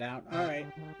gotta head out. Alright.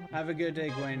 Have a good day,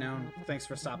 Gwaynone. Thanks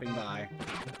for stopping by.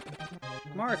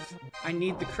 Marth, I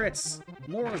need the crits.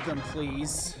 More of them,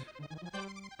 please.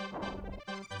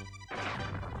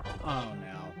 Oh,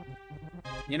 no.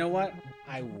 You know what?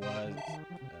 I was...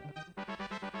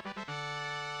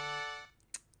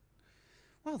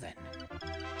 Well, then.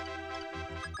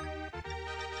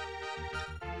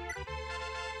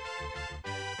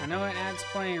 I know an ad's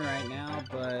playing right now,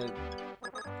 but...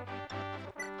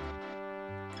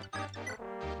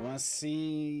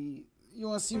 You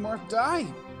wanna see Marth die?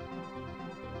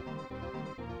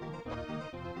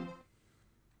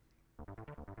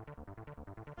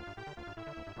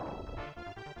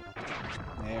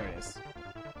 There it is.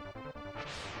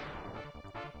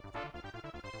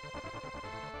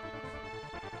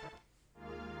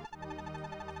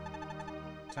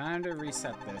 Time to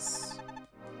reset this.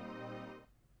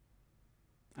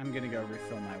 I'm gonna go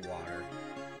refill my water.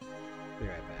 Be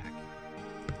right back.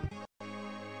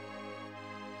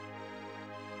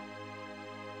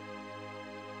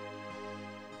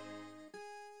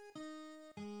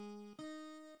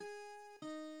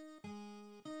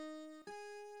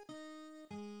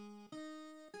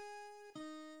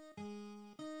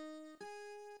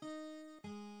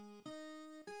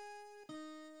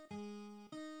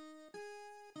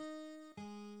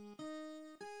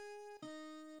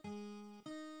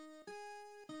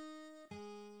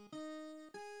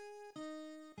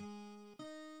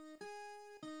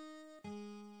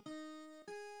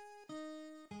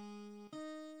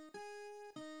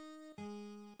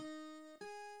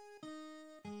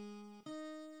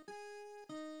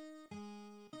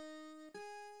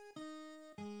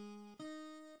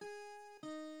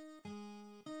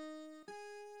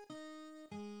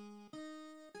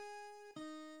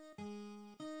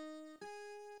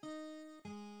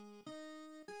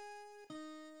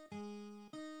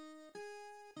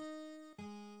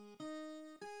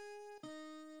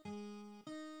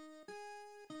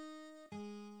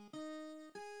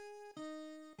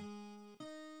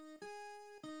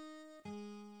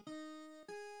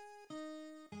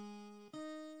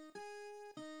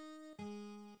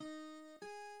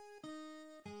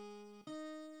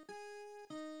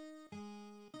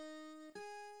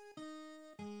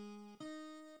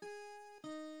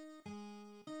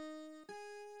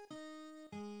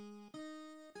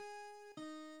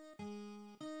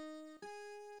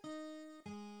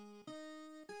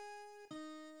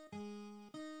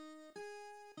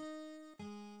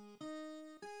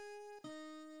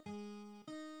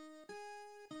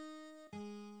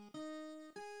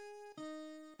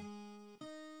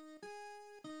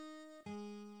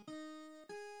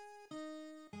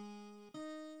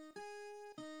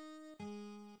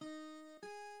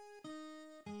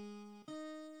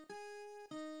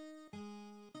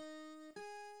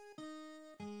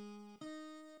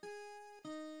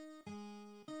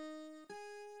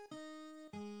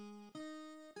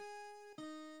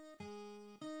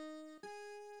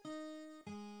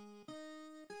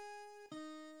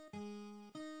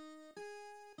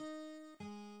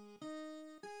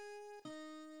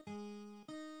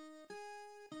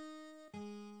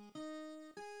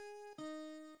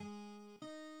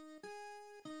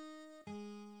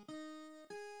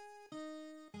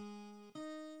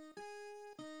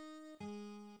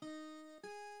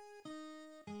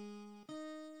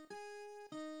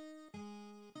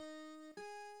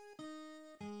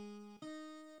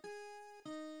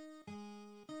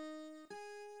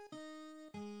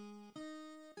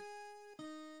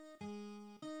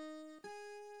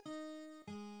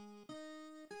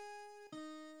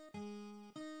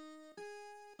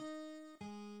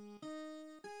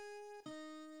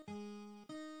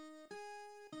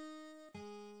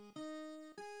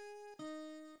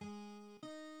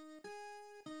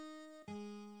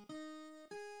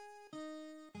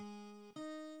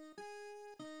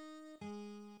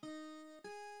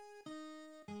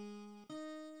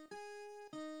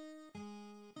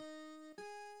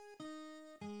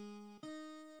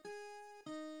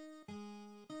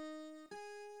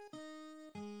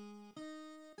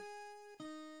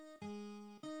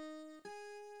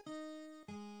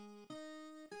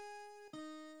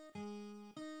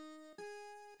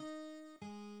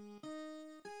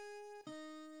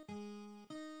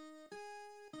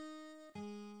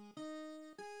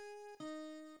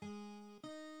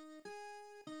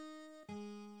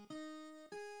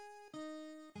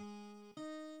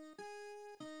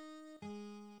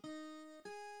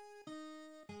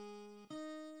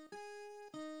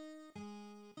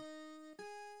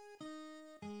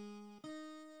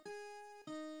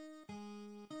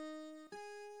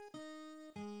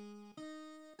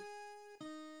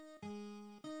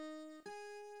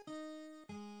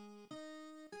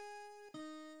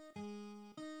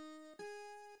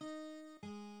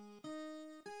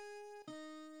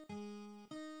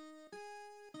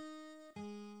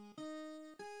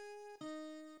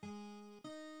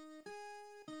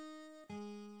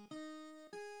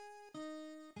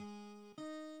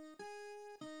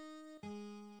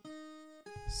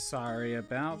 Sorry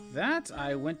about that.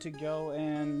 I went to go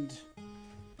and,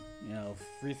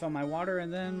 refill my water,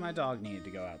 and then my dog needed to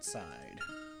go outside.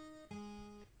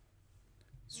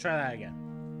 Let's try that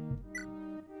again.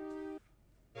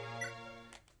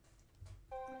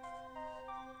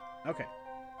 Okay.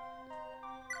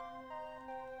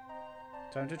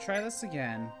 Time to try this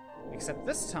again. Except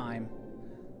this time,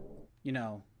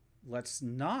 let's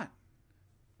not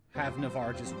have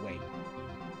Navarre just wait.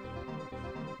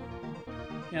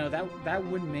 That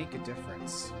would make a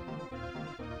difference.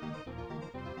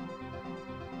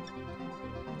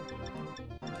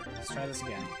 Let's try this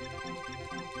again.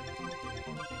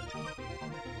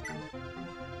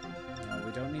 No,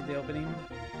 we don't need the opening.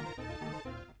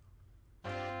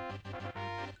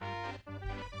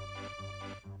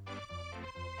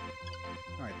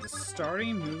 Alright, the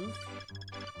starting move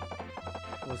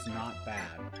was not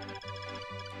bad.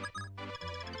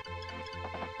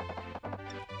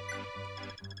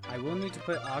 I will need to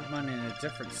put Agumon in a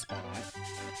different spot.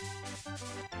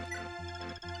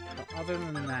 But other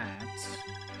than that,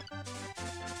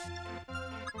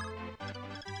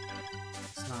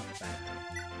 it's not bad.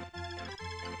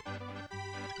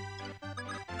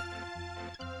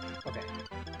 Okay.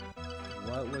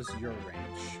 What was your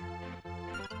range?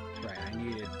 Right, I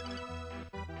needed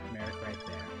Merrick right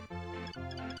there.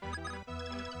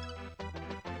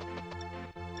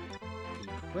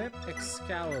 Equip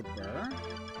Excalibur.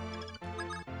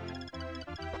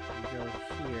 Go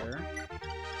here.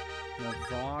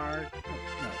 Navarre.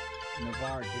 No,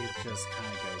 Navarre could just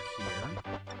kind of go here.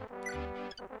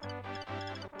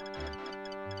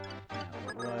 Now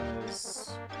it was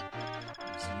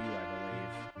you, I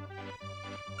believe.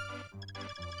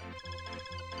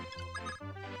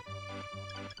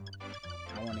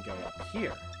 I want to go up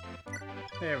here.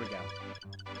 There we go.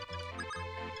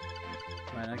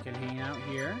 Right, I can hang out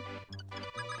here.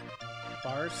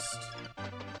 Barst.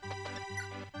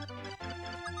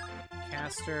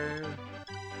 Caster.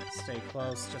 Stay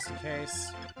close just in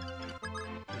case.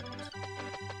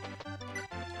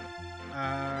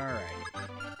 Alright.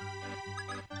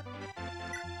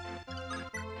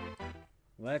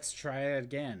 Let's try it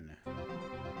again.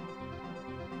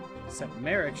 Except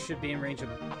Merrick should be in range of...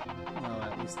 well,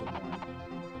 at least the one.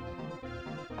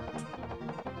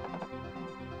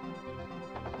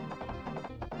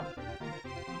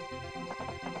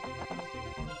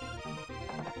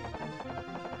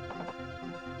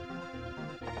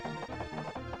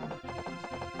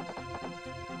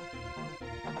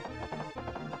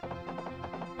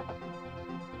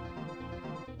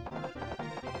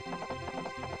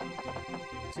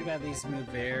 Too bad these move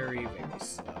very, very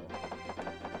slow.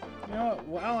 You know what?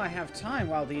 While I have time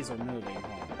while these are moving,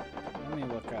 hold on. Let me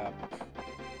look up.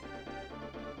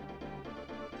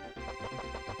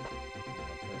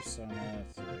 Persona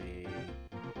 3.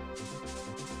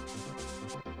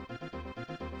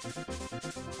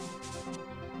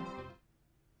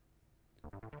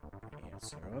 Yeah,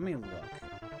 so let me look.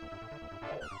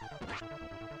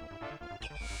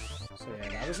 So yeah,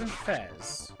 that was in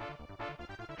Fez.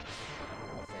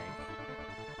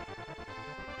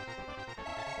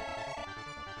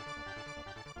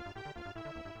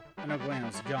 I know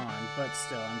Gweno's gone, but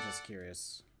still, I'm just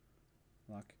curious.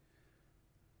 Luck.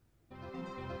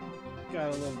 Got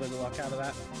a little bit of luck out of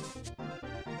that.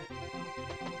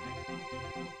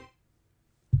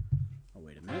 Oh,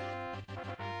 wait a minute.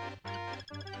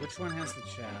 Which one has the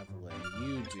javelin?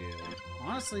 You do.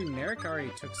 Honestly, Merrick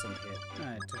already took some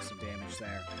damage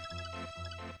there.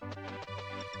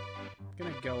 I'm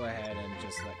gonna go ahead and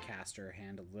just let Caster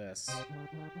handle this.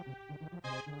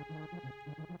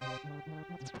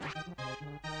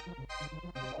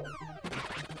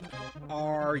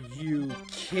 Are you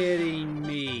kidding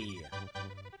me?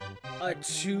 A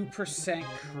 2%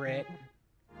 crit?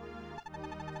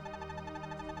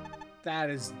 That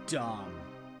is dumb.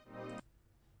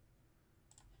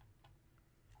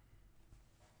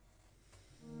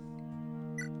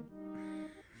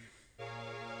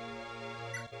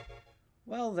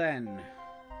 Well then.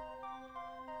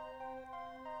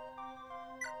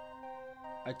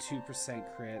 A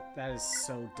 2% crit. That is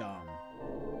so dumb.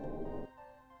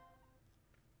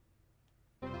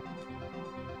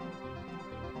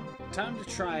 Time to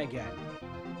try again.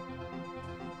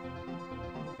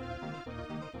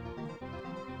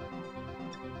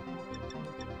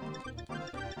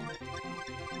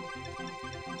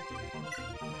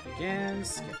 Again,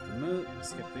 skip the move,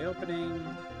 skip the opening.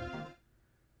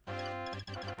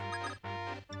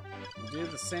 We'll do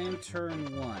the same turn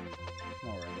 1,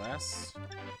 more or less.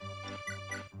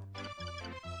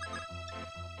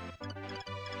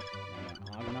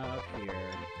 Agumon up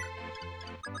here.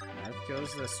 North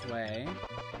goes this way.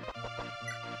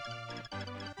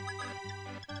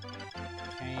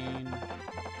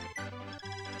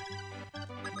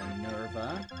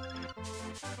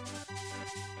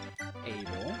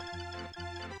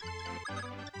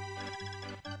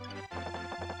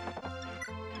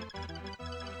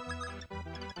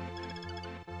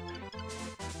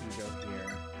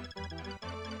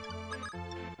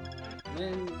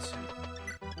 didn't.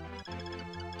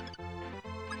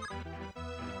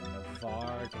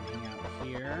 Navarre can hang out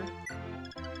here.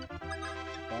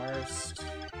 Barst.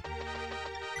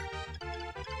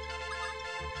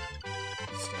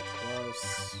 Stay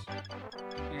close.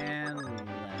 And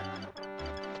Lena.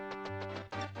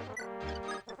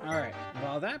 Alright,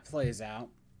 while that plays out,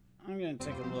 I'm going to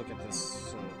take a look at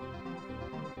this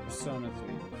Persona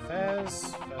 3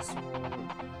 Fez Festival.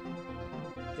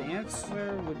 The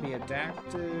answer would be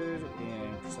adapted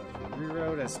in Persona 3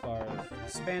 Reroad as part of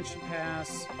Expansion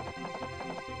Pass.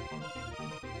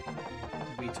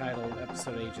 We titled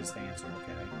Episode H is the answer,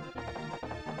 okay?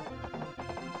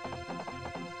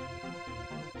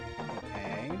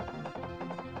 Okay.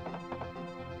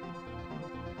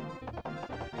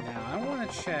 Now I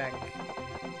want to check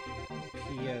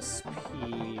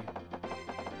PSP.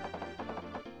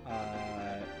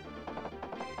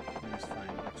 Let's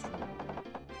find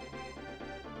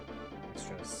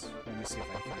extras. Let me see if I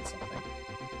can find something.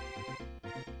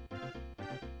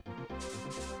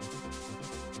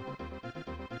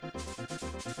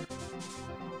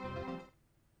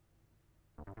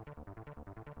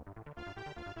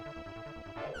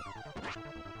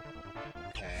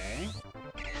 Okay.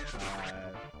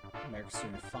 America's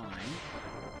doing fine.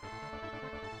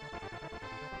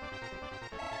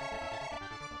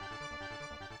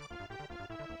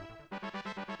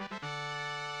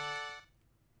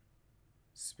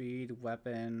 Speed,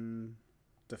 weapon,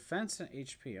 defense, and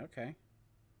HP. Okay.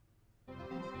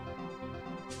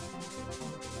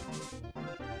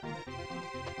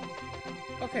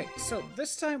 Okay, so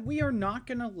this time we are not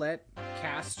gonna let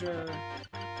Caster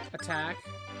attack.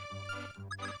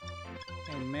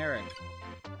 Hey, Merrick,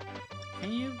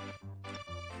 can you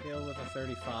kill with a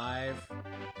 35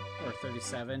 or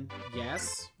 37?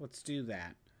 Yes, let's do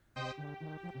that.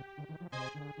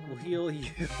 We'll heal you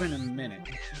in a minute.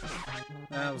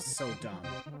 That was so dumb.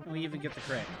 And we even get the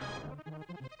crit.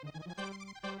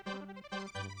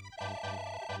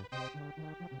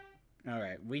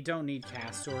 Alright, we don't need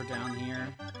Castor down here.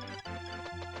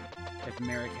 If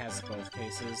Merrick has both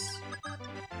cases.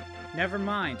 Never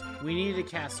mind. We need a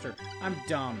Castor. I'm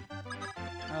dumb.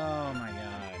 Oh my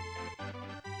god.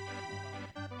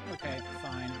 Okay,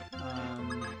 fine.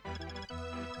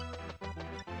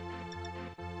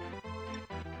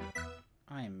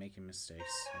 I am making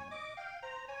mistakes.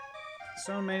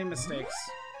 So many mistakes.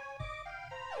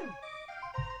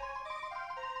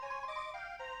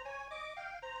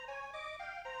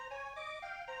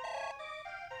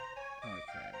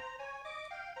 Okay.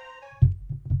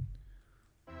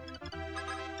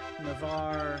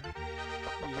 Navarre,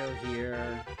 you go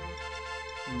here.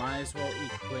 Might as well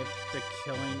equip the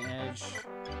Killing Edge.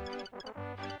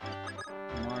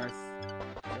 Marth,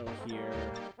 go here.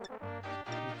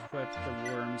 Equip the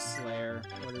Worm Slayer.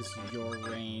 What is your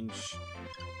range?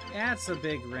 That's a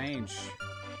big range.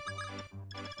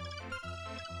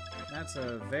 That's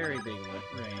a very big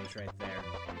range right there.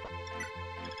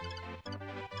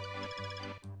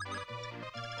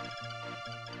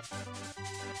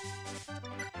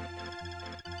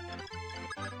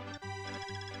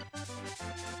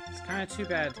 It's kind of too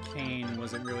bad Kane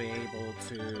wasn't really able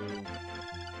to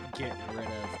get rid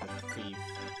of the thief.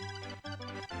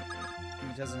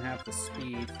 He doesn't have the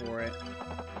speed for it.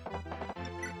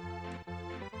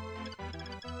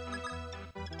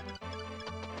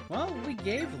 Well, we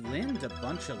gave Lind a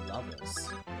bunch of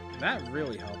levels. That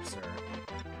really helps her.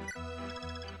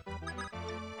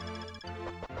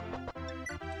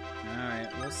 Alright,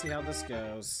 we'll see how this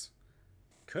goes.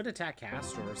 Could attack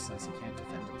Castor since he can't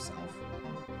defend himself.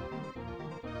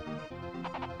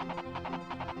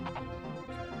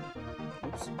 Okay.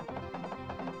 Oops.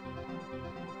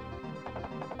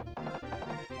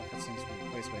 That seems to be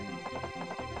replaced by...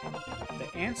 The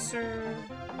answer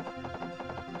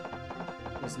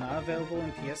was not available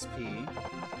in PSP. I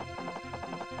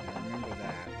remember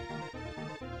that.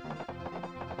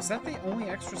 Is that the only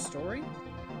extra story?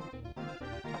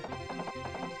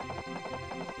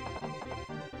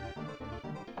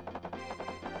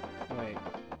 Wait.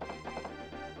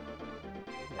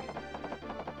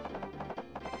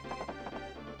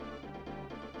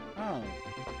 Oh.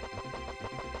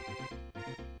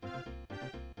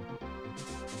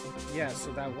 Yeah,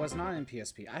 so that was not in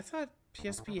PSP. I thought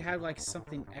PSP had like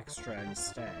something extra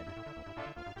instead.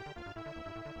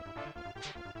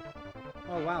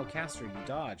 Oh wow, Castor, you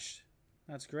dodged.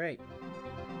 That's great.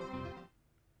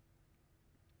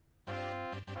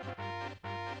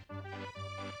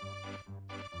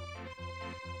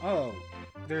 Oh,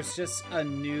 there's just a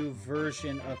new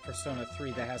version of Persona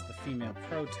 3 that has the female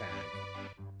pro tag.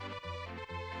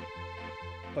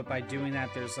 But by doing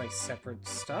that, there's like separate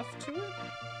stuff to it?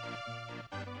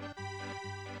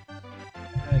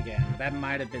 Again, that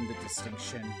might have been the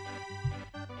distinction.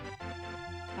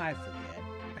 I forget.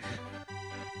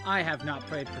 I have not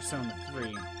played Persona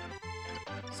 3,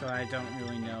 so I don't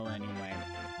really know anyway.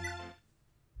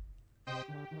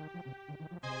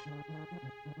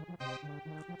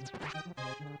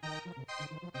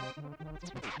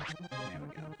 There we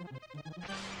go.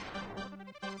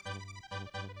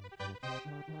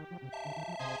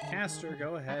 Caster,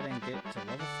 go ahead and get to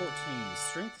level 14.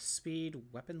 Strength, speed,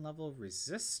 weapon level,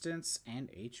 resistance, and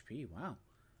HP. Wow.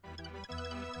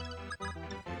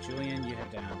 Okay, Julian, you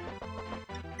head down.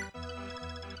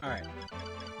 Alright.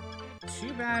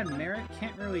 Too bad Merrick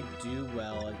can't really do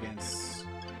well against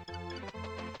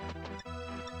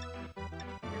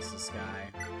this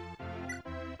guy.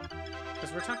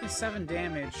 Because we're talking 7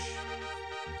 damage,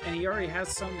 and he already has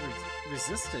some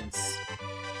resistance.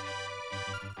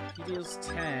 He deals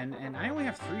 10, and I only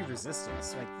have 3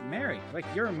 resistance. Like, Merrick, like,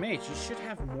 you're a mage. You should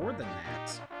have more than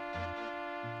that.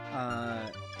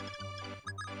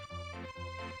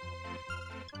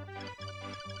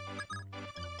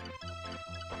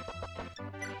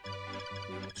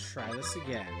 We will try this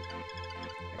again.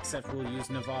 Except we'll use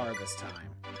Navarre this time.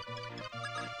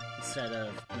 Instead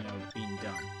of, you know, being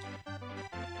dumped.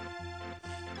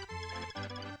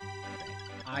 Okay.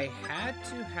 I had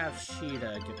to have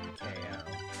Sheeta get the KO.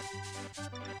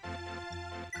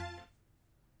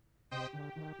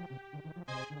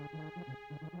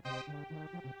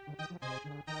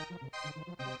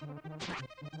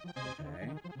 Okay. Good.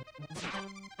 Alright.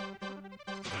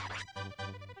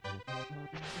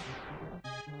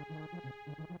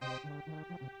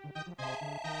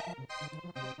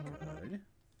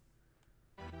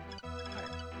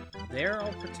 They're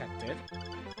all protected.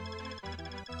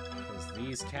 Because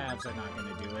these calves are not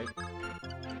going to do it.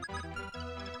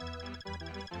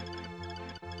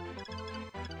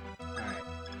 Alright.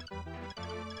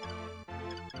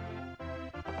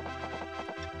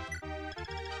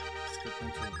 Skip them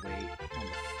to wait on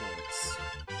the forts.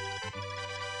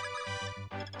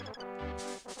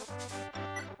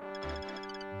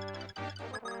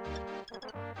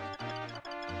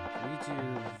 We do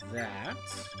that.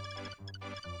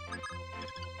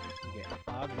 We get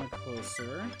Ogma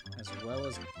closer, as well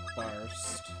as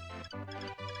Barst.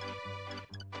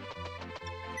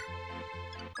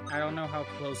 I don't know how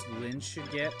close Lynn should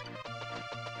get,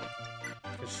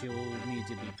 because she'll need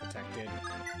to be protected.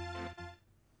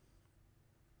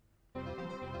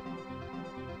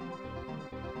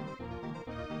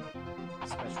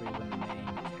 Especially when the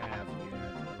main cav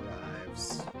unit arrives.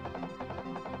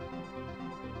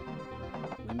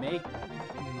 We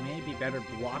may be better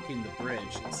blocking the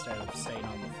bridge instead of staying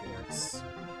on the forts.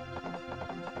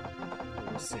 But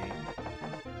we'll see.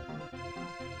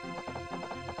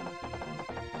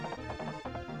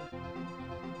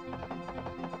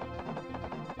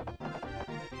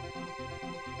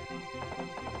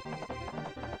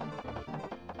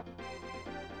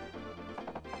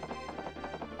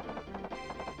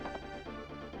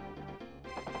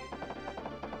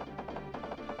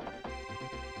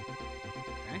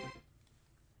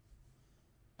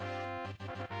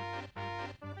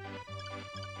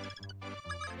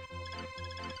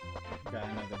 Got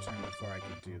another turn before I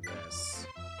could do this.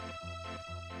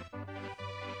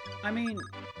 I mean,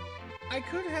 I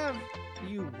could have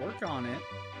you work on it.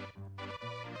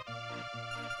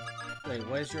 Wait,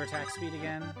 what is your attack speed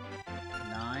again?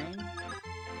 9?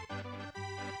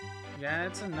 Yeah,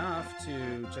 it's enough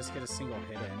to just get a single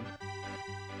hit in.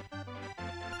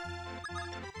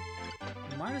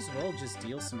 Might as well just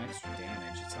deal some extra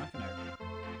damage. It's not gonna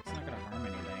harm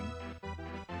anything.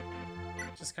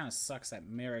 It just kind of sucks that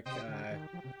Merrick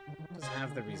doesn't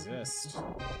have the resist.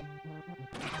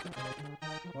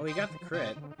 Well, he got the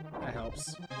crit. That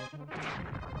helps.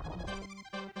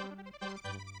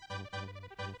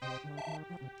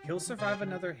 He'll survive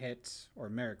another hit, or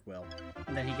Merrick will,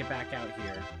 and then he get back out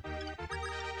here.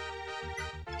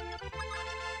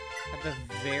 At the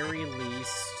very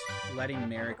least, letting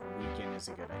Merrick weaken is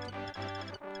a good idea.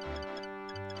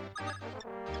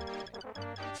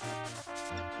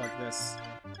 Plug this.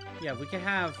 Yeah, we could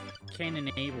have Cain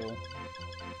and Abel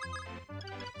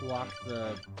block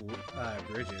the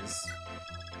bridges.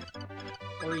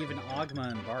 Or even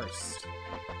Ogma and Barst.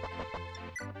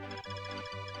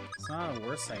 It's not a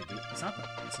worse idea. It's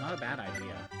not a bad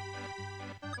idea.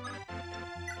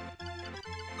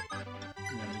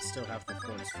 And then we still have the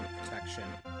forts for protection.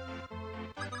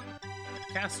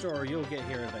 Castor, you'll get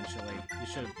here eventually. You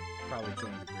should probably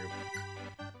join the group.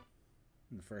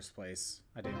 In the first place.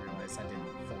 I didn't realize I didn't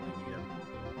fully need him.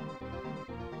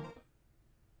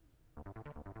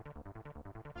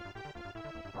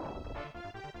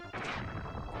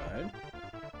 Good.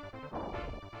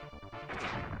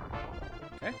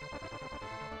 Okay.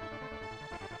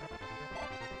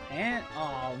 And,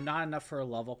 oh, not enough for a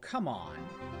level. Come on.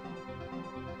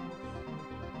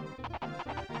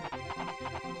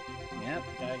 Yep,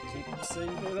 gotta keep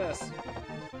sitting through this.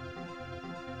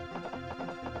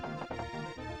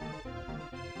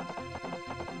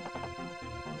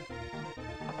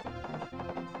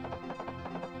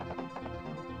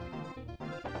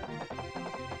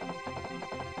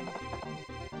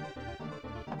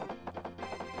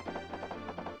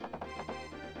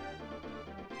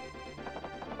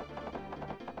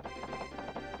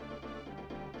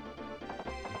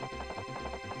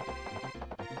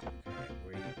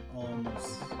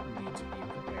 Almost need to be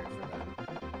prepared for them.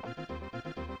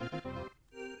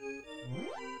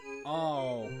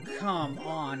 Oh, come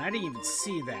on. I didn't even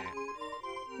see that.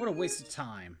 What a waste of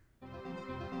time.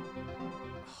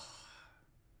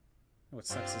 What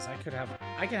sucks is I can have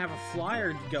a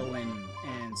flyer go in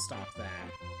and stop that.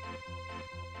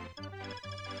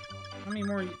 How many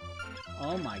more?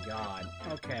 Oh my god.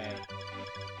 Okay.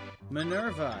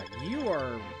 Minerva, you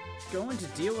are going to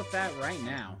deal with that right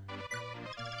now.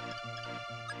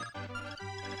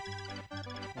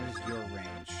 What is your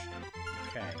range?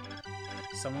 Okay.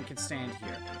 Someone can stand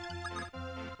here.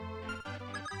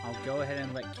 I'll go ahead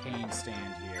and let Kane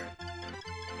stand here.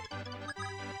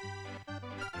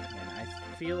 And I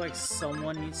feel like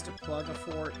someone needs to plug a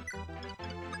fort.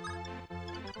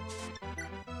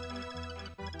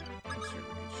 What's your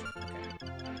range?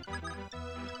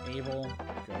 Okay. Abel,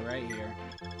 go right here.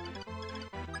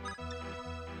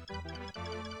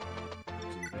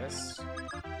 Do this.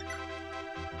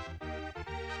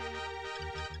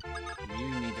 You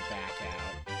need to back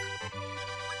out.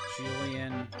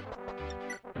 Julian.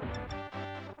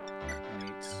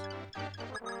 Wait.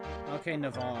 Okay,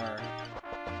 Navarre.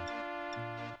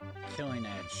 Killing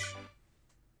Edge.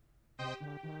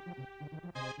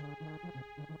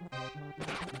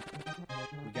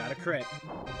 We got a crit.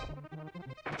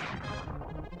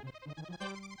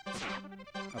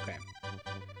 Okay.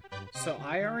 So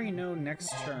I already know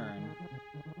next turn.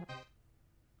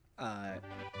 I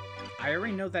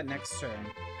already know that next turn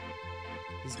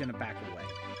he's gonna back away.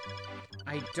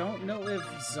 I don't know if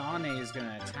Zane is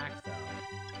gonna attack though.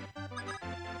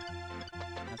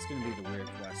 That's gonna be the weird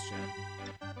question.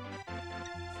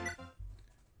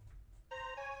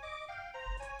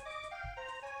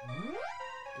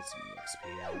 Get some XP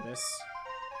out of this.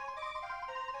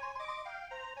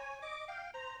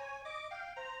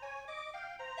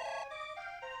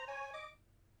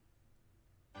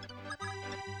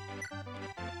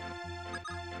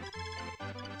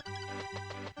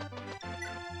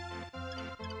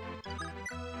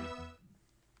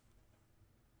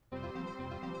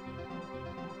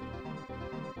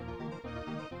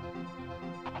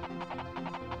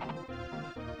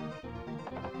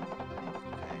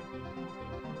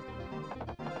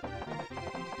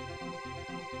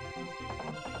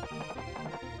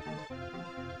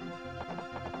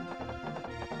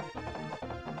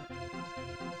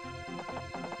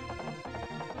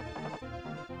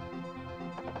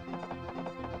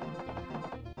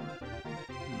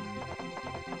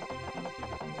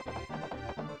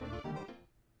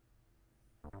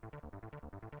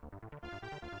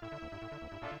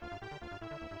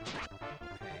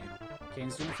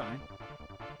 Kane's doing fine.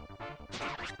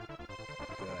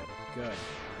 Good, good.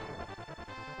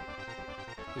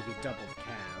 He could double the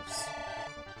calves.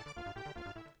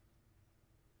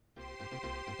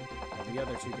 The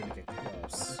other two are gonna get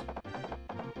close.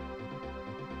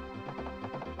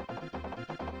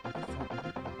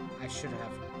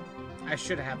 I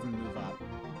should have him move up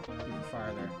even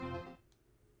farther.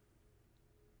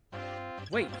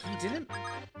 Wait, he didn't?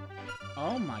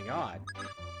 Oh my god.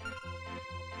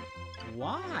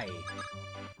 Why?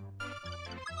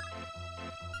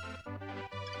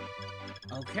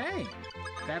 Okay,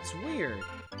 that's weird.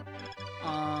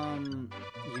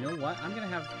 You know what? I'm gonna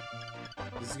have...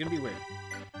 This is gonna be weird.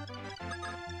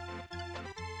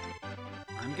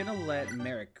 I'm gonna let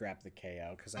Merrick grab the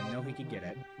KO, because I know he could get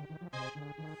it.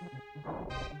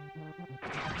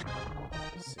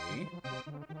 Let's see?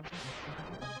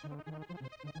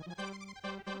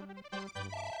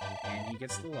 And he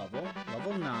gets the level.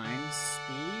 Level 9,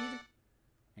 speed,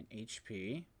 and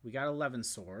HP. We got 11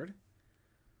 sword.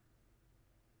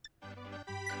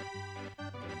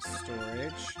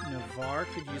 Storage. Navarre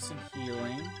could use some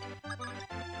healing. But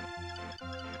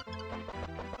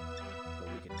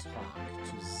we can talk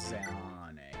to Zane.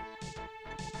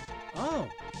 Oh!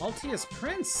 Altia's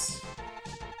Prince!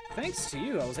 Thanks to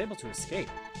you, I was able to escape.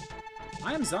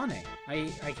 I am Zane.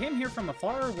 I came here from a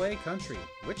faraway country.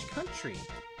 Which country?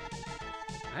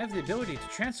 I have the ability to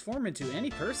transform into any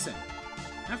person.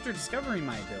 After discovering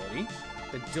my ability,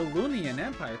 the Delunian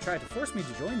Empire tried to force me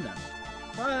to join them,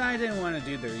 but I didn't want to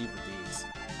do their evil deeds.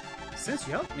 Since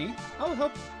you helped me, I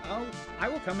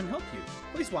will come and help you.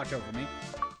 Please watch over me.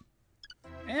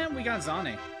 And we got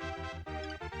Zane.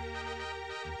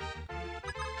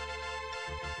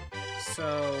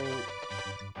 So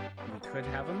we could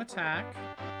have him attack,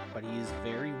 but he is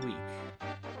very weak.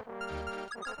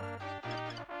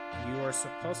 You are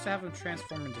supposed to have him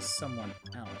transform into someone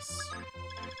else.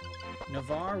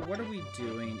 Navarre, what are we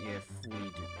doing if we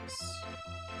do this?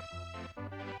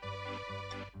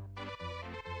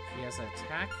 He has an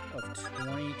attack of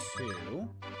 22,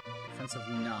 defense of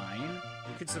 9.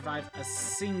 You could survive a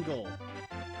single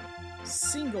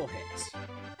hit.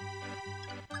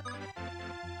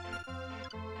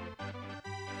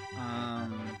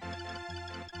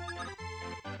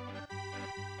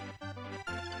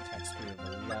 Attack speed of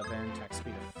 11, attack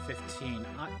speed of 15.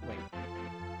 Wait.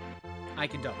 I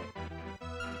can double.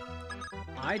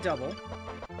 I double.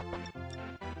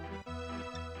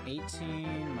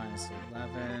 18 minus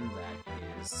 11, that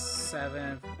is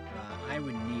 7. I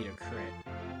would need a crit.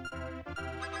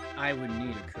 I would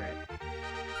need a crit.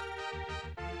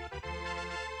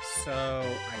 So,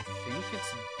 I think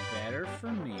it's better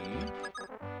for me.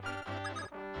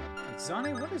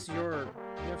 Zane, what is your...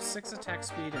 You have 6 attack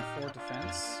speed and 4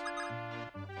 defense?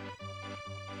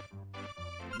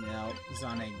 No,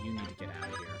 Zane, you need to get out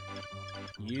of here.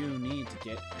 You need to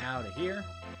get out of here.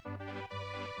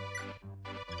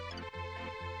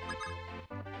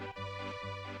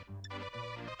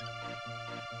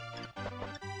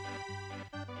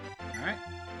 Alright.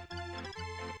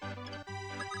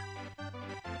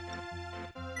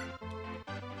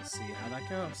 Let's see how that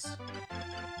goes.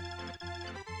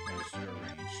 There's your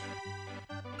range.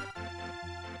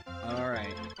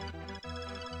 Alright.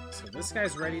 So this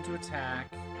guy's ready to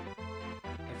attack.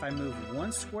 If I move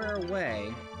 1 square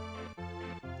away,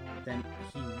 then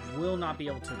he will not be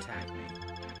able to attack me.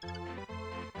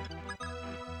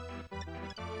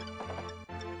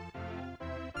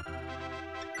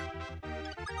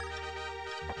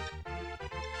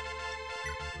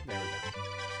 There we go.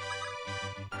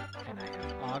 And I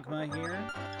have Ogma here.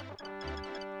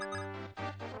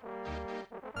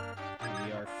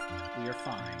 We are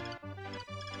fine.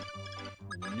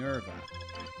 Minerva.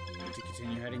 We need to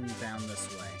continue heading down this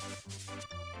way.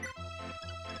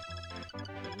 I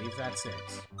believe that's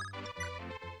it.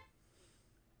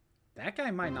 That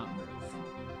guy might not move.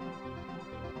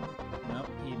 Nope,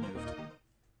 he moved.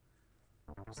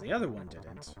 Because the other one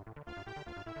didn't.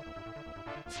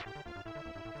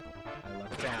 I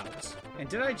lucked out. And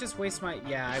did I just waste my...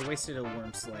 Yeah, I wasted a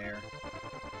Worm Slayer.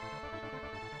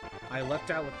 I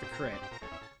lucked out with the crit.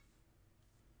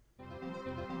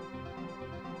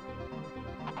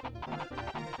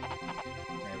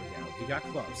 He got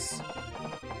close.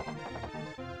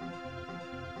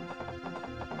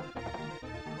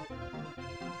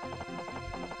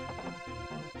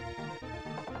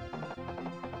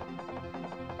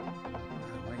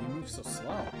 Why do you move so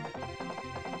slow?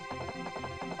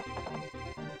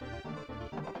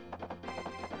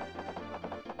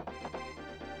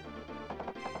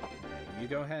 Okay, you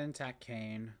go ahead and attack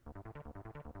Kane.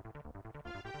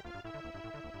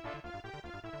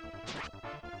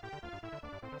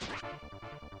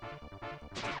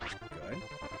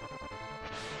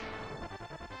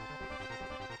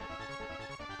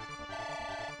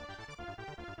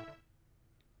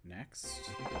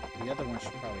 Next, the other one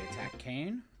should probably attack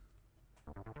Kane.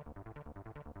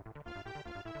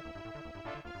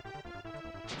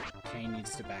 Kane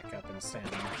needs to back up and stand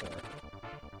on the fort.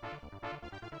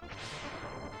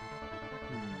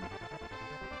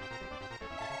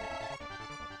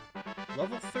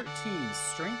 Level 13,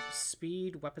 strength,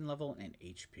 speed, weapon level, and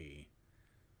HP.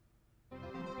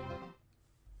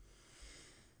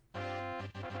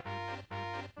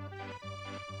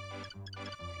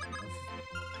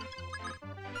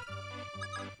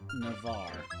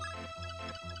 Navarre.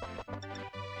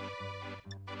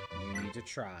 You need to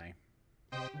try.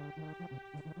 That's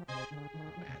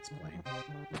plain.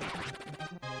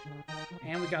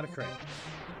 And we got a crit.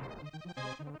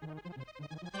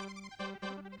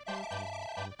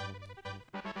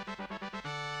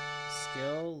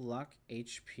 Skill, luck,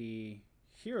 HP,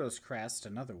 Hero's Crest,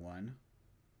 another one.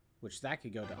 Which that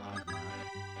could go to Ogma.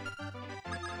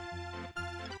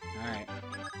 Alright.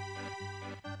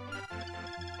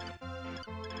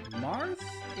 Marth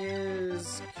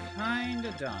is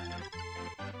kinda done.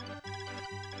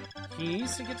 He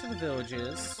needs to get to the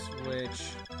villages,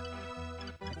 which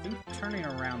I think turning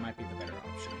around might be the better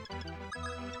option.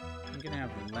 I'm gonna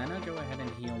have Lena go ahead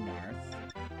and heal Marth.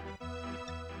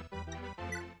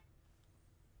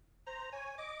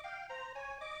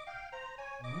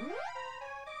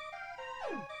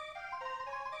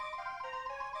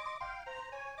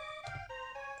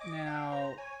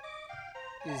 Now,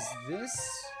 is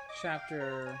this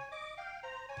chapter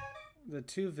the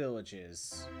two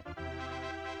villages?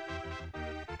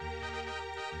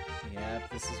 Yep,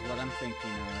 this is what I'm thinking of.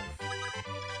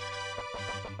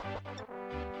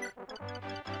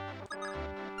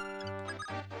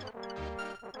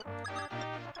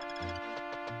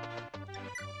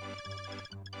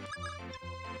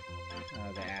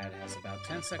 The ad has about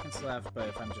 10 seconds left, but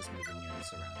if I'm just moving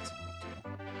units around, it's not a big deal.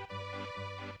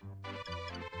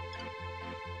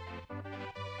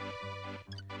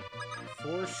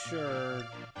 For sure,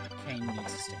 Kane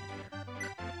needs to stand here.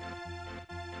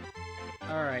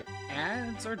 Alright,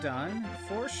 ads are done.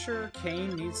 For sure,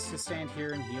 Kane needs to stand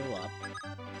here and heal up.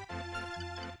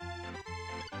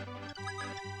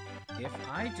 If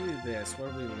I do this,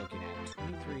 what are we looking at?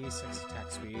 23, 6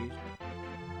 attack speed.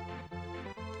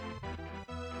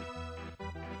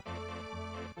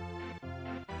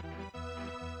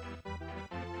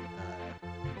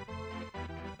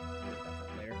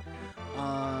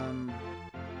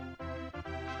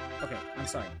 Okay, I'm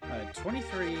sorry.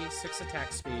 23, 6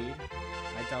 attack speed.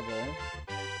 I double.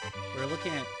 We're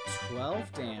looking at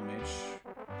 12 damage.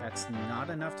 That's not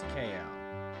enough to KO.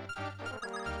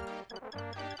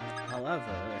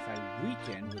 However, if I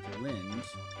weaken with Wind,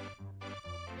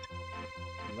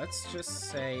 let's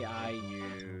just say I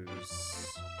use...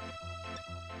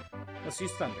 Let's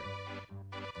use Thunder.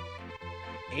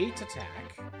 8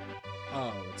 attack.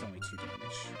 Oh, it's only 2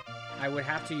 damage. I would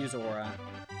have to use Aura.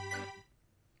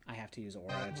 I have to use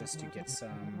Aura just to get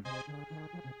some...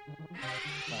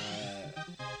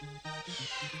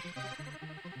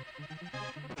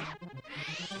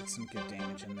 get some good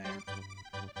damage in there.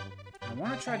 I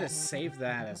want to try to save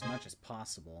that as much as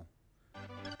possible.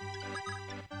 Alright.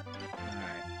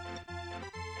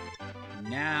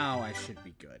 Now I should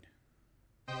be good.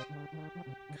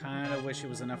 Kind of wish it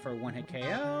was enough for a one-hit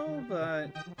KO, but...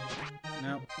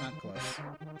 Nope, not close.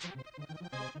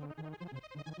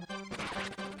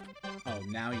 Oh,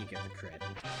 now you get the crit.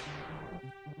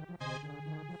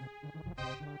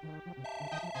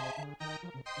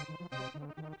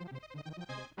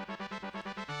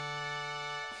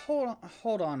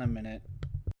 Hold on a minute.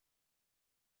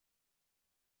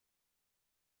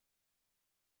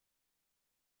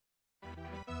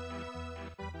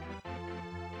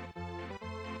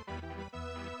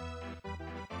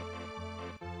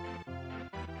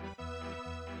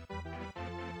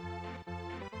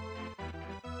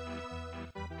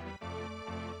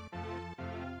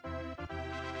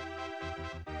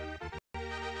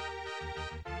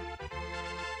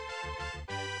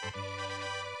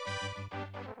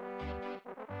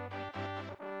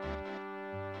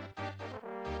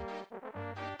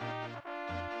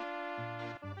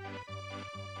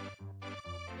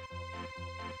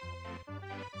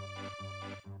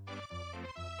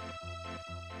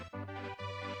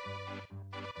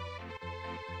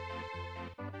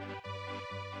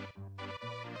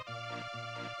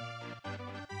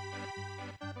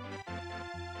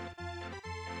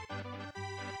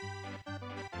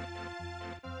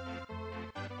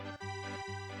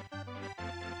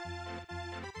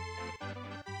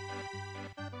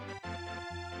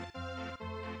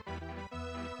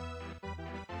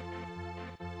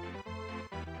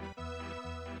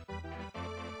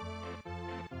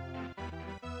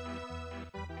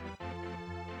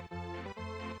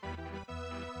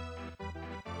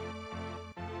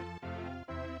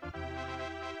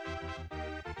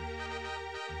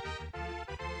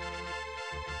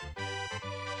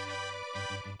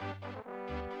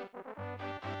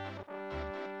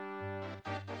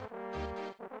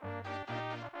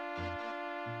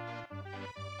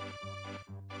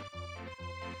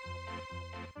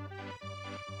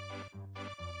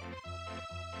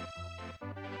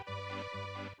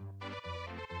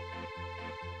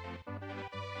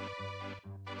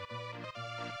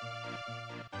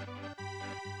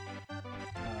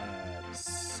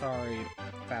 Sorry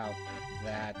about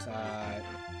that.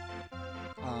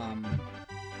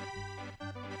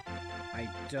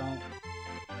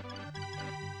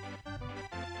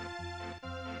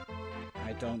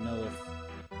 I don't know if...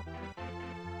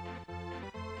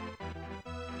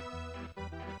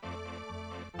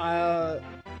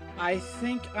 I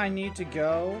think I need to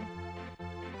go.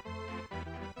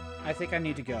 I think I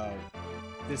need to go.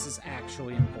 This is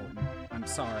actually important. I'm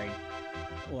sorry.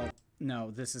 Well,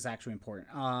 no, this is actually important.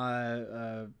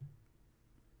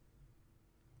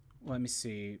 Let me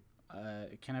see.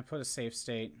 Can I put a save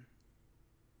state?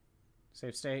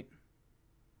 Save state?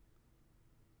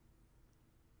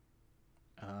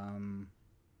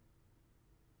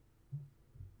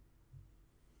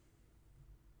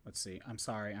 Let's see. I'm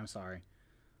sorry.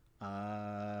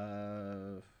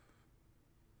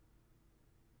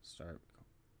 Start.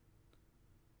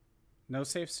 No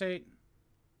save state?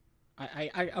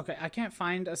 Okay, I can't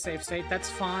find a save state. That's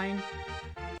fine.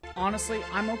 Honestly,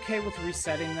 I'm okay with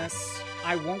resetting this.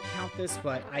 I won't count this,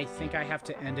 but I think I have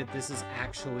to end it. This is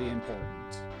actually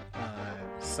important.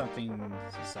 Something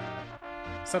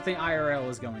IRL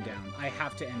is going down. I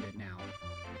have to end it now.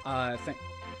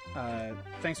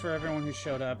 Thanks for everyone who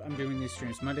showed up. I'm doing these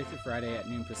streams Monday through Friday at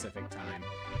noon Pacific time.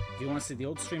 If you want to see the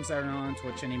old streams that are not on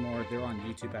Twitch anymore, they're on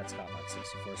YouTube at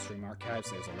ScottBot64 Stream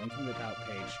Archives. There's a link in the About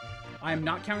page. I'm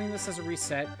not counting this as a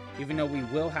reset, even though we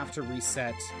will have to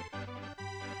reset.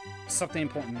 Something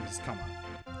important has come up.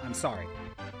 I'm sorry.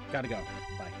 Gotta go.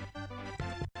 Bye.